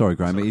 Sorry,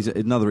 Graham. He's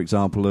another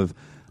example of...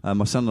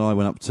 my son and I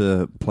went up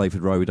to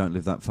Playford Road. We don't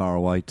live that far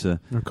away, to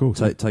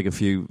take a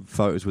few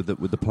photos with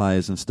the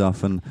players and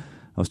stuff. And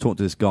I was talking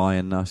to this guy,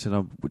 and I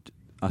said,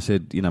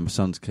 my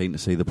son's keen to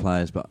see the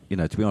players, but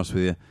to be honest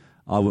with you,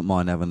 I wouldn't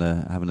mind having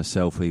a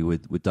selfie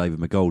with David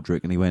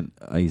McGoldrick. And he went,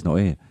 he's not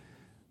here.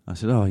 I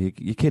said, oh, you're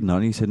kidding,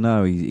 aren't you? He said,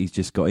 no, he's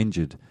just got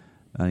injured.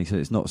 And he said,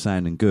 it's not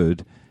sounding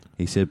good.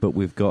 He said, but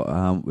we've got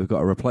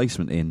a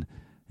replacement in.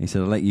 He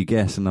said, I'll let you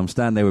guess. And I'm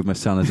standing there with my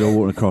son as they're all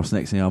walking across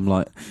next to me. I'm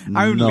like,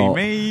 only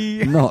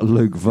me. Not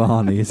Luke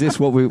Varney. Is this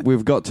what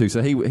we've got to?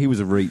 So he was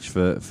a reach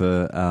for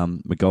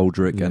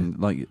McGoldrick. Yeah. And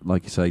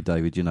like you say,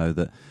 David,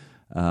 that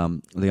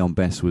Leon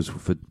Best was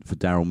for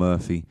Daryl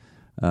Murphy.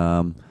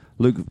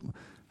 Luke,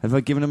 have I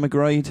given him a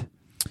grade?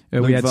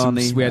 We had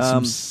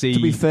some C. To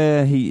be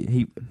fair,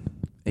 he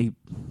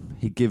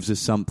gives us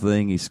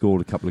something. He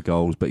scored a couple of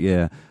goals. But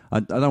yeah, I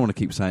don't want to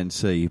keep saying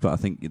C, but I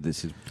think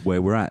this is where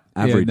we're at.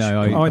 Average. Yeah,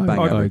 no,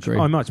 I agree.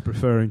 I much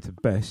prefer him to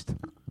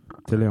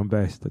Leon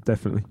Best,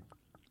 definitely.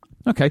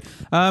 Okay.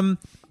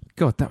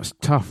 God, that was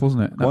tough,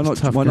 wasn't it? Why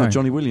not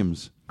Johnny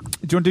Williams? Do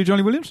you want to do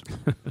Johnny Williams?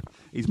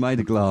 He's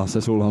made of glass,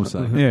 that's all I'm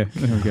saying. Yeah,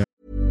 there we go.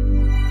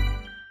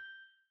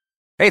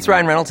 Hey, it's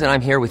Ryan Reynolds, and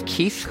I'm here with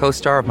Keith,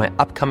 co-star of my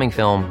upcoming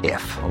film,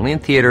 If, only in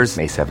theaters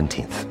May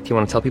 17th. Do you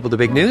want to tell people the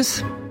big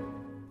news?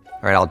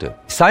 All right, I'll do it.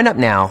 Sign up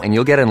now and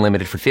you'll get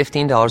unlimited for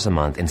 $15 a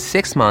month and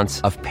 6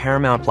 months of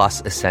Paramount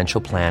Plus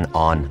Essential Plan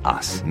on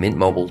us.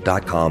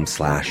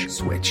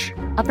 MintMobile.com/switch.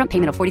 Upfront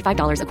payment of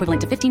 $45 equivalent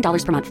to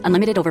 $15 per month.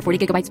 Unlimited over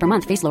 40 gigabytes per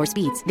month. Face lower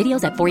speeds.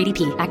 Videos at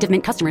 480p. Active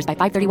Mint customers by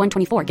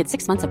 531.24 get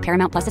 6 months of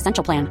Paramount Plus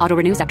Essential Plan. Auto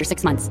renews after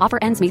 6 months. Offer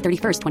ends May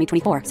 31st,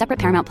 2024. Separate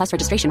Paramount Plus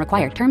registration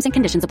required. Terms and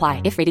conditions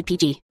apply if rated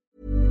PG.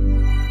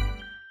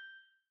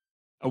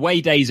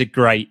 Away days are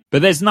great,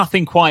 but there's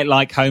nothing quite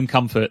like home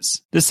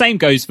comforts. The same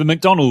goes for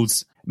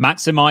McDonald's.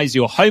 Maximise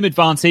your home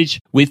advantage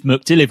with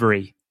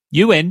McDelivery.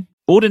 You in?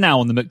 Order now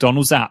on the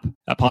McDonald's app.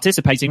 At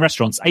participating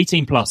restaurants,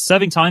 18 plus,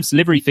 serving times,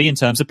 delivery fee and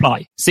terms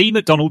apply. See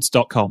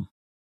mcdonalds.com.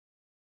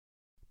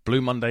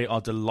 Blue Monday are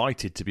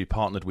delighted to be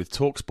partnered with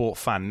TalkSport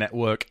Fan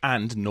Network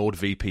and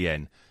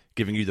NordVPN,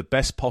 giving you the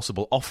best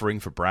possible offering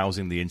for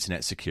browsing the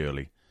internet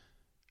securely.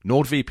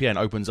 NordVPN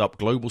opens up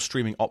global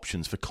streaming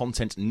options for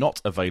content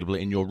not available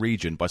in your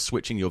region by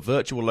switching your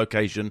virtual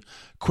location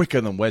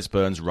quicker than Wes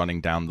Burns running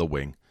down the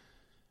wing.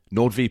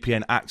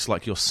 NordVPN acts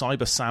like your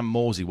cyber Sam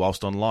Morsey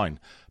whilst online,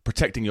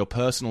 protecting your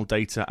personal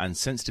data and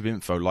sensitive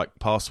info like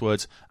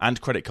passwords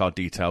and credit card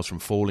details from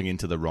falling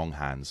into the wrong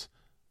hands.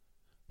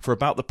 For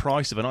about the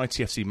price of an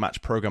ITFC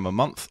match program a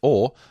month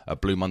or a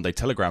Blue Monday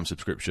Telegram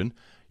subscription,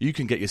 you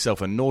can get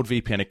yourself a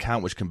NordVPN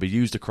account which can be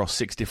used across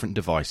 6 different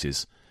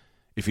devices.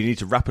 If you need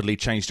to rapidly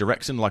change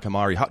direction like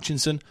Amari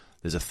Hutchinson,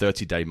 there's a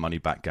 30-day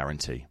money-back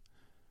guarantee.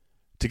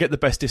 To get the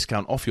best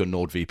discount off your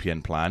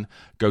NordVPN plan,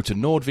 go to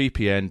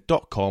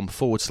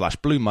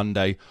nordvpn.com/Blue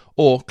Monday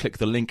or click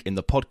the link in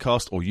the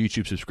podcast or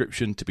YouTube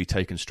subscription to be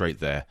taken straight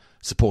there,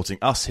 supporting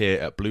us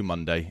here at Blue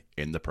Monday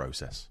in the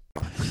process.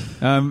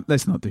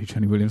 Let's not do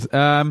Tony Williams.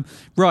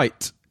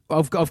 Right,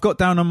 I've got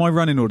down on my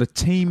running order.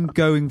 Team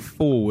going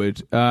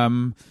forward.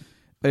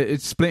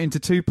 It's split into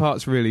 2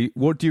 parts, really.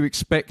 What do you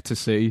expect to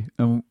see,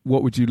 and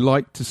what would you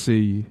like to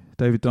see,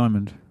 David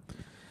Diamond?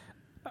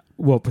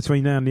 What,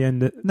 between now and the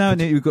end?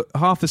 We've got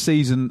half a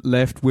season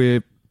left.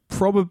 We're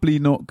probably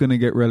not going to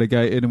get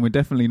relegated, and we're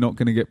definitely not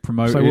going to get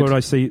promoted. So what would I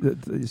see?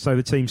 So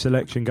the team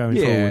selection going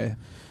forward?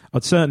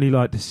 I'd certainly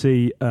like to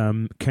see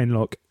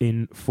Kenlock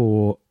in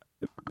for...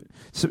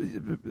 So,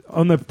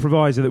 on the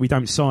proviso that we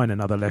don't sign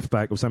another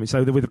left-back or something.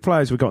 So with the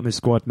players we've got in this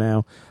squad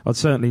now, I'd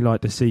certainly like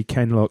to see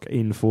Kenlock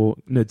in for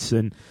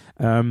Knudsen.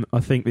 I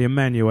think the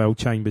Emmanuel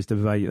Chambers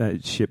debate,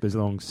 that ship has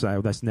long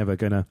sailed. That's never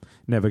gonna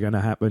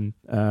happen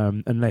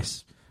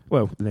unless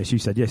you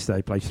said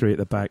yesterday play 3 at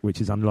the back,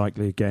 which is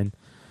unlikely again.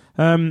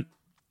 I'd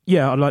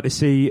like to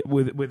see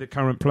with the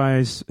current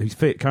players who's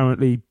fit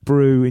currently,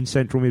 Brew in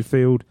central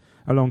midfield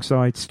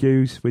alongside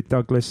Skews with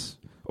Douglas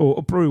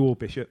or Brew or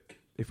Bishop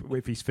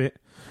if he's fit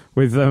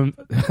with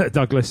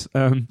Douglas.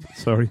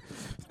 Sorry,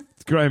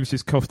 Graham's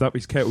just coughed up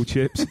his kettle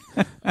chips.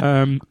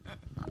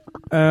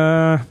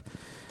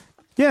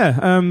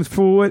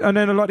 Forward, and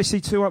then I'd like to see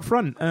 2 up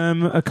front.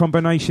 A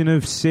combination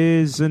of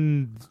Sears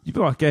and,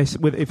 I guess,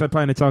 if they're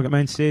playing a target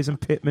man, Sears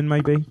and Pittman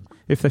maybe,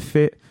 if they're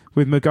fit.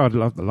 With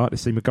McGoldrick, I'd like to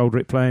see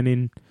McGoldrick playing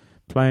in,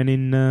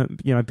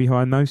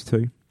 behind those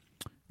 2.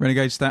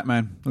 Renegade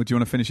Statman, or do you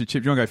want to finish your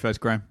chip? Do you want to go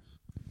first, Graham?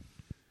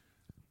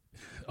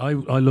 I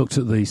looked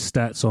at the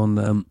stats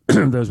on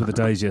those were the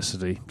days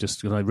yesterday.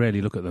 Just I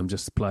rarely look at them,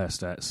 just player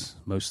stats.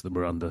 Most of them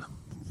were under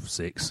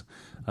 6,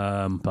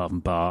 apart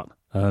from Bart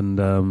and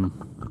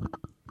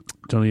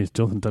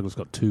Jonathan Douglas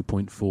got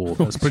 2.4.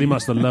 That's pretty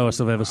much the lowest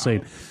I've ever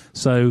seen.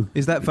 So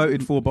is that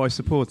voted for by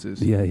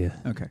supporters? Yeah.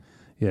 Okay.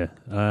 Yeah.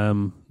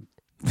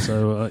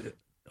 So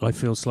I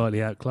feel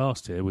slightly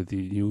outclassed here with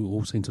you. You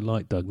all seem to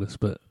like Douglas,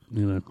 but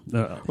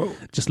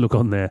just look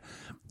on there.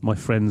 My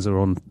friends are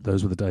on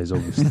those were the days,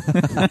 obviously.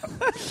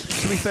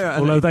 To be fair,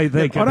 although they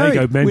go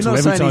mental we're not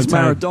every saying time. He's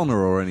Maradona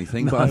or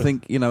anything, but I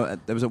think there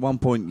was at one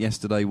point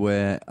yesterday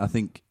where I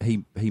think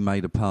he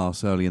made a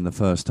pass early in the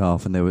first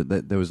half, and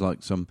there was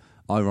like some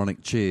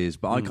ironic cheers,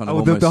 but I kind of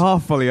almost... the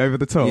half volley over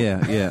the top.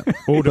 Yeah.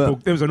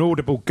 There was an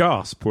audible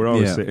gasp where I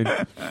was sitting.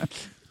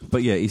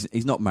 But yeah,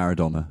 he's not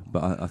Maradona,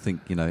 but I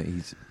think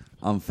he's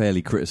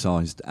unfairly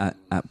criticised at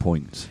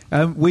points.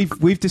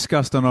 We've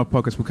discussed on our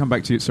podcast. We'll come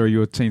back to you. Sorry,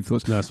 your team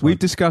thoughts. No, we've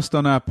discussed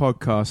on our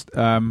podcast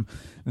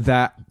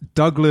that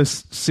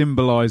Douglas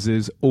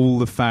symbolises all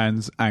the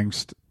fans'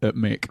 angst at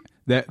Mick.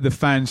 The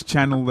fans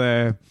channel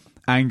their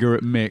anger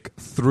at Mick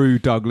through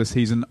Douglas.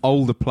 He's an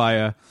older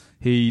player.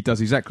 He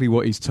does exactly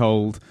what he's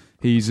told.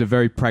 He's a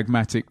very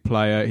pragmatic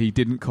player. He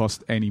didn't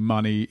cost any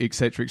money,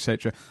 etc.,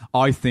 etc.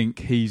 I think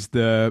he's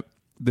the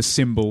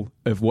symbol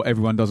of what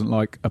everyone doesn't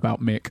like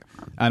about Mick.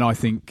 And I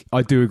think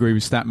I do agree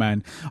with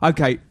Statman.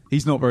 Okay,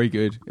 he's not very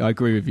good. I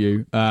agree with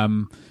you.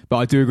 But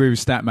I do agree with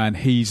Statman.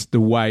 He's the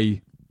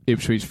way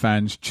Ipswich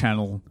fans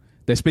channel.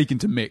 They're speaking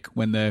to Mick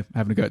when they're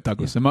having a go at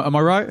Douglas. Yeah. Am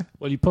I right?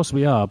 Well, you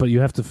possibly are, but you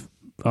have to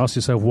ask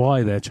yourself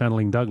why they're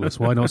channeling Douglas.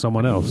 Why not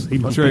someone else? He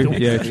must true. Be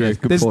yeah, true.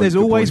 There's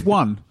always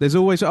one. There's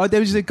always. There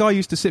was a guy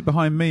used to sit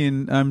behind me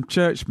in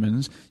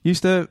Churchman's.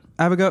 Used to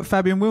have a go at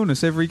Fabian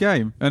Wilness every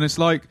game, and it's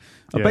like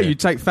I bet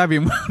you'd take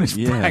Fabian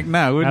Wilness back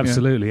now, wouldn't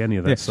Absolutely, you? any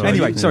of that. Yeah.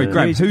 Anyway, sorry,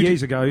 Graham.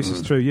 Years ago, this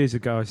is true. Years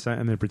ago, I sat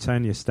in the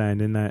Britannia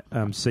stand in that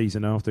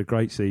season after a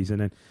great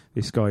season, and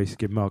this guy used to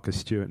give Marcus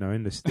Stewart no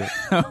end of stick.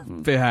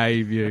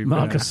 Behave, you.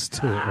 Marcus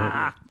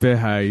Stewart.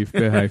 Behave.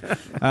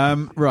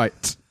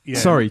 Right. Yeah.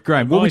 Sorry,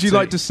 Graham. What would you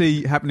like to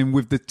see happening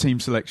with the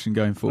team selection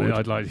going forward?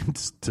 I'd like him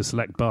to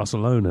select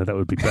Barcelona. That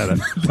would be better.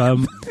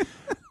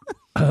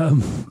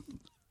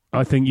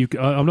 I think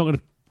I'm not going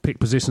to pick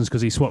positions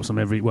because he swaps them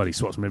every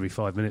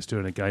 5 minutes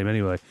during a game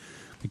anyway.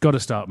 You've got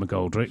to start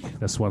McGoldrick.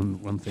 That's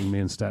one thing me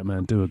and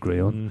Statman do agree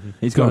on. Mm-hmm.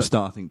 He's got to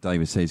start. I think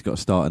David said he's got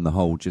to start in the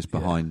hole just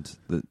behind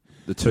the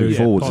two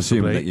forwards,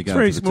 assuming that you're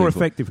going. It's more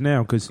effective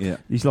now because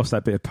he's lost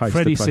that bit of pace.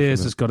 Freddie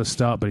Sears has got to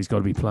start, but he's got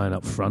to be playing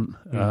up front,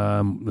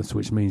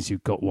 which means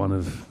you've got one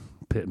of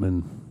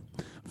Pittman,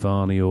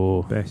 Varney,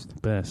 or Best.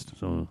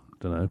 So I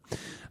don't know.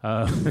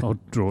 I'll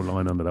draw a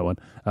line under that one.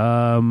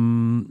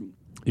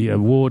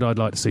 Ward, I'd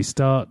like to see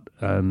start,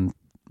 and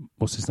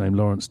what's his name,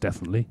 Lawrence,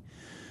 definitely.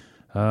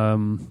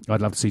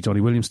 I'd love to see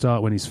Johnny Williams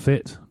start when he's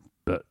fit,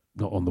 but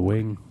not on the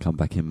wing. Come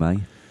back in May.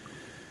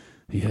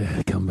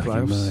 Yeah, come back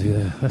in May.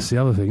 Yeah, that's the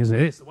other thing, isn't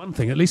it? It's the one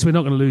thing. At least we're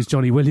not going to lose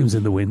Johnny Williams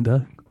in the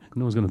window.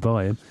 No one's going to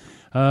buy him.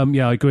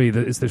 Yeah, I agree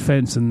that it's the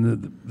defence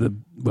and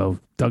the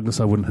Douglas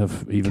I wouldn't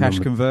have even cash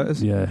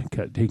converters. Yeah,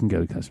 he can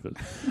go to cash. But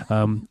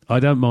I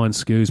don't mind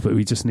Scoos, but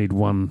we just need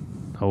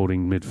one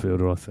holding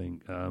midfielder. I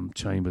think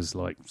Chambers,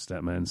 like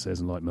Statman says,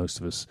 and like most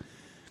of us,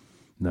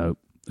 no,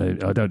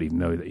 I don't even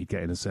know that he'd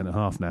get in a centre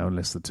half now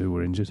unless the two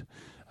were injured.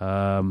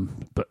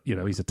 But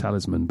he's a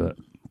talisman, but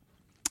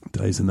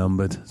days are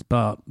numbered.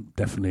 But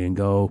definitely in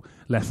goal,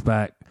 left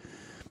back.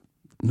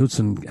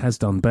 Knudsen has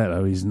done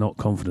better. He's not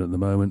confident at the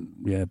moment.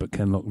 Yeah, but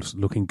Kenlock's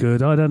looking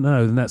good. I don't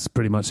know. And that's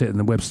pretty much it. And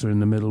then Webster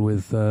in the middle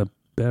with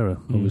Berra,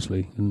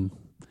 obviously. And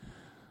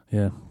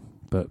yeah,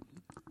 but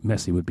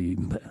Messi would be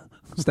even better.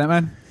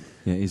 Statman?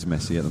 Yeah, he's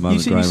Messi at the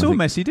moment. You saw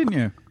Messi, didn't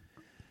you?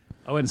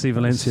 I went to see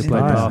Valencia play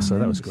Barca.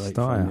 That was great.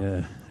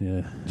 Yeah.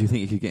 Do you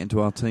think he could get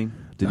into our team?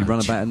 Did he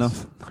run about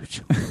enough?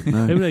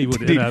 No.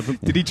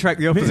 Did he track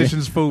the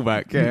opposition's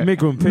fullback? Yeah.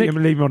 Mick wouldn't pick him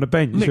and leave him on the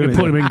bench. Mick would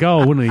put him in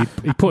goal, wouldn't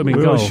he? He'd put him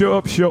in goal. Shut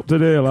up shop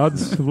today,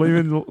 lads.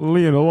 Leaving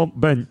Liam on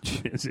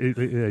bench.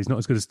 He's not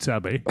as good as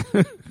Tabby.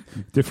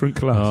 Different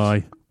class.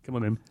 Aye. Come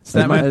on, him.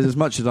 As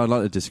much as I'd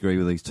like to disagree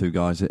with these two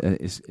guys,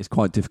 it's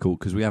quite difficult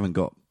because we haven't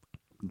got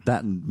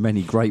that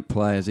many great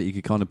players that you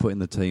could kind of put in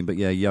the team. But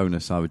yeah,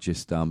 Jonas, I would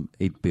just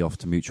he'd be off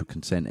to Mutual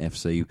Consent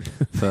FC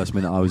first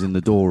minute I was in the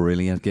door.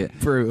 Really, I'd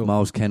get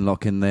Miles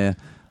Kenlock in there.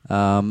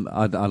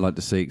 I'd like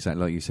to see,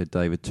 exactly like you said,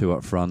 David, two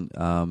up front,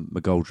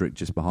 McGoldrick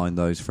just behind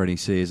those, Freddie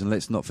Sears, and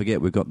let's not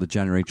forget we've got the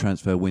January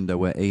transfer window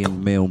where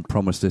Ian Milne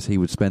promised us he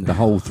would spend the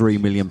whole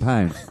 £3 million.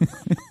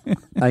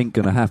 Ain't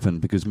going to happen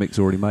because Mick's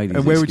already made his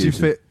And where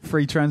excuses. would you fit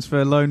free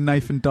transfer loan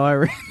Nathan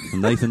Dyer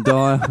in? Nathan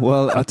Dyer?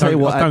 Well, I'll tell you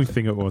what. I don't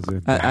think it was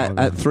him. At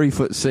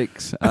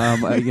 3'6",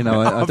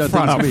 I don't think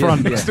up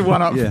front. Next to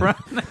one up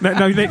front.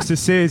 No, next to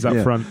Sears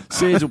up front.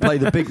 Sears will play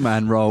the big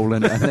man role,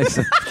 and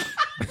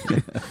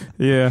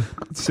yeah,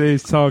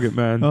 Sears target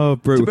man. Oh,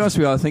 brutal. To be honest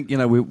with you, I think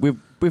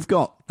we've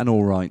got an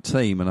all right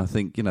team, and I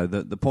think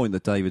the point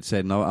that David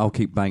said, and I'll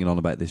keep banging on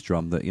about this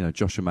drum, that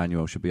Josh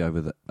Emmanuel should be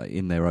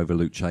in there over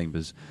Luke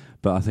Chambers.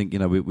 But I think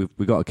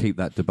we've got to keep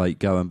that debate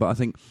going. But I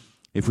think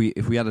if we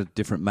had a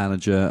different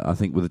manager, I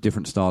think with a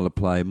different style of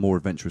play, more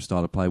adventurous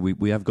style of play,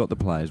 we have got the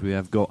players. We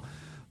have got,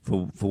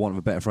 for want of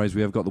a better phrase,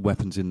 we have got the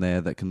weapons in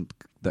there that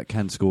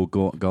can score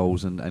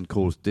goals and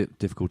cause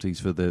difficulties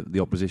for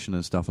the opposition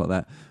and stuff like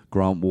that.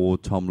 Grant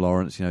Ward, Tom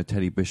Lawrence,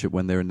 Teddy Bishop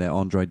when they're in there,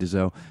 Andre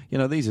Dizelle.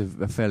 These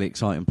are fairly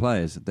exciting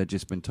players. They've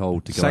just been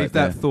told to go Save out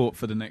that there. thought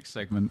for the next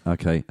segment.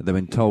 Okay, they've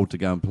been told to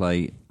go and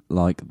play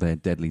like they're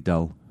deadly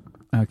dull.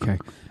 Okay.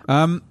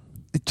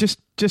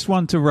 Just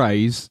one to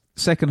raise.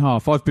 Second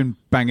half, I've been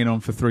banging on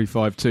for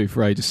 3-5-2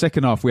 for ages.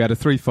 Second half, we had a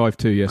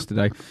 3-5-2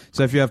 yesterday.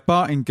 So if you have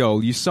Bart in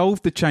goal, you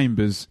solve the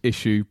Chambers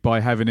issue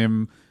by having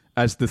him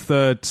as the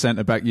third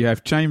centre-back. You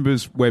have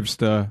Chambers,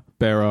 Webster,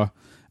 Berra.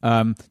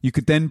 You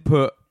could then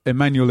put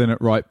Emmanuel in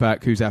at right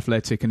back, who's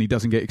athletic and he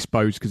doesn't get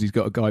exposed because he's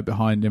got a guy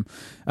behind him.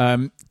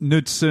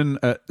 Knudsen,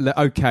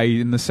 okay,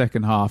 in the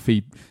second half,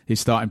 his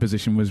starting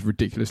position was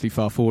ridiculously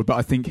far forward, but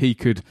I think he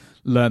could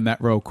learn that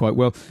role quite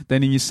well.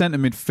 Then in your centre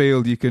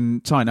midfield, you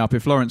can tighten up.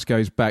 If Lawrence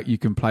goes back, you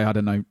can play,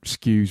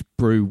 Skews,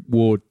 Brew,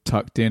 Ward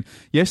tucked in.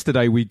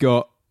 Yesterday, we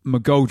got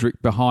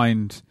McGoldrick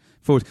behind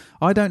forward.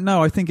 I don't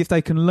know. I think if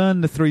they can learn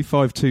the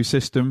 3-5-2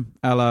 system,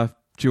 a la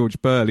George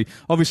Burley,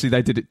 obviously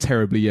they did it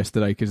terribly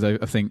yesterday because I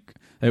think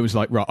it was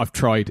like, right, I've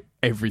tried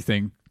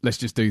everything. Let's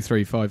just do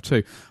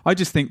 3-5-2. I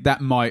just think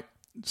that might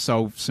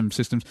solve some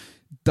systems.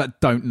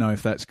 Don't know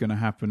if that's going to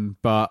happen,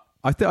 but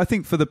I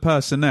think for the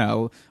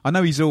personnel, I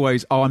know he's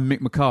always, I'm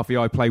Mick McCarthy,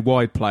 I play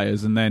wide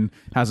players, and then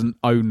has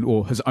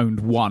owned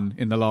one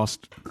in the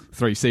last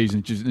 3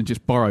 seasons and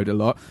just borrowed a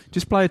lot.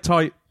 Just play a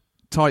tight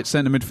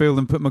centre midfield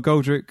and put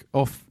McGoldrick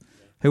off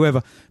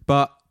whoever.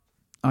 But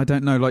I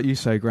don't know, like you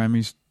say, Graham,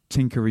 he's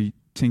tinkery.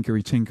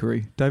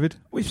 David?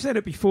 We've said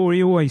it before,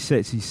 he always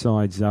sets his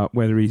sides up,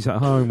 whether he's at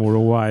home or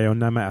away, or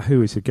no matter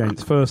who it's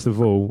against. First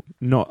of all,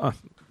 not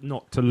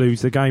to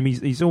lose the game.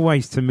 He's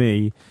always, to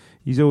me,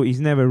 he's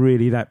never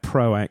really that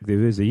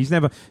proactive, is he? He's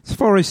never.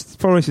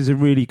 Forest is a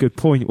really good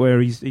point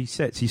where he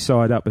sets his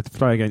side up to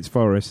play against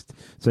Forest.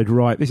 Said,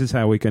 right, this is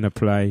how we're going to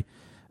play.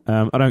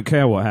 I don't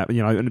care what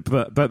happens,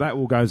 but that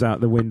all goes out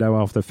the window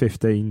after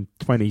 15,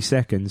 20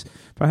 seconds.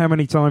 But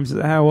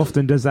how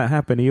often does that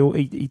happen?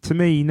 He to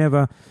me, he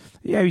never.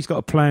 Yeah, he's got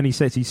a plan. He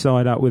sets his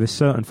side up with a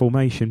certain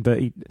formation, but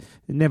he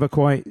never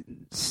quite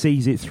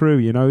sees it through.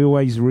 He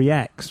always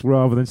reacts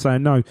rather than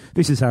saying, "No,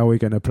 this is how we're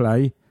going to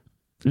play."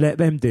 let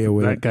them deal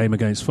with that it. game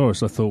against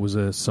Forest, I thought was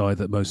a side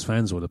that most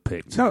fans would have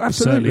picked. No,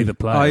 absolutely. Certainly the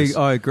players.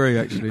 I agree,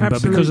 actually.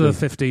 But because of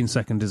the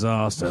 15-second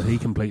disaster, he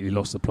completely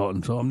lost the plot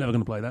and thought, I'm never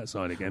going to play that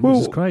side again, Well,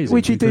 which is crazy.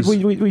 Which he did,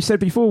 we said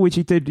before, which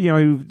he did,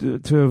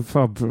 to a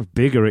far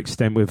bigger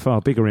extent, with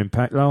far bigger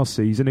impact last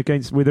season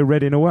with a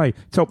Reading away.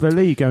 Top of the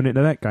league going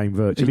into that game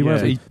virtually,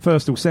 wasn't he?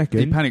 First or second.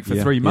 He panicked for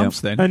 3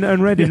 months then.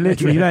 And Reading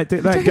literally, that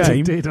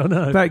game, I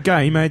know. that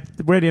game,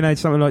 Reading had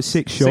something like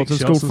 6 shots and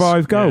scored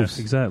 5 goals.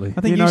 Yeah, exactly.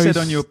 I think you said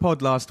on your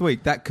pod last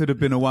week, that could have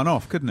been a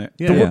one-off, couldn't it?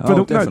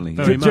 Definitely.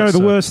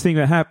 The worst thing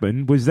that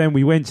happened was then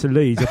we went to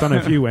Leeds. I don't know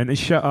if you went and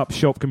shut up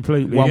shop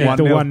completely.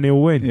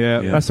 1-0 win.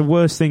 Yeah. That's the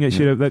worst thing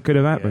that could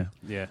have happened.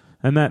 Yeah.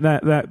 And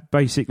that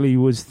basically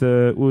was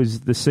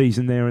the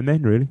season there and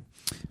then, really.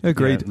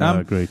 Agreed.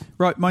 Agreed.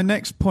 Right, my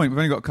next point, we've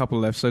only got a couple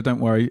left, so don't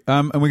worry.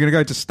 And we're going to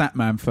go to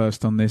Statman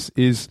first on this,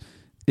 is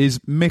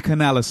Mick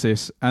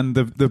analysis and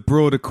the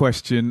broader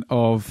question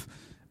of,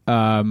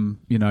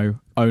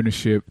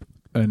 ownership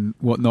and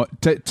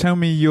whatnot. Tell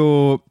me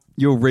your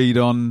read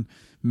on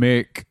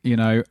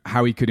Mick,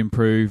 how he could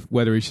improve,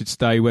 whether he should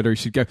stay, whether he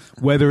should go,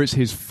 whether it's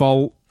his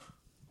fault.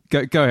 Go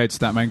ahead,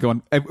 Statman, go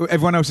on.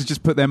 Everyone else has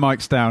just put their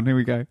mics down. Here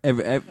we go.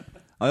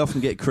 I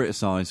often get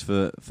criticised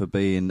for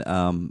being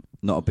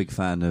not a big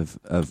fan of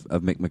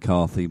Mick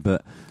McCarthy,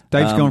 but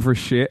Dave's gone for a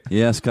shit.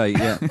 Yes, okay,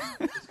 yeah.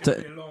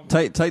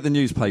 Take the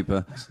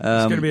newspaper. It's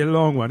going to be a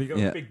long one. You've got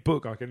a big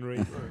book I can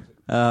read.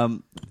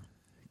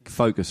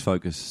 Focus,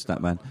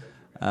 Statman.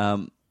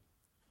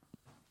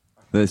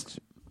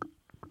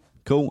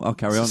 Cool, I'll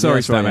carry on.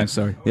 Sorry, Statman,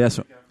 sorry. Yes,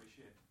 no,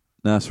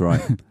 that's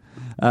right.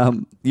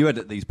 You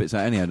edit these bits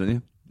out anyhow, don't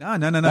you? No.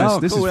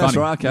 This cool, is that's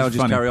funny. right. Okay, I'll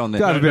just carry on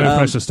then. Got a bit of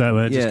pressure,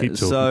 Statman. Just keep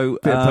talking. So,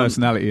 bit of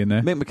personality in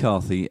there. Mick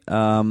McCarthy,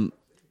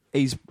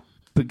 he's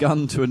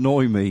begun to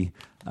annoy me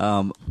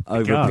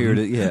over a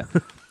period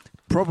of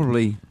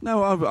probably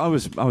no. I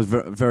was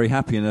very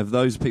happy, and of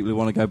those people who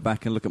want to go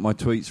back and look at my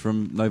tweets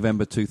from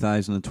November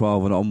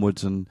 2012 and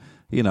onwards, and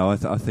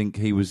I think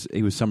he was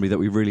somebody that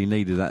we really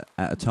needed at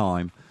a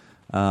time,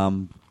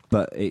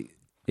 but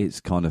it's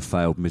kind of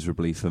failed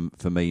miserably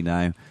for me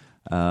now.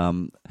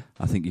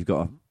 I think you've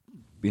got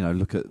to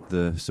look at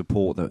the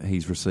support that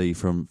he's received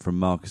from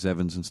Marcus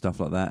Evans and stuff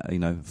like that.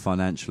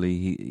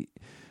 Financially,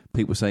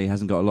 people say he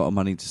hasn't got a lot of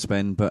money to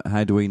spend, but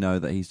how do we know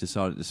that he's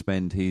decided to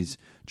spend his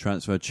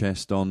transfer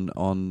chest on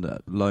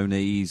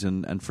loanees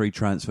and free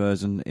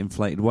transfers and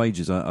inflated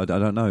wages? I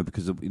don't know,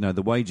 because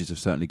the wages have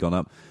certainly gone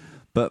up.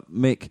 But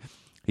Mick,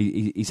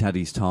 he's had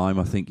his time.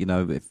 I think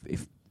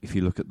if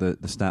you look at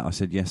the stat I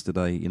said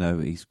yesterday,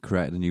 he's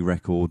created a new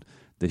record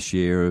this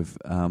year of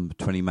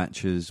 20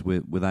 matches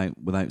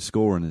without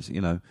scoring.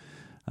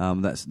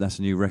 That's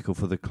a new record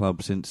for the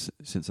club since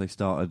they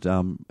started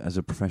as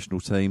a professional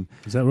team.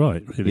 Is that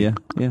right? Really?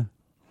 Yeah,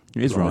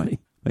 it is right.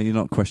 Well, you're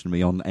not questioning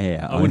me on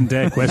air. I wouldn't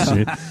dare question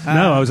it.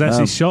 No, I was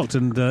actually shocked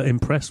and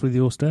impressed with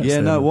your stats. Yeah,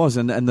 no, it was,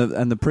 and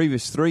the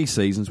previous 3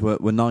 seasons were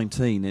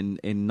 19 in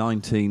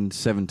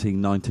 1970,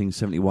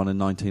 1971, and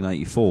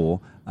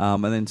 1984,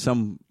 and then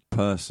some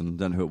person,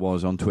 don't know who it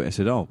was, on Twitter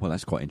said, "Oh, well,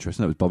 that's quite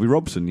interesting. That was Bobby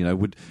Robson.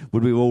 Would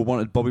we all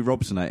wanted Bobby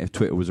Robson out if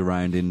Twitter was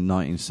around in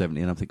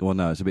 1970?" And I'm thinking, well,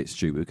 no, it's a bit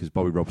stupid, because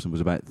Bobby Robson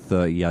was about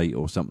 38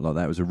 or something like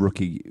that. It was a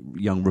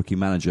young rookie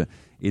manager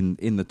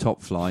in the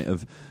top flight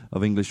of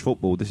English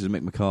football. This is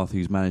Mick McCarthy,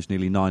 who's managed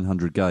nearly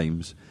 900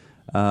 games.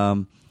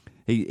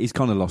 He's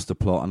kind of lost the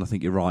plot, and I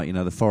think you're right.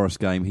 The Forest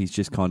game, he's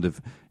just kind of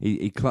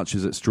he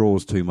clutches at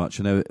straws too much.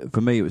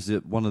 For me, it was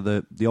one of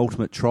the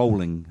ultimate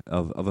trolling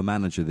of a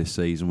manager this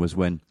season was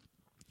when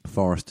the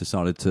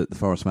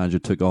Forest manager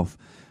took off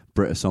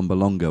Britta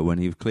Sombalonga when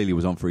he clearly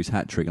was on for his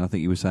hat-trick, and I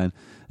think he was saying,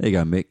 there you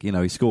go, Mick,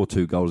 he scored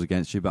 2 goals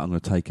against you, but I'm going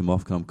to take him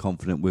off because I'm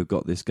confident we've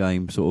got this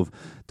game sort of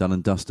done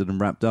and dusted and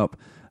wrapped up.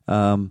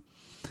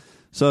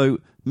 So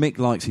Mick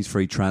likes his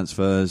free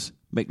transfers.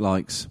 Mick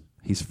likes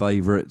his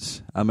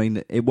favourites. I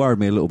mean, it worried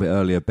me a little bit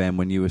earlier, Ben,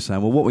 when you were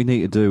saying, well, what we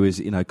need to do is,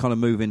 kind of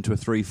move into a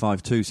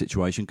 3-5-2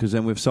 situation, because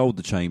then we've solved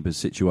the Chambers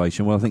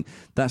situation. Well, I think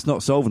that's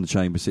not solving the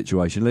Chambers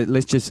situation.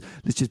 Let's just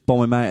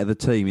bomb him out of the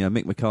team.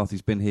 Mick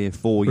McCarthy's been here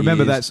 4 years.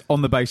 Remember, that's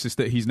on the basis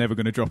that he's never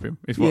going to drop him.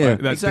 That's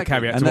exactly the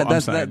caveat to what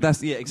I'm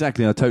saying.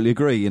 Exactly. I totally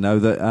agree.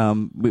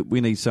 That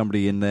we need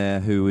somebody in there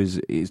who is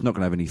not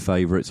going to have any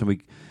favourites, and we,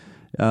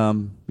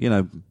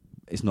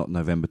 it's not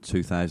November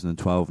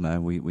 2012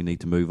 now. We need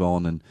to move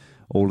on, and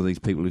all of these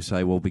people who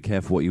say, well, be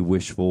careful what you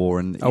wish for.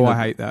 And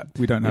I hate that.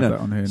 We don't have that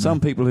on here. Some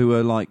people who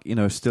are like,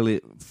 still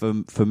for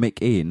Mick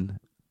in,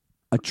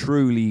 I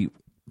truly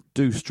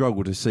do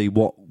struggle to see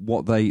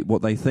what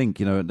they think.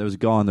 There was a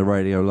guy on the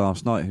radio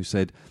last night who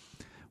said,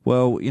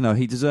 well,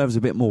 he deserves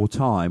a bit more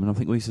time. And I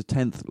think, well, he's the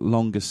 10th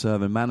longest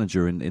serving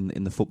manager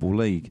in the Football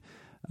League.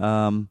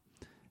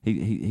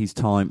 His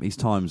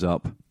time's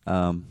up.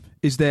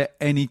 Is there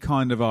any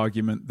kind of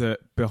argument that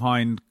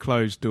behind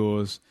closed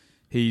doors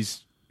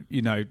he's,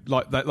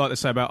 like they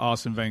say about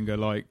Arsene Wenger,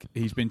 like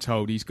he's been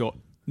told he's got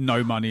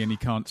no money and he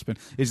can't spend?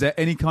 Is there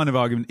any kind of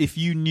argument, if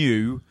you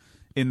knew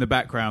in the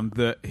background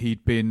that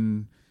he'd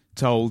been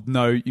told,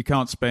 no, you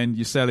can't spend,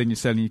 you're selling,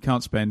 you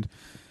can't spend,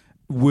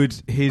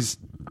 would his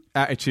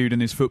attitude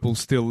and his football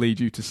still lead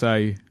you to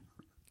say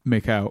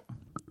Mick out?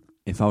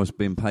 If I was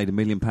being paid £1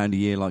 million a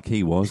year like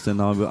he was, then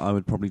I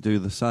would probably do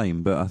the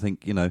same. But I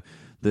think,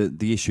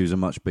 the issues are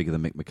much bigger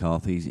than Mick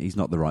McCarthy. He's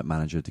not the right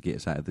manager to get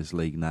us out of this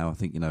league now. I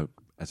think,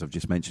 as I've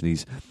just mentioned,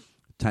 he's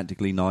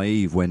tactically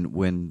naive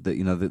when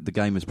the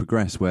game has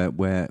progressed,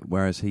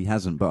 whereas he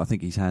hasn't. But I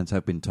think his hands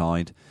have been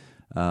tied.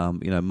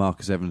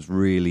 Marcus Evans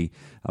really,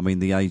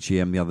 the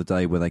AGM the other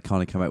day where they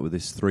kind of come out with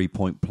this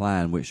 3-point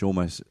plan, which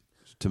almost,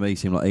 to me,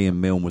 seemed like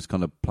Ian Milne was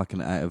kind of plucking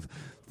it out of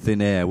thin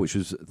air, which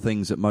was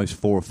things that most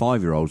 4 or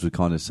 5 year olds would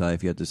kind of say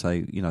if you had to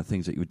say,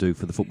 things that you would do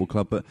for the football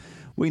club. But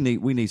we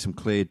need some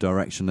clear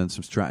direction and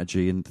some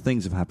strategy, and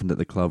things have happened at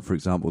the club. For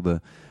example,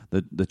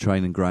 the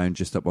training ground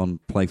just up on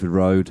Playford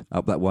Road,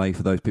 up that way.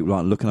 For those people who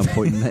aren't looking, I'm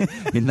pointing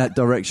in that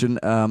direction.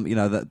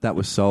 That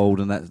was sold,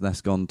 and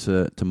that's gone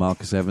to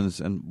Marcus Evans.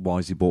 And why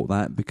has he bought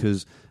that?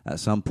 Because at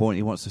some point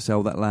he wants to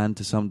sell that land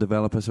to some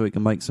developer so he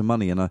can make some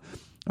money. And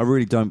I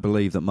really don't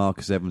believe that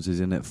Marcus Evans is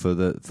in it for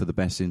the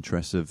best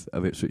interests of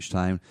Ipswich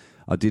Town.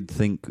 I did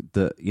think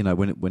that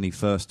when he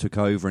first took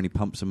over and he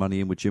pumped some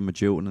money in with Jim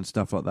Magilton and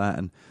stuff like that,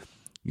 and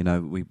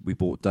we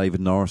bought David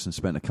Norris and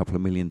spent a couple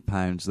of £1 million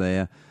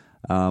there.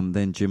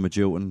 Then Jim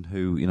Magilton,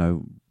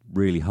 who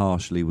really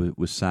harshly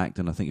was sacked,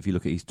 and I think if you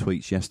look at his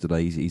tweets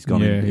yesterday, he's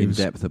gone in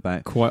depth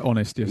about, quite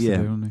honest yesterday,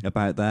 wasn't he?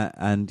 About that.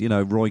 And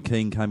Roy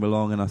Keane came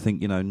along, and I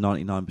think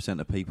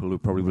 99% of people who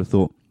probably would have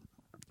thought,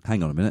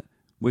 hang on a minute,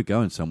 we're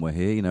going somewhere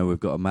here. We've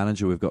got a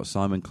manager, we've got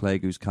Simon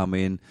Clegg who's come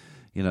in,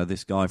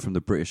 this guy from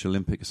the British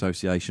Olympic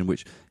Association,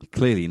 which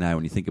clearly now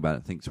when you think about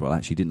it, thinks, well,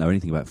 actually didn't know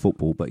anything about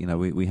football, but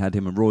we had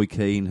him and Roy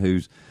Keane,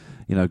 who's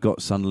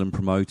got Sunderland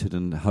promoted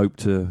and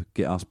hoped to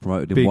get us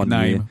promoted in 1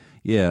 year.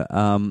 Yeah,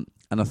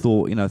 and I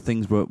thought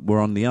things were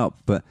on the up,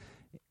 but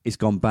it's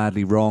gone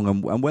badly wrong.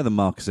 And whether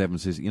Marcus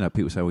Evans is,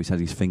 people say, he's had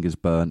his fingers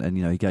burnt, and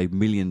he gave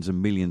millions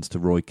and millions to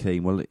Roy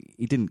Keane. Well,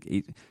 he didn't.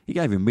 He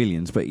gave him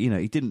millions, but he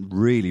didn't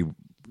really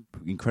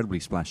incredibly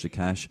splash the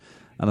cash.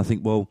 And I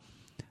think, well,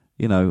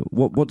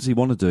 what does he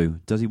want to do?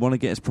 Does he want to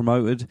get us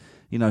promoted?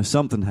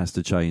 Something has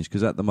to change,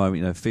 because at the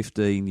moment,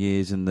 15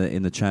 years in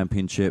the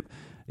Championship,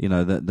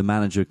 the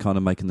manager kind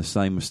of making the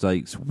same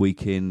mistakes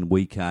week in,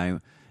 week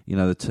out.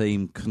 The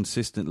team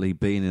consistently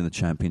being in the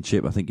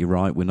Championship. I think you're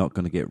right. We're not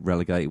going to get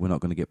relegated. We're not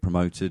going to get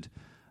promoted.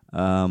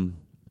 I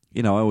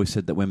always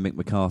said that when Mick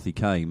McCarthy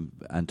came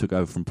and took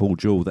over from Paul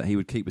Jewell, that he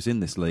would keep us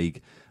in this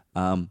league.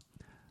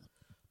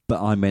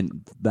 But I meant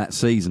that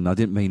season. I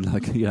didn't mean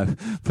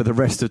for the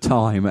rest of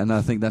time. And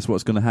I think that's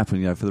what's going to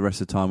happen. For the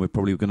rest of the time, we're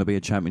probably going to be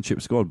a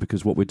Championship squad,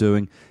 because what we're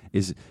doing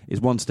is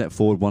one step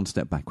forward, one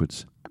step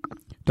backwards.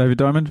 David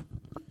Diamond?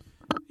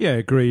 Yeah,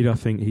 agreed. I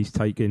think he's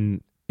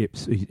taken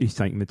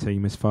the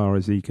team as far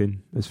as he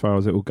can, as far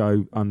as it will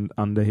go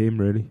under him,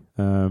 really.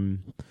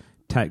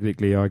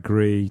 Tactically, I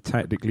agree.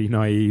 Tactically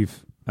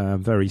naive,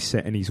 very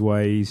set in his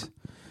ways,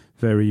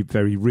 very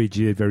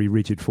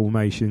rigid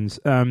formations.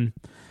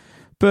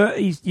 But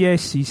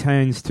his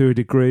hands to a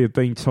degree have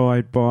been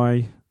tied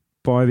by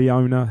the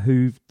owner,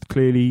 who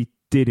clearly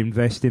did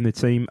invest in the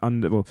team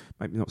under, well,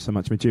 maybe not so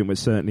much Magilton, but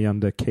certainly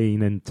under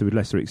Keane, and to a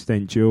lesser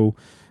extent Jewell,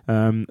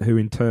 who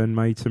in turn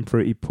made some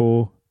pretty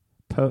poor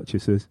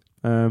purchases.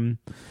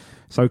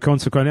 So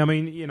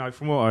consequently,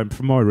 from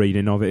my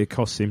reading of it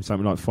costs him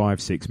something like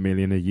 5-6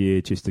 million a year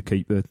just to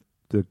keep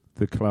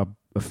the club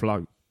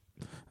afloat.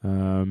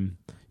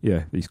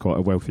 He's quite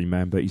a wealthy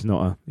man, but he's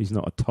not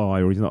a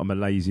Thai, or he's not a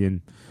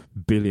Malaysian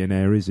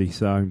billionaire, is he?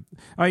 So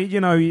I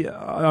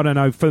don't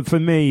know. For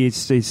me,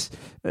 it's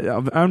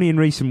only in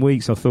recent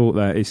weeks I thought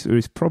that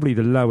it's probably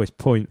the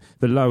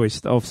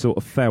lowest I've sort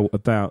of felt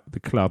about the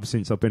club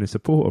since I've been a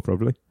supporter,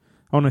 probably,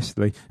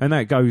 honestly. And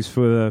that goes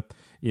for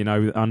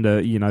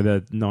under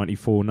the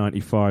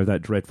 94-95,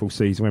 that dreadful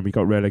season when we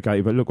got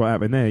relegated. But look what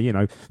happened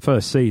there.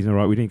 First season,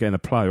 right, we didn't get in the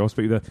playoffs,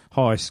 but the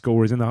highest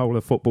scorers in the whole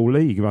of the Football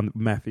League,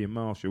 Matthew and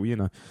Marshall.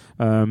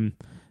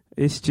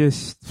 It's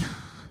just.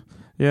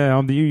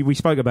 Yeah, we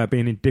spoke about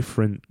being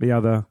indifferent. The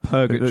other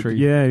purgatory,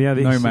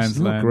 no man's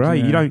land.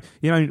 Great, yeah.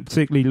 You don't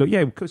particularly look.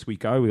 Yeah, of course we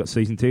go. We got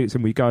season tickets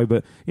and we go,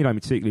 but you don't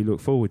particularly look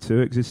forward to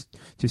it, because it's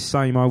just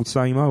same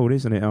old,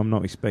 isn't it? I'm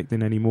not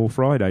expecting any more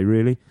Friday,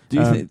 really.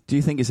 Do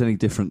you think it's any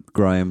different,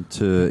 Graham,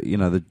 to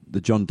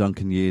the John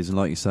Duncan years, and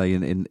like you say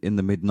in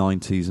the mid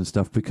 '90s and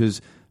stuff?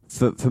 Because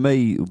for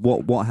me,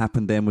 what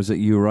happened then was that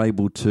you were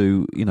able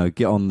to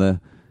get on the.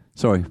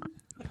 Sorry.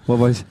 What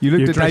was you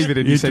looked at David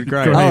and you said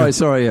Graham? Oh, right,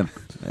 sorry. Yeah.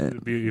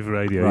 The beauty of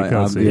radio. Right, you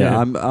can't see. Yeah,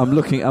 I'm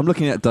looking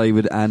at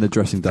David and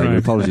addressing David.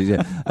 Apologies.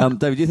 Yeah, David,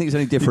 do you think it's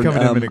any different? You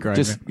come in a minute,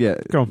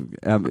 Graham, Go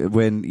on.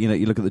 When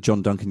you look at the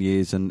John Duncan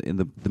years and in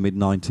the mid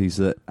 '90s,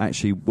 that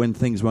actually when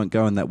things weren't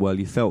going that well,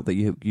 you felt that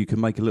you could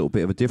make a little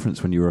bit of a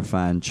difference when you were a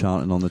fan,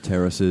 chanting on the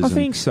terraces. I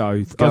think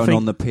so. Going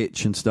on the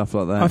pitch and stuff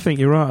like that. I think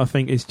you're right. I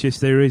think it's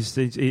just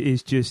it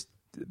is just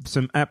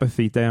some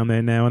apathy down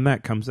there now, and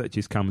that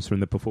just comes from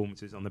the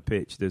performances on the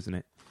pitch, doesn't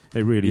it?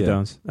 It really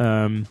does.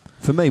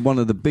 For me, one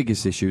of the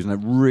biggest issues, and it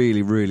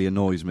really, really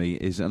annoys me,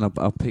 is, and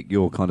I'll pick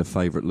your kind of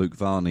favourite, Luke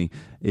Varney,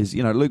 is,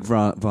 Luke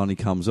Varney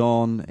comes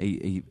on,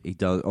 he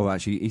does, or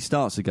actually he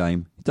starts the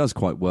game, he does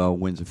quite well,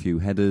 wins a few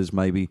headers,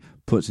 maybe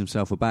puts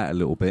himself about a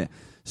little bit.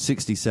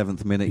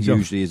 67th minute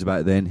usually is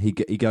about then, he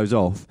goes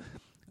off,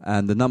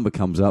 and the number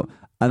comes up.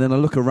 And then I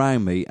look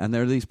around me, and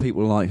there are these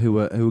people who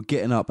are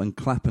getting up and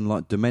clapping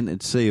like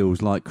demented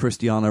seals, like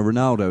Cristiano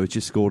Ronaldo has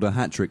just scored a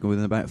hat-trick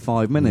within about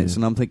 5 minutes.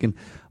 And I'm thinking,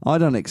 I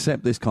don't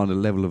accept this kind of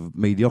level of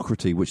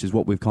mediocrity, which is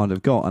what we've kind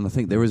of got. And I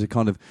think there is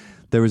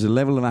a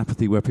level of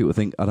apathy where people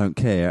think, I don't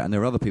care, and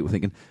there are other people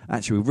thinking,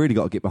 actually, we've really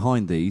got to get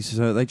behind these.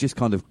 So they just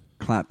kind of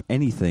clap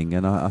anything,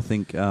 and I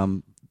think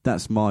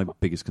that's my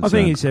biggest concern. I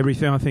think it's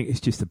everything. I think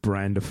it's just the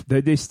brand of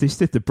this is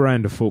the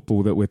brand of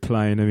football that we're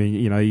playing. I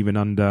mean, even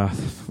under.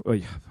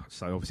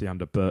 So obviously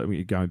under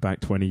Burley, going back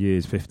 20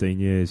 years, 15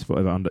 years,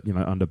 whatever,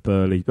 under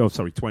Burley.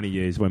 20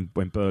 years when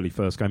Burley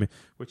first came in.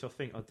 Which I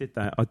think I did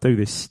that. I do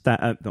this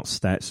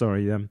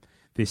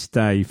this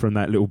day from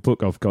that little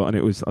book I've got, and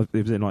it was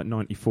in like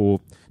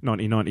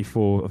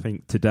 1994, I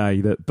think,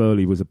 today that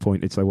Burley was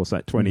appointed. So what's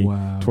that,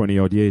 20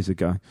 odd years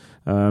ago?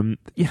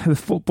 The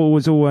football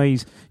was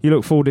always, you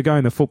look forward to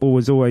going, the football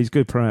was always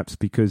good, perhaps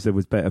because there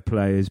was better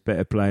players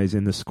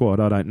in the squad.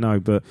 I don't know,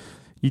 but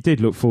you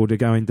did look forward to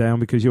going down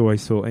because you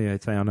always thought, I'll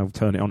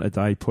turn it on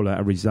today, pull out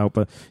a result.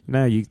 But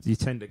now you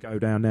tend to go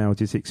down now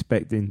just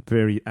expecting,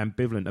 very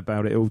ambivalent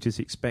about it all, just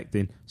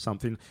expecting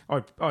something.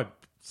 I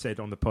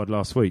said on the pod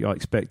last week, I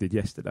expected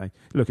yesterday,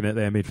 looking at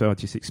their midfield, I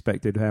just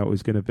expected how it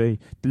was going to be.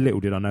 Little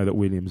did I know that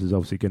Williams was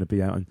obviously going to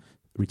be out in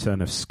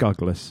return of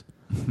Scugless.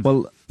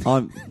 Well,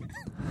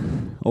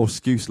 or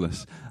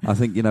Scuseless. I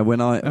think,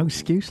 when I... Oh,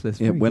 Scuseless.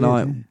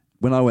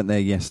 When I went there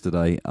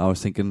yesterday, I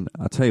was thinking,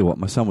 I'll tell you what,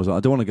 my son was like, I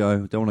don't want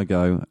to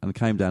go. And I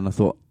came down and I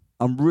thought,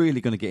 I'm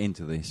really going to get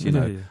into this,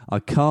 I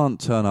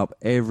can't turn up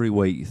every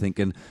week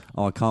thinking,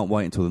 I can't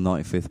wait until the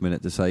 95th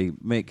minute to say,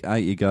 Mick,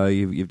 out you go,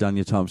 you've done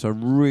your time. So I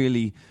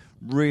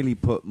really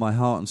put my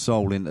heart and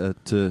soul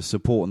into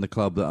supporting the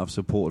club that I've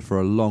supported for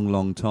a long,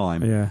 long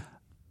time. Yeah.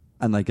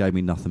 And they gave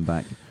me nothing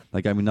back.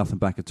 They gave me nothing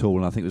back at all.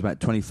 And I think it was about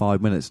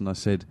 25 minutes, and I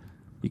said,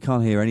 you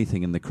can't hear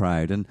anything in the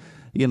crowd. And,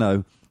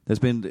 there's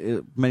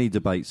been many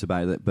debates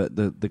about it, but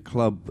the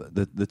club,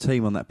 the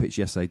team on that pitch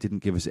yesterday didn't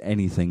give us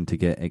anything to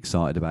get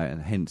excited about,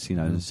 and hence, in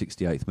the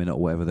 68th minute or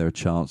whatever, there a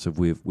chance of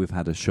we've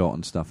had a shot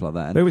and stuff like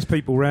that. And there was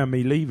people around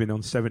me leaving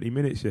on 70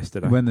 minutes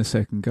yesterday. When the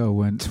second goal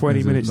went.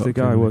 20 minutes to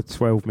go, or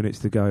 12 minutes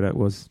to go, that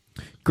was.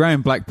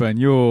 Graham Blackburn,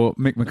 your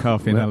Mick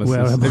McCarthy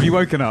analysis. Have you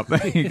woken up?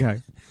 There you go.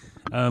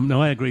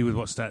 No, I agree with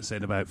what Stat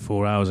said about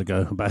 4 hours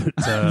ago about...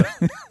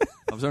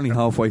 I was only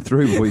halfway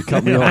through before you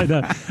cut me off.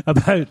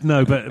 I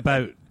know.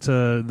 About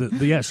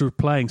the actual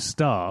playing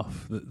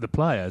staff, the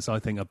players, I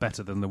think, are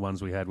better than the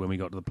ones we had when we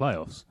got to the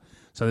playoffs.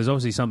 So there's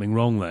obviously something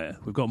wrong there.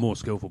 We've got more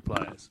skillful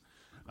players.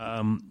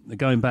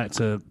 Going back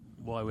to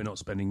why we're not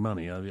spending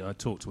money, I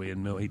talked to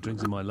Ian Mill. He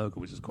drinks in my local,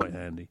 which is quite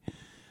handy.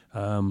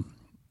 And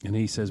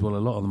he says, well, a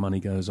lot of the money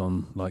goes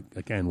on, like,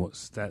 again, what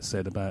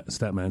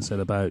Statman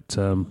said about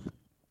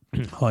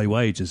high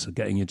wages,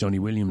 getting your Johnny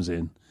Williams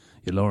in,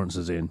 your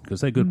Lawrences in,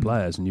 because they're good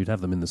players and you'd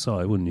have them in the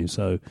side, wouldn't you?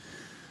 So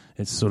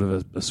it's sort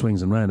of a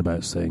swings and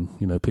roundabouts thing.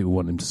 People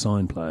want him to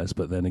sign players,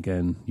 but then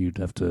again, you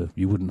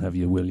wouldn't have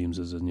your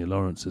Williamses and your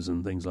Lawrences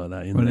and things like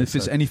that in there. If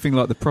it's anything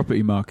like the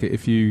property market,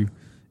 if you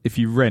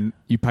rent,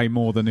 you pay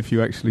more than if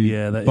you actually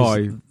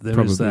buy.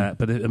 There is that,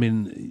 but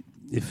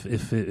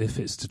if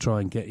it's to try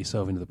and get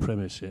yourself into the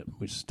Premiership,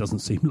 which doesn't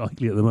seem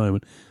likely at the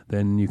moment,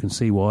 then you can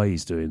see why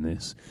he's doing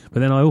this. But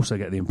then I also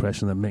get the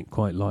impression that Mick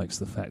quite likes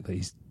the fact that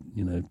he's,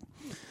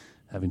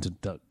 having to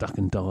duck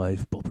and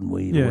dive, bop and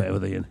weave, or whatever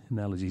the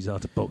analogies are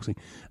to boxing.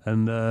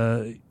 And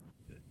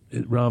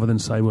rather than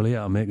say, well,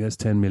 Mick, there's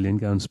 10 million,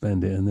 go and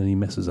spend it, and then he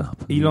messes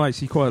up. He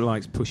quite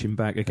likes pushing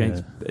back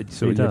against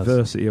sort of the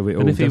adversity of it all.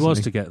 And if he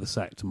was to get the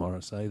sack tomorrow,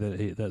 say,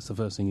 that's the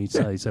first thing he'd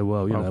say. He'd say,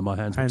 well, my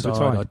hands were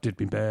tied, I did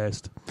my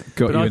best.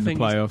 Got you in the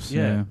playoffs,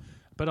 yeah.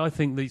 But I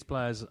think these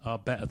players are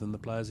better than the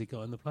players he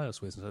got in the playoffs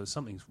with, so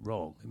something's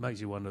wrong. It makes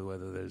you wonder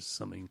whether there's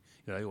something,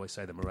 they always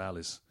say the morale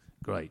is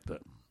great,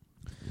 but...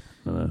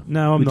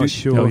 No, I'm not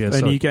sure.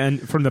 And you get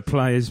from the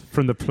players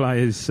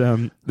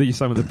that you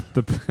say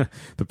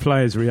the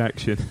players'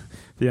 reaction.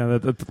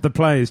 The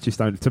players just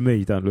don't look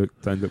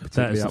particularly up for it.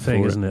 That's the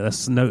thing, isn't it?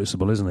 That's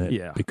noticeable, isn't it?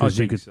 Yeah, because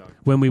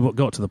when we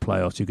got to the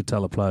playoffs, you could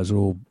tell the players are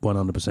all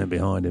 100%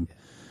 behind him.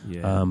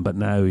 Yeah. But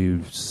now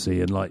you see,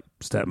 and like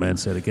Statman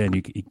said again,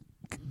 you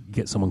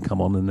get someone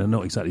come on and they're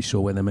not exactly sure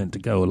where they're meant to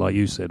go. Or like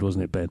you said,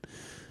 wasn't it, Ben?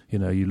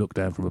 You look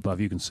down from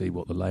above, you can see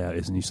what the layout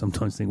is, and you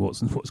sometimes think,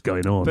 what's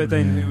going on? But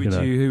then,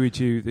 who would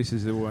you? This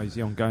is always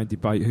the ongoing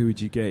debate. Who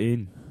would you get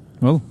in?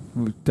 Well,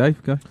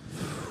 Dave, go.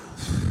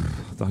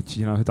 I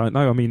don't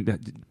know. I mean,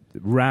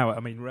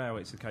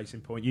 Rowett's the case in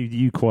point.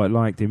 You quite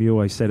liked him. You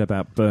always said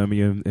about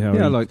Birmingham.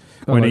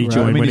 When he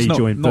joined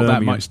Birmingham. Not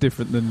that much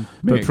different than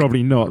Mick. But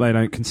probably not. They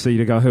don't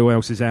concede a goal. Who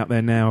else is out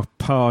there now?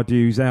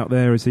 Pardew's out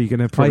there. Is he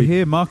going to? I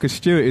hear Marcus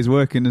Stewart is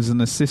working as an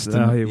assistant.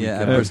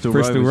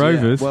 Bristol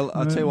Rovers. Yeah. Well,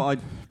 I'll tell you what.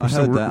 I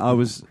heard that.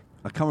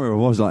 I can't remember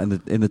what it was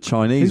like in the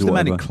Chinese. Who's or the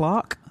man whatever. in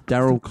Clark?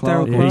 Daryl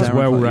Clark. Yeah, he's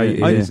well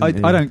rated.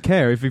 I don't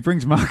care if he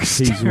brings Marcus.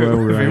 He's well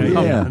rated.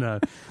 Yeah. No.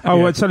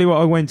 I tell you what,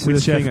 I went to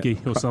With the thing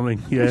Shefke or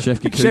something. Yeah.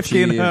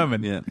 Shefke and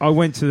Herman. Yeah. I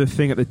went to the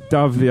thing at the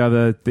Dove the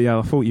other.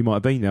 I thought you might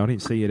have been there. I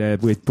didn't see you there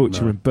with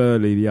Butcher and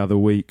Burley the other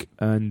week,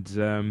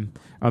 and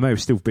I know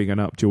still bigging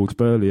up George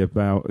Burley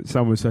about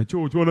someone saying,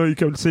 George, why don't you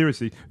come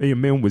seriously?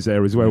 Ian Milne was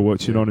there as well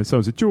watching on, and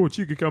someone said, George,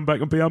 you could come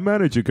back and be our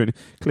manager.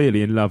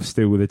 Clearly in love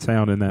still with the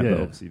town and that, but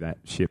obviously that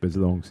ship has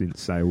long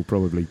since sailed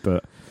probably.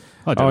 But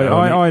I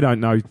don't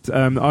know.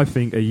 I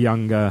think a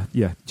younger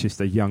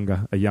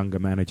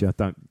manager. I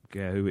don't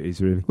care who it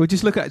is really. Well,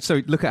 just look at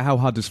how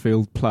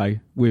Huddersfield play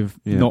with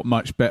not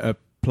much better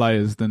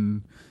players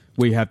than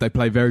we have. They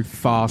play very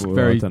fast,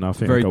 very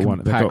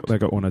compact. They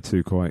got one or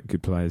two quite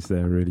good players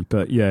there, really.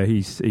 But yeah,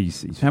 he's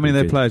how many of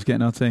their players get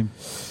in our team?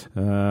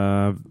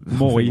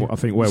 Moy, I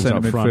think Wells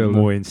up front,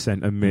 Moy in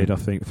centre mid. I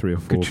think 3 or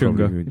 4.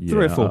 Kachunga.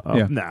 3 or 4.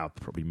 No,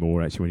 probably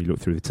more actually when you look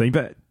through the team.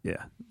 But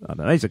yeah, I don't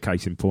know. There's a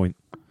case in point.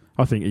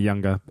 I think a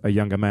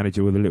younger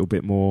manager with a little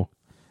bit more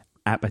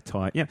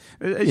appetite. Yeah,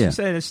 as you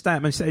said, as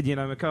Statman said,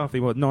 McCarthy,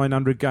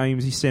 900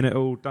 games, he's seen it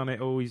all, done it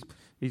all.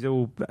 He's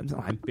all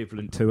not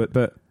ambivalent to it,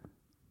 but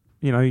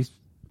he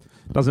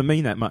doesn't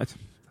mean that much.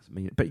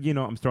 But you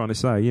know what I'm trying to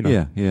say.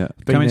 Yeah.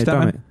 Been there,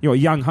 done it. A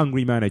young,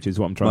 hungry manager is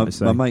what I'm trying to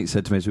say. My mate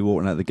said to me as we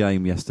walked out the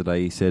game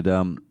yesterday, he said,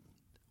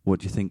 what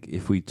do you think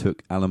if we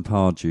took Alan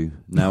Pardew?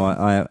 Now,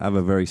 I have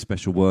a very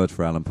special word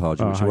for Alan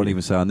Pardew, which I won't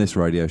even say on this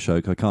radio show.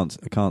 I can't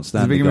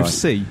stand the guy. With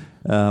C?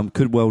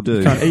 Could well do.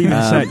 You can't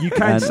even say it. You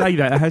can say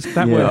that.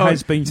 That word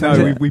has been said.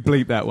 No, we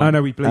bleeped that one. Oh,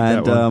 no, we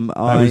bleeped that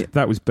one.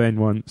 That was Ben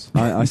once.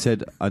 I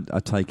said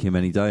I'd take him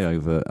any day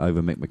over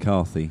Mick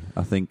McCarthy.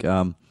 I think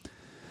I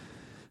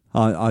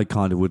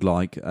kind of would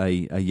like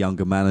a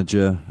younger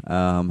manager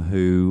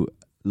who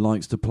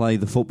likes to play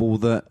the football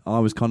that I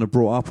was kind of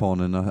brought up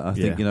on, and I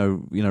think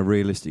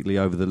realistically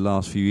over the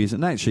last few years,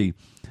 and actually,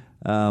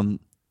 when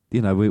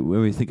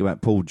we think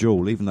about Paul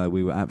Jewell, even though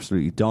we were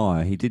absolutely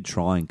dire, he did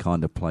try and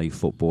kind of play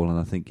football, and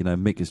I think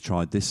Mick has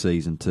tried this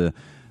season to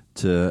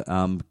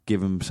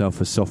give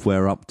himself a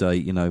software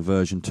update,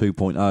 version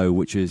 2.0,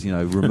 which is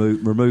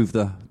remove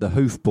the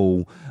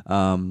hoofball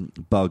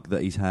bug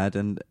that he's had,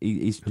 and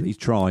he's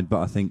tried, but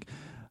I think.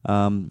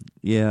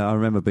 I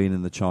remember being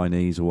in the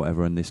Chinese or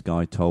whatever, and this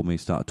guy told me,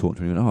 started talking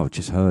to me, and I've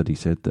just heard, he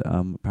said that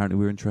apparently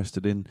we're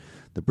interested in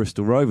the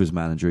Bristol Rovers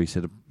manager. He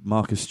said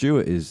Marcus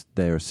Stewart is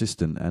their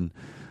assistant, and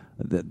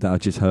that I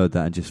just heard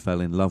that and just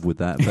fell in love with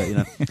that.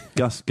 But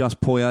Gus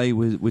Poyet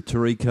with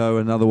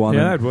Tarico, another one.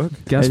 Yeah, that'd work.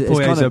 Gus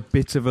Poyet's a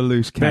bit of a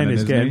loose cannon. Ben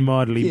is getting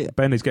mildly.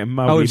 Ben is getting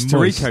mildly. Oh, it's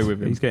Tarico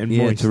with him. He's getting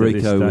moist.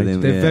 Tarico with him.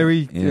 They're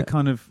very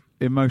kind of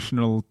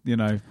emotional.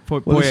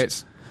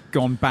 Poyet's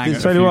gone bang.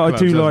 Tell you what, I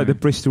do like the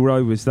Bristol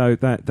Rovers though.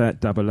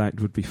 That double act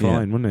would be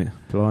fine, wouldn't it?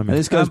 Blimey. And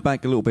this goes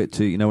back a little bit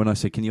to when I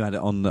said, can you add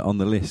it on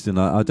the list? And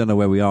I don't know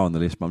where we are on the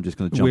list, but I'm just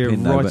going to jump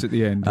in now. We're right at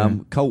the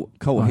end. Cult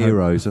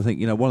heroes. I think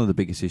one of the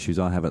biggest issues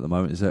I have at the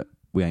moment is that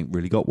we ain't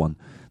really got one.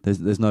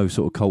 There's no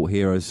sort of cult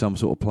hero, some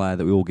sort of player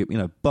that we all get.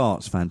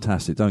 Bart's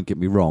fantastic, don't get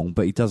me wrong,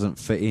 but he doesn't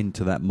fit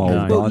into that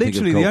mould. No. Well,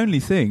 literally the only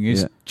thing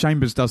is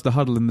Chambers does the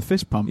huddle and the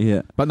fist pump,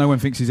 but no one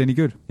thinks he's any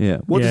good. Yeah.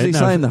 What does he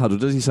say in the huddle?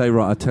 Does he say,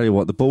 right, I tell you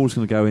what, the ball's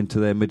going to go into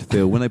their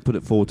midfield, when they put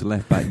it forward to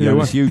left back,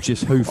 you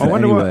just hoof it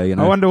anyway.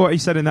 I wonder what he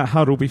said in that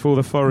huddle before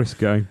the Forest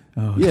game.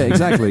 Oh, yeah,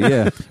 exactly,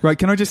 yeah. Right,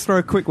 can I just throw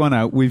a quick one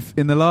out?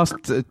 In the last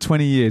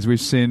 20 years,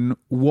 we've seen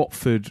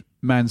Watford,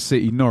 Man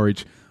City,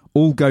 Norwich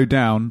all go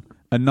down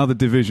another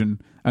division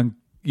and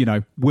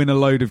win a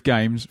load of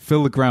games,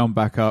 fill the ground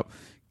back up,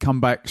 come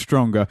back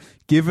stronger.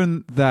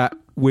 Given that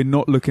we're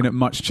not looking at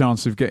much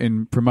chance of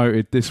getting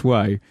promoted this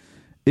way,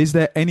 is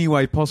there any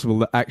way possible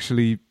that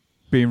actually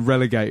being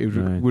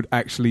relegated would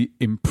actually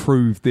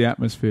improve the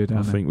atmosphere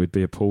down there? I think we'd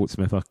be a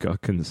Portsmouth. I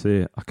couldn't see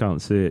it. I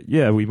can't see it.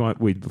 Yeah, we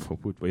might. Would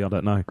we? I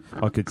don't know.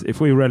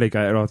 If we were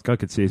relegated, I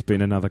could see it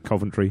being another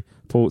Coventry,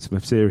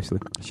 Portsmouth. Seriously,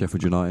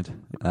 Sheffield United.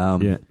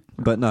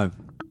 But no,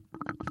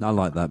 I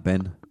like that,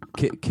 Ben.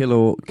 Kill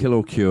or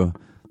cure.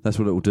 That's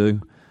what it will do.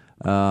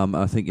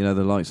 I think the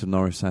likes of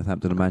Norwich,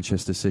 Southampton, and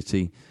Manchester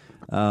City.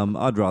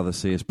 I'd rather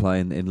see us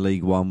playing in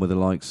League One with the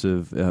likes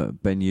of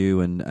Ben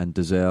Yu and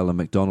Dazelle and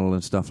McDonnell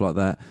and stuff like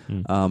that,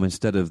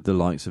 instead of the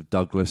likes of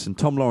Douglas and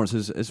Tom Lawrence.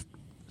 As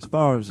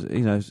far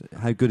as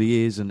how good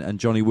he is, and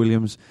Johnny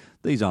Williams,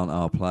 these aren't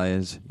our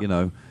players.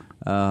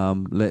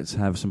 Let's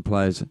have some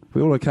players.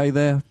 We all okay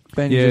there,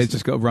 Ben? Yeah, it's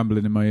just got a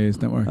rumbling in my ears.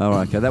 Don't worry. All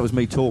right, okay, that was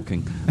me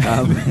talking.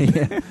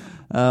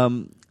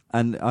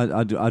 And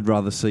I'd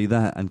rather see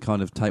that and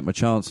kind of take my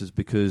chances,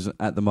 because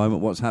at the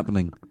moment, what's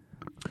happening?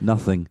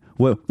 Nothing.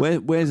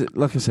 Where's it?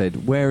 Like I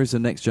said, where is the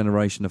next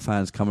generation of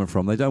fans coming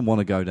from? They don't want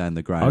to go down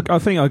the ground. I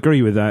think I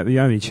agree with that. The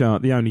only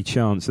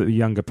chance that the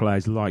younger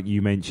players, like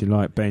you mentioned,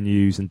 like Ben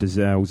Hughes and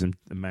Dazelles and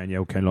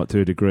Manuel Kenlock to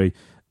a degree,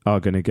 are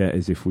going to get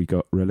is if we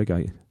got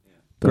relegated.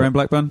 Graham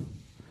Blackburn?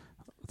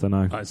 don't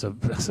know. That's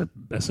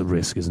a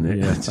risk, isn't it?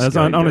 Yeah.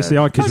 Honestly,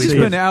 I could I'm see just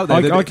putting it out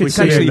there. I could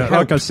see it.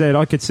 Like I said,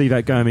 I could see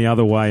that going the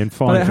other way and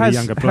fine for the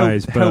younger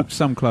players. But helped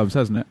some clubs,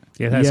 hasn't it?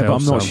 Yeah, but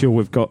I'm not sure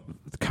we've got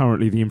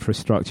currently the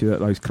infrastructure that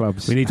those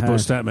clubs. We need to put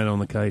Statman on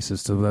the case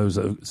as to those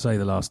that have, say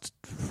the last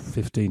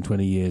 15,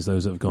 20 years,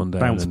 those that have gone down.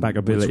 Bounce back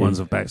ability. Which ones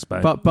have bounced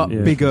back? But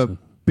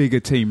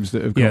bigger teams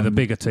that have gone. Yeah, the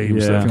bigger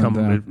teams that have come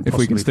down. If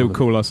we can still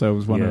call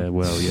ourselves one of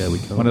we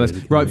can't. One of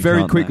those. Right,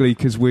 very quickly,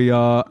 because we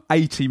are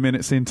 80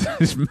 minutes into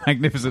this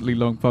magnificently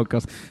long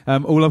podcast.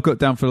 All I've got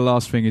down for the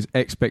last thing is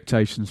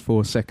expectations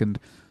for second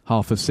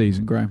half of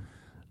season, Graham.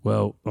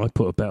 Well, I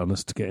put a bet on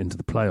us to get into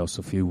the playoffs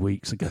a few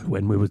weeks ago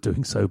when we were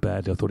doing so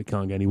badly. I thought it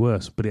can't get any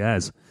worse, but it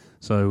has.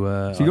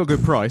 So you got a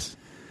good price?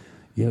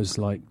 Yeah, it was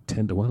like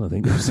 10-1, I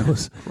think. I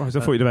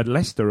thought you'd have had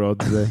Leicester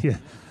odds there. Yeah.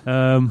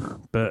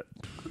 But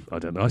I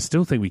don't know. I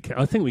still think we can.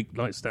 I think we,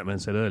 like Statman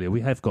said earlier,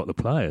 we have got the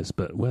players,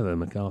 but whether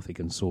McCarthy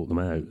can sort them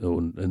out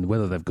and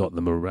whether they've got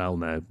the morale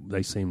now,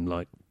 they seem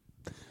like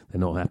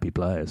they're not happy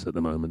players at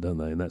the moment, don't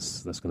they? And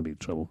that's going to be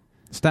trouble.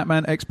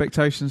 Statman,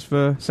 expectations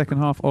for second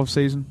half of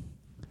season?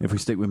 If we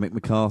stick with Mick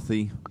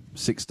McCarthy,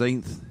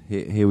 16th,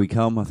 here we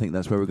come. I think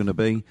that's where we're going to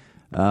be.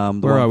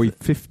 Where are we?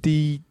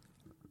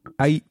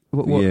 58?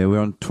 What? Yeah, we're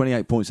on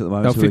 28 points at the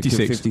moment. Oh,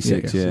 56.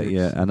 56,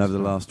 yeah. And over the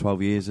last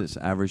 12 years, it's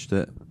averaged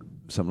at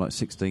something like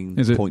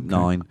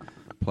 16.9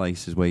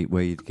 places where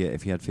you'd get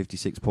if you had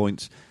 56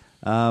 points.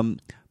 But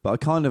I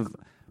kind of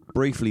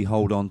briefly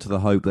hold on to the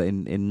hope that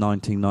in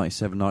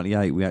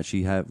 1997-98 we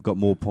actually have got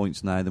more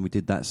points now than we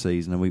did that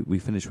season, and we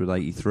finished with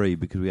 83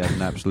 because we had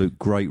an absolute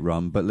great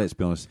run. But let's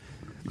be honest,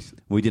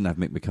 we didn't have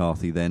Mick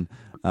McCarthy then,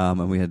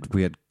 and we had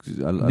a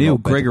Neil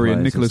Gregory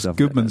and Nicholas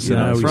Goodmanson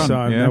now up front.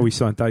 Now we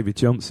signed David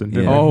Johnson.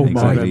 Yeah, oh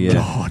exactly, my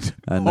God!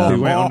 And,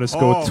 who went on to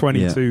score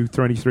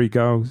 23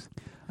 goals.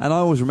 And I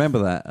always remember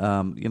that.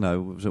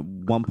 Was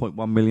it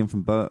 1.1 million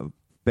from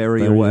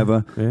Bury or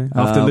whatever? Yeah.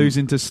 After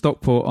losing to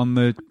Stockport on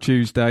the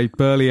Tuesday,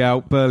 Burley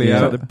out.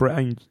 The Brett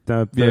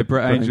Angel.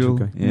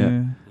 Yeah.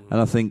 And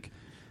I think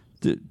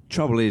the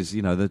trouble is,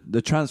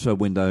 the transfer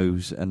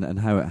windows and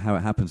how it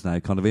happens now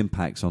kind of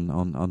impacts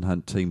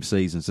on team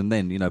seasons. And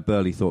then,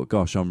 Burley thought,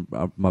 gosh,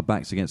 my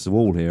back's against the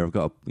wall here. I've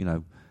got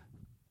to,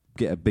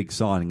 get a big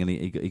signing, and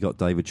he got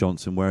David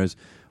Johnson, whereas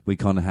we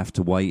kind of have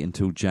to wait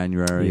until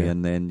January,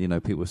 and then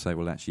people say,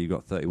 well, actually, you've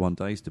got 31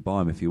 days to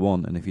buy him if you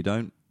want, and if you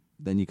don't,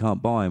 then you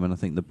can't buy him. And I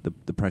think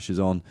the pressure's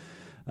on.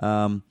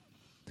 To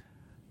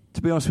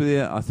be honest with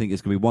you, I think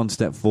it's going to be one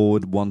step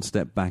forward, one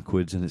step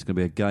backwards, and it's going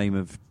to be a game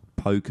of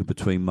poker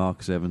between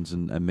Marcus Evans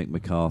and Mick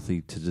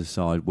McCarthy to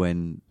decide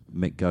when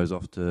Mick goes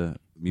off to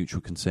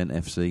Mutual Consent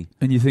FC.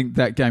 And you think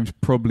that game's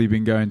probably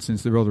been going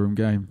since the Rotherham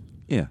game?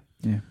 Yeah.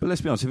 But let's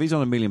be honest, if he's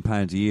on £1 million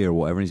a year or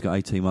whatever and he's got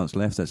 18 months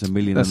left, that's $1.5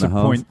 million. That's a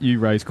point you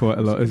raise quite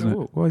a lot, isn't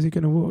it? Why is he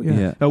going to walk?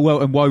 Yeah. Oh,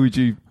 well, and why would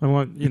you...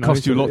 It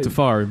cost you a lot to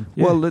fire him.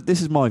 Yeah. Well,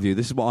 this is my view.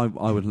 This is what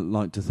I would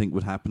like to think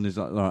would happen. Is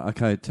like,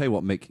 okay, tell you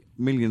what, Mick, $1.5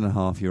 million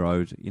you're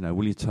owed.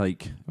 Will you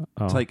take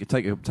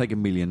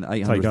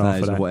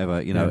 $1,800,000 or whatever?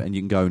 And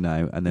you can go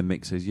now. And then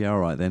Mick says, yeah, all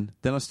right then.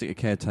 Then I stick a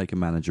caretaker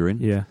manager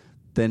in. Yeah.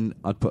 Then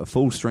I'd put a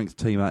full strength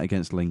team out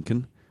against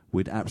Lincoln.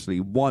 We'd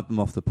absolutely wipe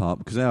them off the park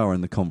because they are in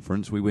the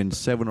conference. We win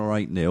 7 or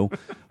 8-0.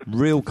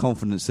 Real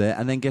confidence there.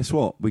 And then guess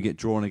what? We get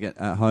drawn again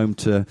at home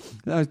to...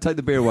 No, take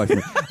the beer away from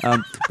me.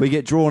 We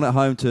get drawn at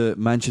home to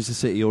Manchester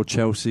City or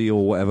Chelsea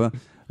or whatever.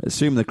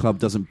 Assume the club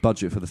doesn't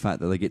budget for the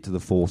fact that they get to the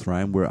 4th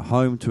round. We're at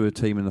home to a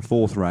team in the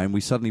 4th round. We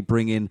suddenly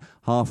bring in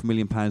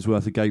 £500,000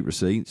 worth of gate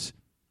receipts.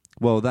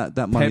 Well, that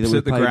money Pep's that we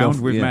at the paid ground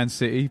off, with Man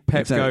City.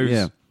 Pep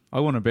goes,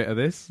 I want a bit of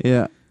this.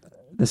 Yeah.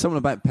 There's something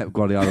about Pep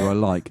Guardiola I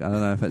like. I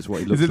don't know if that's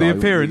what he looks like. Is it the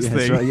appearance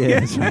thing? Right,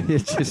 that's right.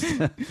 It's just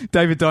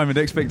David Diamond,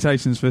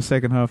 expectations for the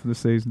second half of the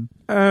season?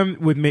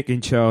 With Mick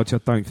in charge, I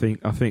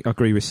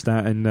agree with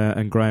Stat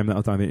and Graham that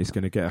I don't think it's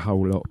going to get a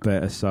whole lot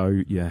better.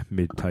 So, yeah,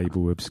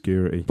 mid-table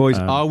obscurity. Boys,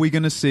 are we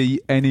going to see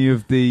any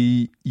of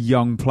the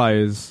young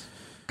players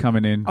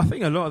coming in? I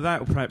think a lot of that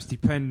will perhaps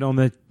depend on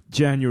the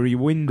January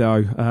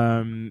window.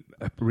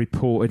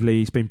 Reportedly,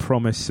 he's been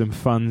promised some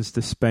funds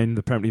to spend.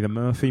 Apparently, the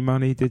Murphy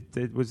money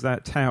was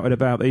that touted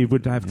about that he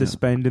would have to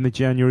spend in the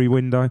January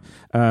window.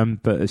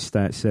 But as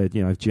Stat said,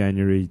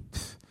 January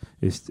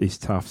is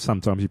tough.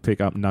 Sometimes you pick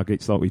up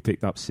nuggets like we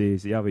picked up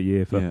Sears the other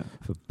year for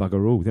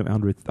bugger all,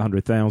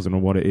 100,000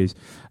 or what it is.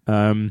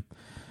 I'd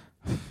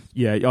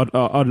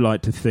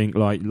like to think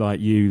like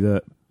you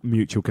that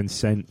Mutual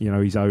Consent.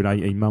 He's owed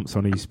 18 months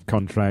on his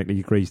contract. He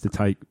agrees to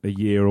take a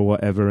year or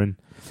whatever, and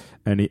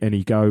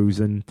he goes.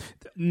 And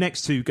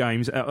next 2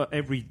 games,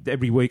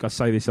 every week I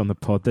say this on the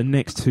pod, the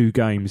next 2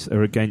 games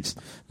are against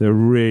the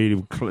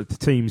real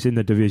teams in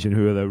the division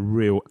who are the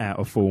real out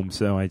of form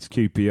sides.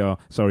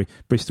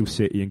 Bristol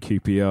City and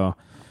QPR.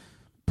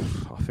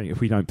 I think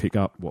if we don't pick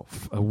up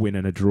a win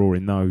and a draw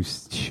in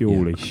those,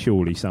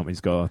 surely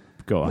something's got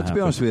to happen. To be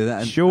honest with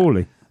you,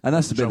 surely. And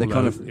that's the bit that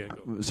kind of, Yeah.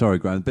 sorry,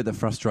 Graham, the bit that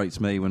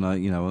frustrates me when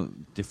I,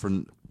 on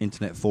different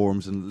internet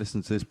forums and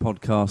listen to this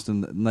podcast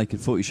and the Naked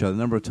Footy Show, the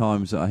number of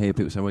times that I hear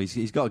people say, well,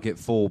 he's got to get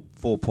four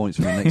points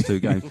from the next two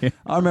games. Yeah.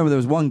 I remember there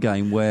was one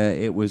game where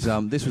it was,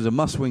 this was a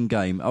must-win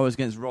game. I was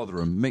against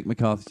Rotherham. Mick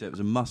McCarthy said it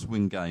was a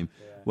must-win game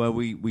where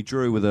we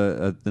drew with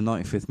the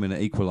 95th minute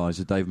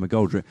equaliser, Dave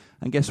McGoldrick.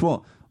 And guess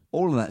what?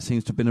 All of that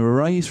seems to have been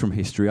erased from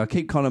history. I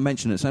keep kind of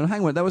mentioning it, saying,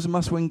 hang on, that was a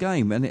must-win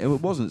game, and it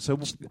wasn't. So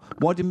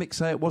why did Mick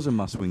say it was a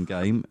must-win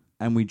game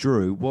and we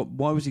drew?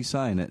 Why was he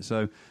saying it?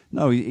 So,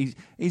 no, he's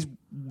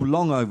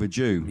long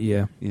overdue.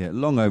 Yeah,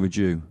 long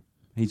overdue.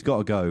 He's got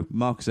to go.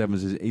 Marcus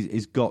Evans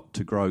he's got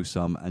to grow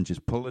some and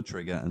just pull the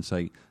trigger and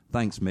say,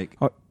 thanks, Mick,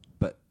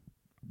 but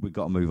we've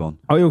got to move on.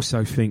 I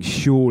also think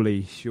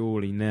surely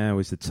now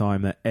is the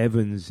time that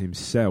Evans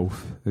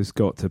himself has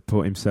got to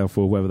put himself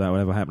forward. Whether that will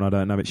ever happen, I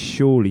don't know. But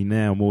surely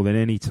now, more than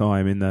any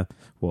time in the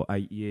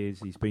 8 years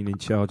he's been in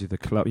charge of the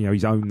club,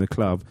 he's owned the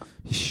club.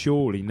 He's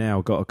surely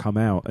now got to come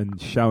out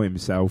and show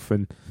himself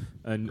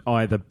and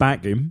either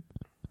back him,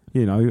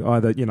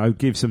 either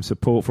give some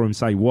support for him,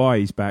 say why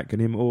he's backing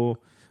him, or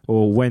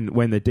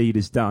when the deed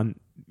is done,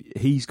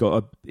 he's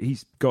got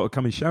to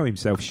come and show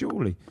himself.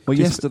 Surely. Well,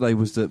 yesterday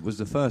was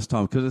the first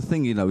time, because the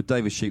thing with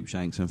David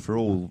Sheepshanks, and for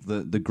all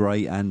the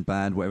great and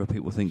bad, whatever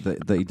people think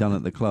that he done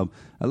at the club,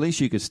 at least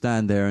you could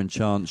stand there and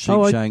chant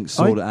Sheepshanks,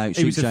 sort it out.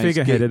 He was a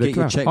figurehead of the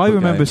club. Your I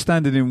remember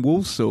standing in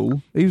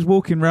Walsall. He was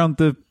walking around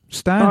the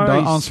stand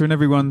answering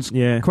everyone's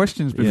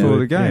questions before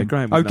the game.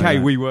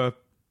 Yeah, we were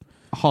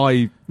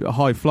high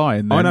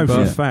flying then, I know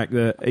for a fact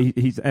that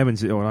he's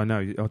Evans. Or I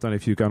don't know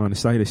if you're going on to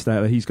say this,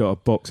 that he's got a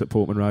box at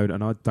Portman Road,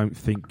 and I don't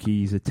think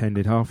he's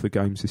attended half the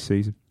games this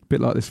season.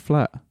 Bit like this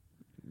flat.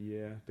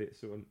 Yeah, a bit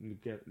sort of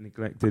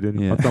neglected,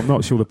 and I'm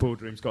not sure the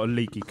boardroom's got a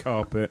leaky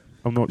carpet.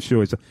 I'm not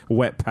sure it's a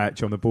wet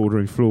patch on the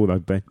boardroom floor though,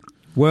 Ben.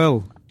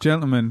 Well,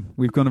 gentlemen,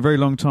 we've gone a very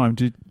long time.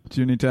 Do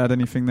you need to add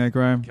anything there,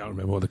 Graham? Can't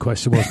remember what the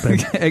question was,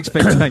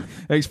 Ben.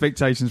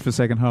 Expectations for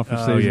second half of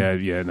the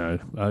season.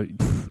 No.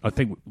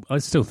 I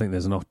still think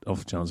there's an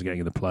off chance of getting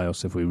in the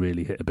playoffs if we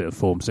really hit a bit of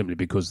form, simply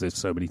because there's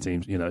so many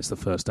teams. It's the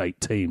first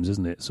 8 teams,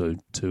 isn't it? So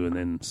 2 and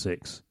then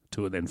 6.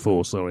 2 and then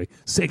 4,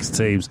 6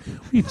 teams.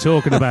 What are you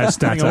talking about,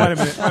 Stato? Hang on,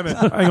 wait a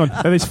minute. Hang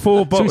on. There's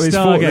 4 bottles.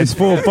 There's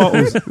 4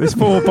 bottles. There's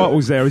 4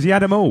 bottles there. Has he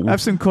had them all?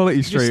 Have some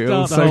Quality Street.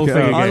 Start the whole thing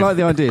again. I like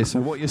the idea.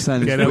 So what you're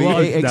saying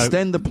is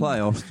extend the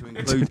playoffs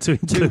to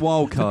include 2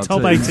 wildcard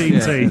top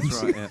teams. 18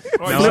 teams. That's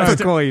right, Flip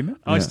a coin.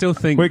 I still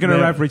think we're going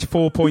to average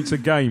 4 points a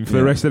game for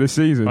the rest of the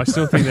season. I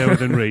still think they're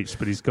within reach,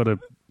 but he's got to.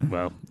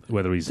 Well,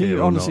 whether he's Do here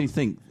you or honestly not.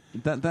 think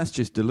that's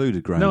just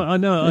deluded, Graham? No, I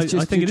know. I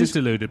think it is just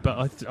deluded,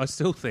 but I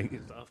still think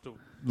after.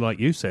 Like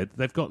you said,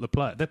 they've got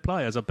their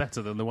players are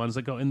better than the ones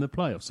they got in the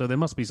playoffs. So there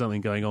must be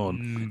something going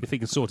on. If he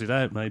can sort it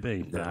out,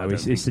 maybe. No,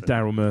 it's the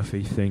Daryl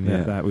Murphy thing.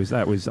 Yeah. That was.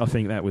 I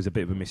think that was a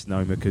bit of a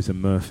misnomer because of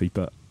Murphy.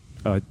 But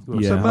so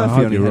Murphy I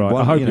hope you're right.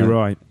 right. I hope you're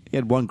right. He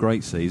had one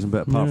great season,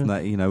 but apart from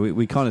that,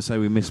 we kind of say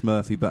we miss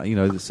Murphy, but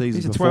the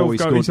season He's a before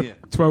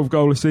 12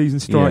 goal a season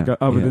striker.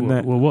 Other than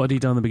that, well, what had he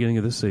done at the beginning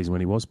of this season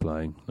when he was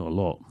playing? Not a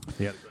lot.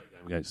 He had a great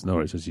game against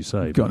Norwich, as you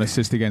say. Got an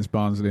assist against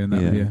Barnsley in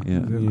that.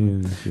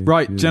 Yeah.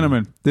 Right,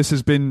 gentlemen, this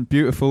has been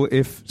beautiful,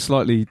 if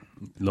slightly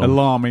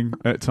alarming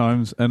at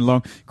times and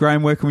long.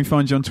 Graham, where can we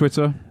find you on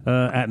Twitter?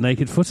 At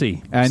Naked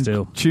Footy. And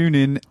still. Tune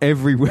in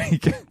every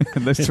week,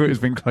 unless Twitter's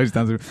been closed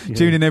down.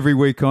 Tune in every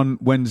week on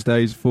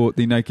Wednesdays for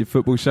the Naked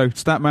Football Show.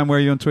 Statman, where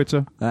are you on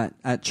Twitter? At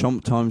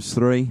Chomp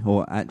X3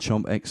 or at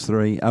Chomp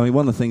X3. I mean,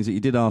 one of the things that you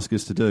did ask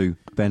us to do,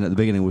 Ben, at the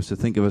beginning was to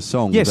think of a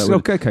song. Yes,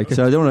 okay.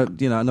 So I don't want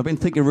to, and I've been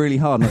thinking really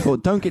hard, and I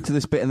thought, don't get to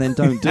this bit and then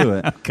don't do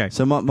it. Okay.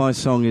 So my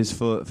song is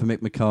for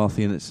Mick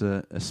McCarthy, and it's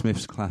a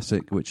Smiths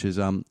classic, which is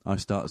I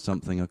Started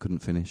Something I Couldn't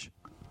Finish.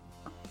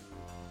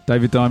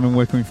 David Diamond,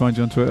 where can we find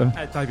you on Twitter?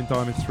 At David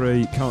Diamond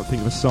 3. Can't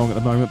think of a song at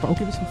the moment, but I'll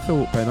give it some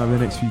thought, Ben, over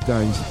the next few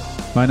days.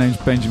 My name's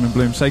Benjamin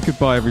Bloom. Say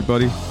goodbye,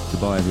 everybody.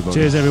 Goodbye, everybody.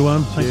 Cheers,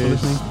 everyone. Thanks for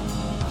listening.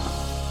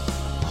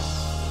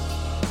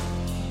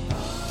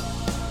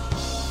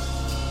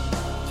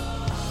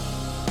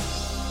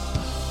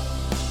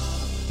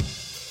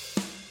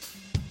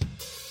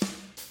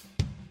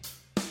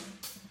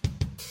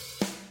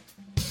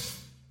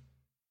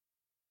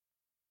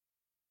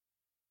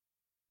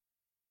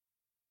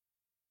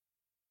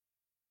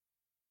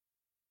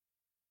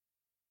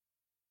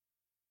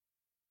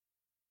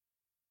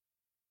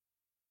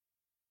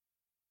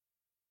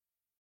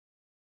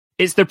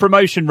 It's the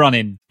promotion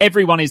run-in.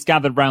 Everyone is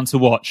gathered round to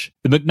watch.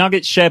 The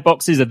McNuggets share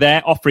boxes are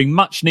there, offering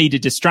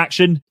much-needed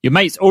distraction. Your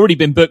mate's already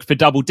been booked for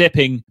double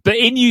dipping, but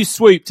in you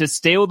swoop to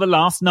steal the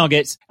last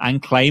nugget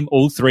and claim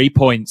all 3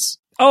 points.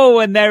 Oh,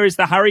 and there is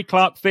the Harry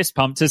Clark fist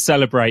pump to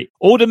celebrate.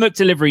 Order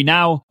McDelivery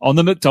now on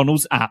the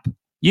McDonald's app.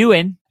 You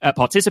in at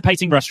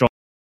participating restaurants.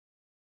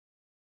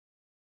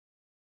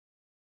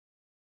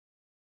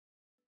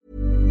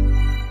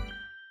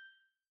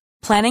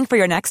 Planning for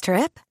your next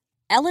trip?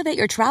 Elevate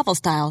your travel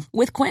style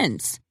with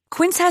Quince.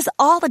 Quince has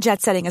all the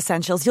jet-setting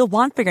essentials you'll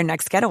want for your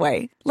next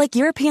getaway, like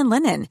European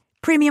linen,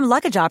 premium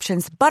luggage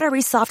options,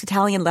 buttery soft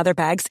Italian leather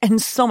bags,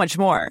 and so much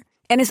more.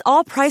 and is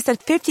all priced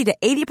at 50 to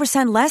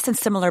 80% less than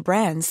similar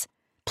brands.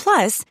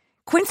 Plus,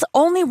 Quince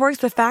only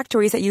works with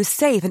factories that use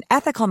safe and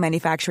ethical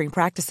manufacturing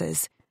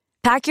practices.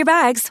 Pack your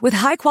bags with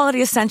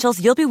high-quality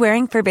essentials you'll be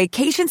wearing for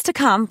vacations to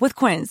come with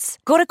Quince.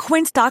 Go to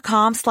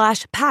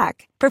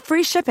quince.com/pack for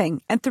free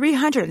shipping and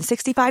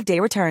 365-day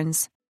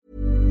returns.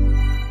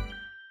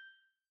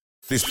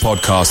 This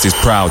podcast is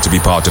proud to be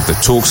part of the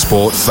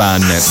TalkSport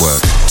Fan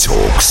Network.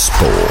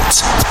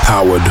 TalkSport.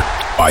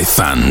 Powered by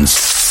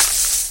fans.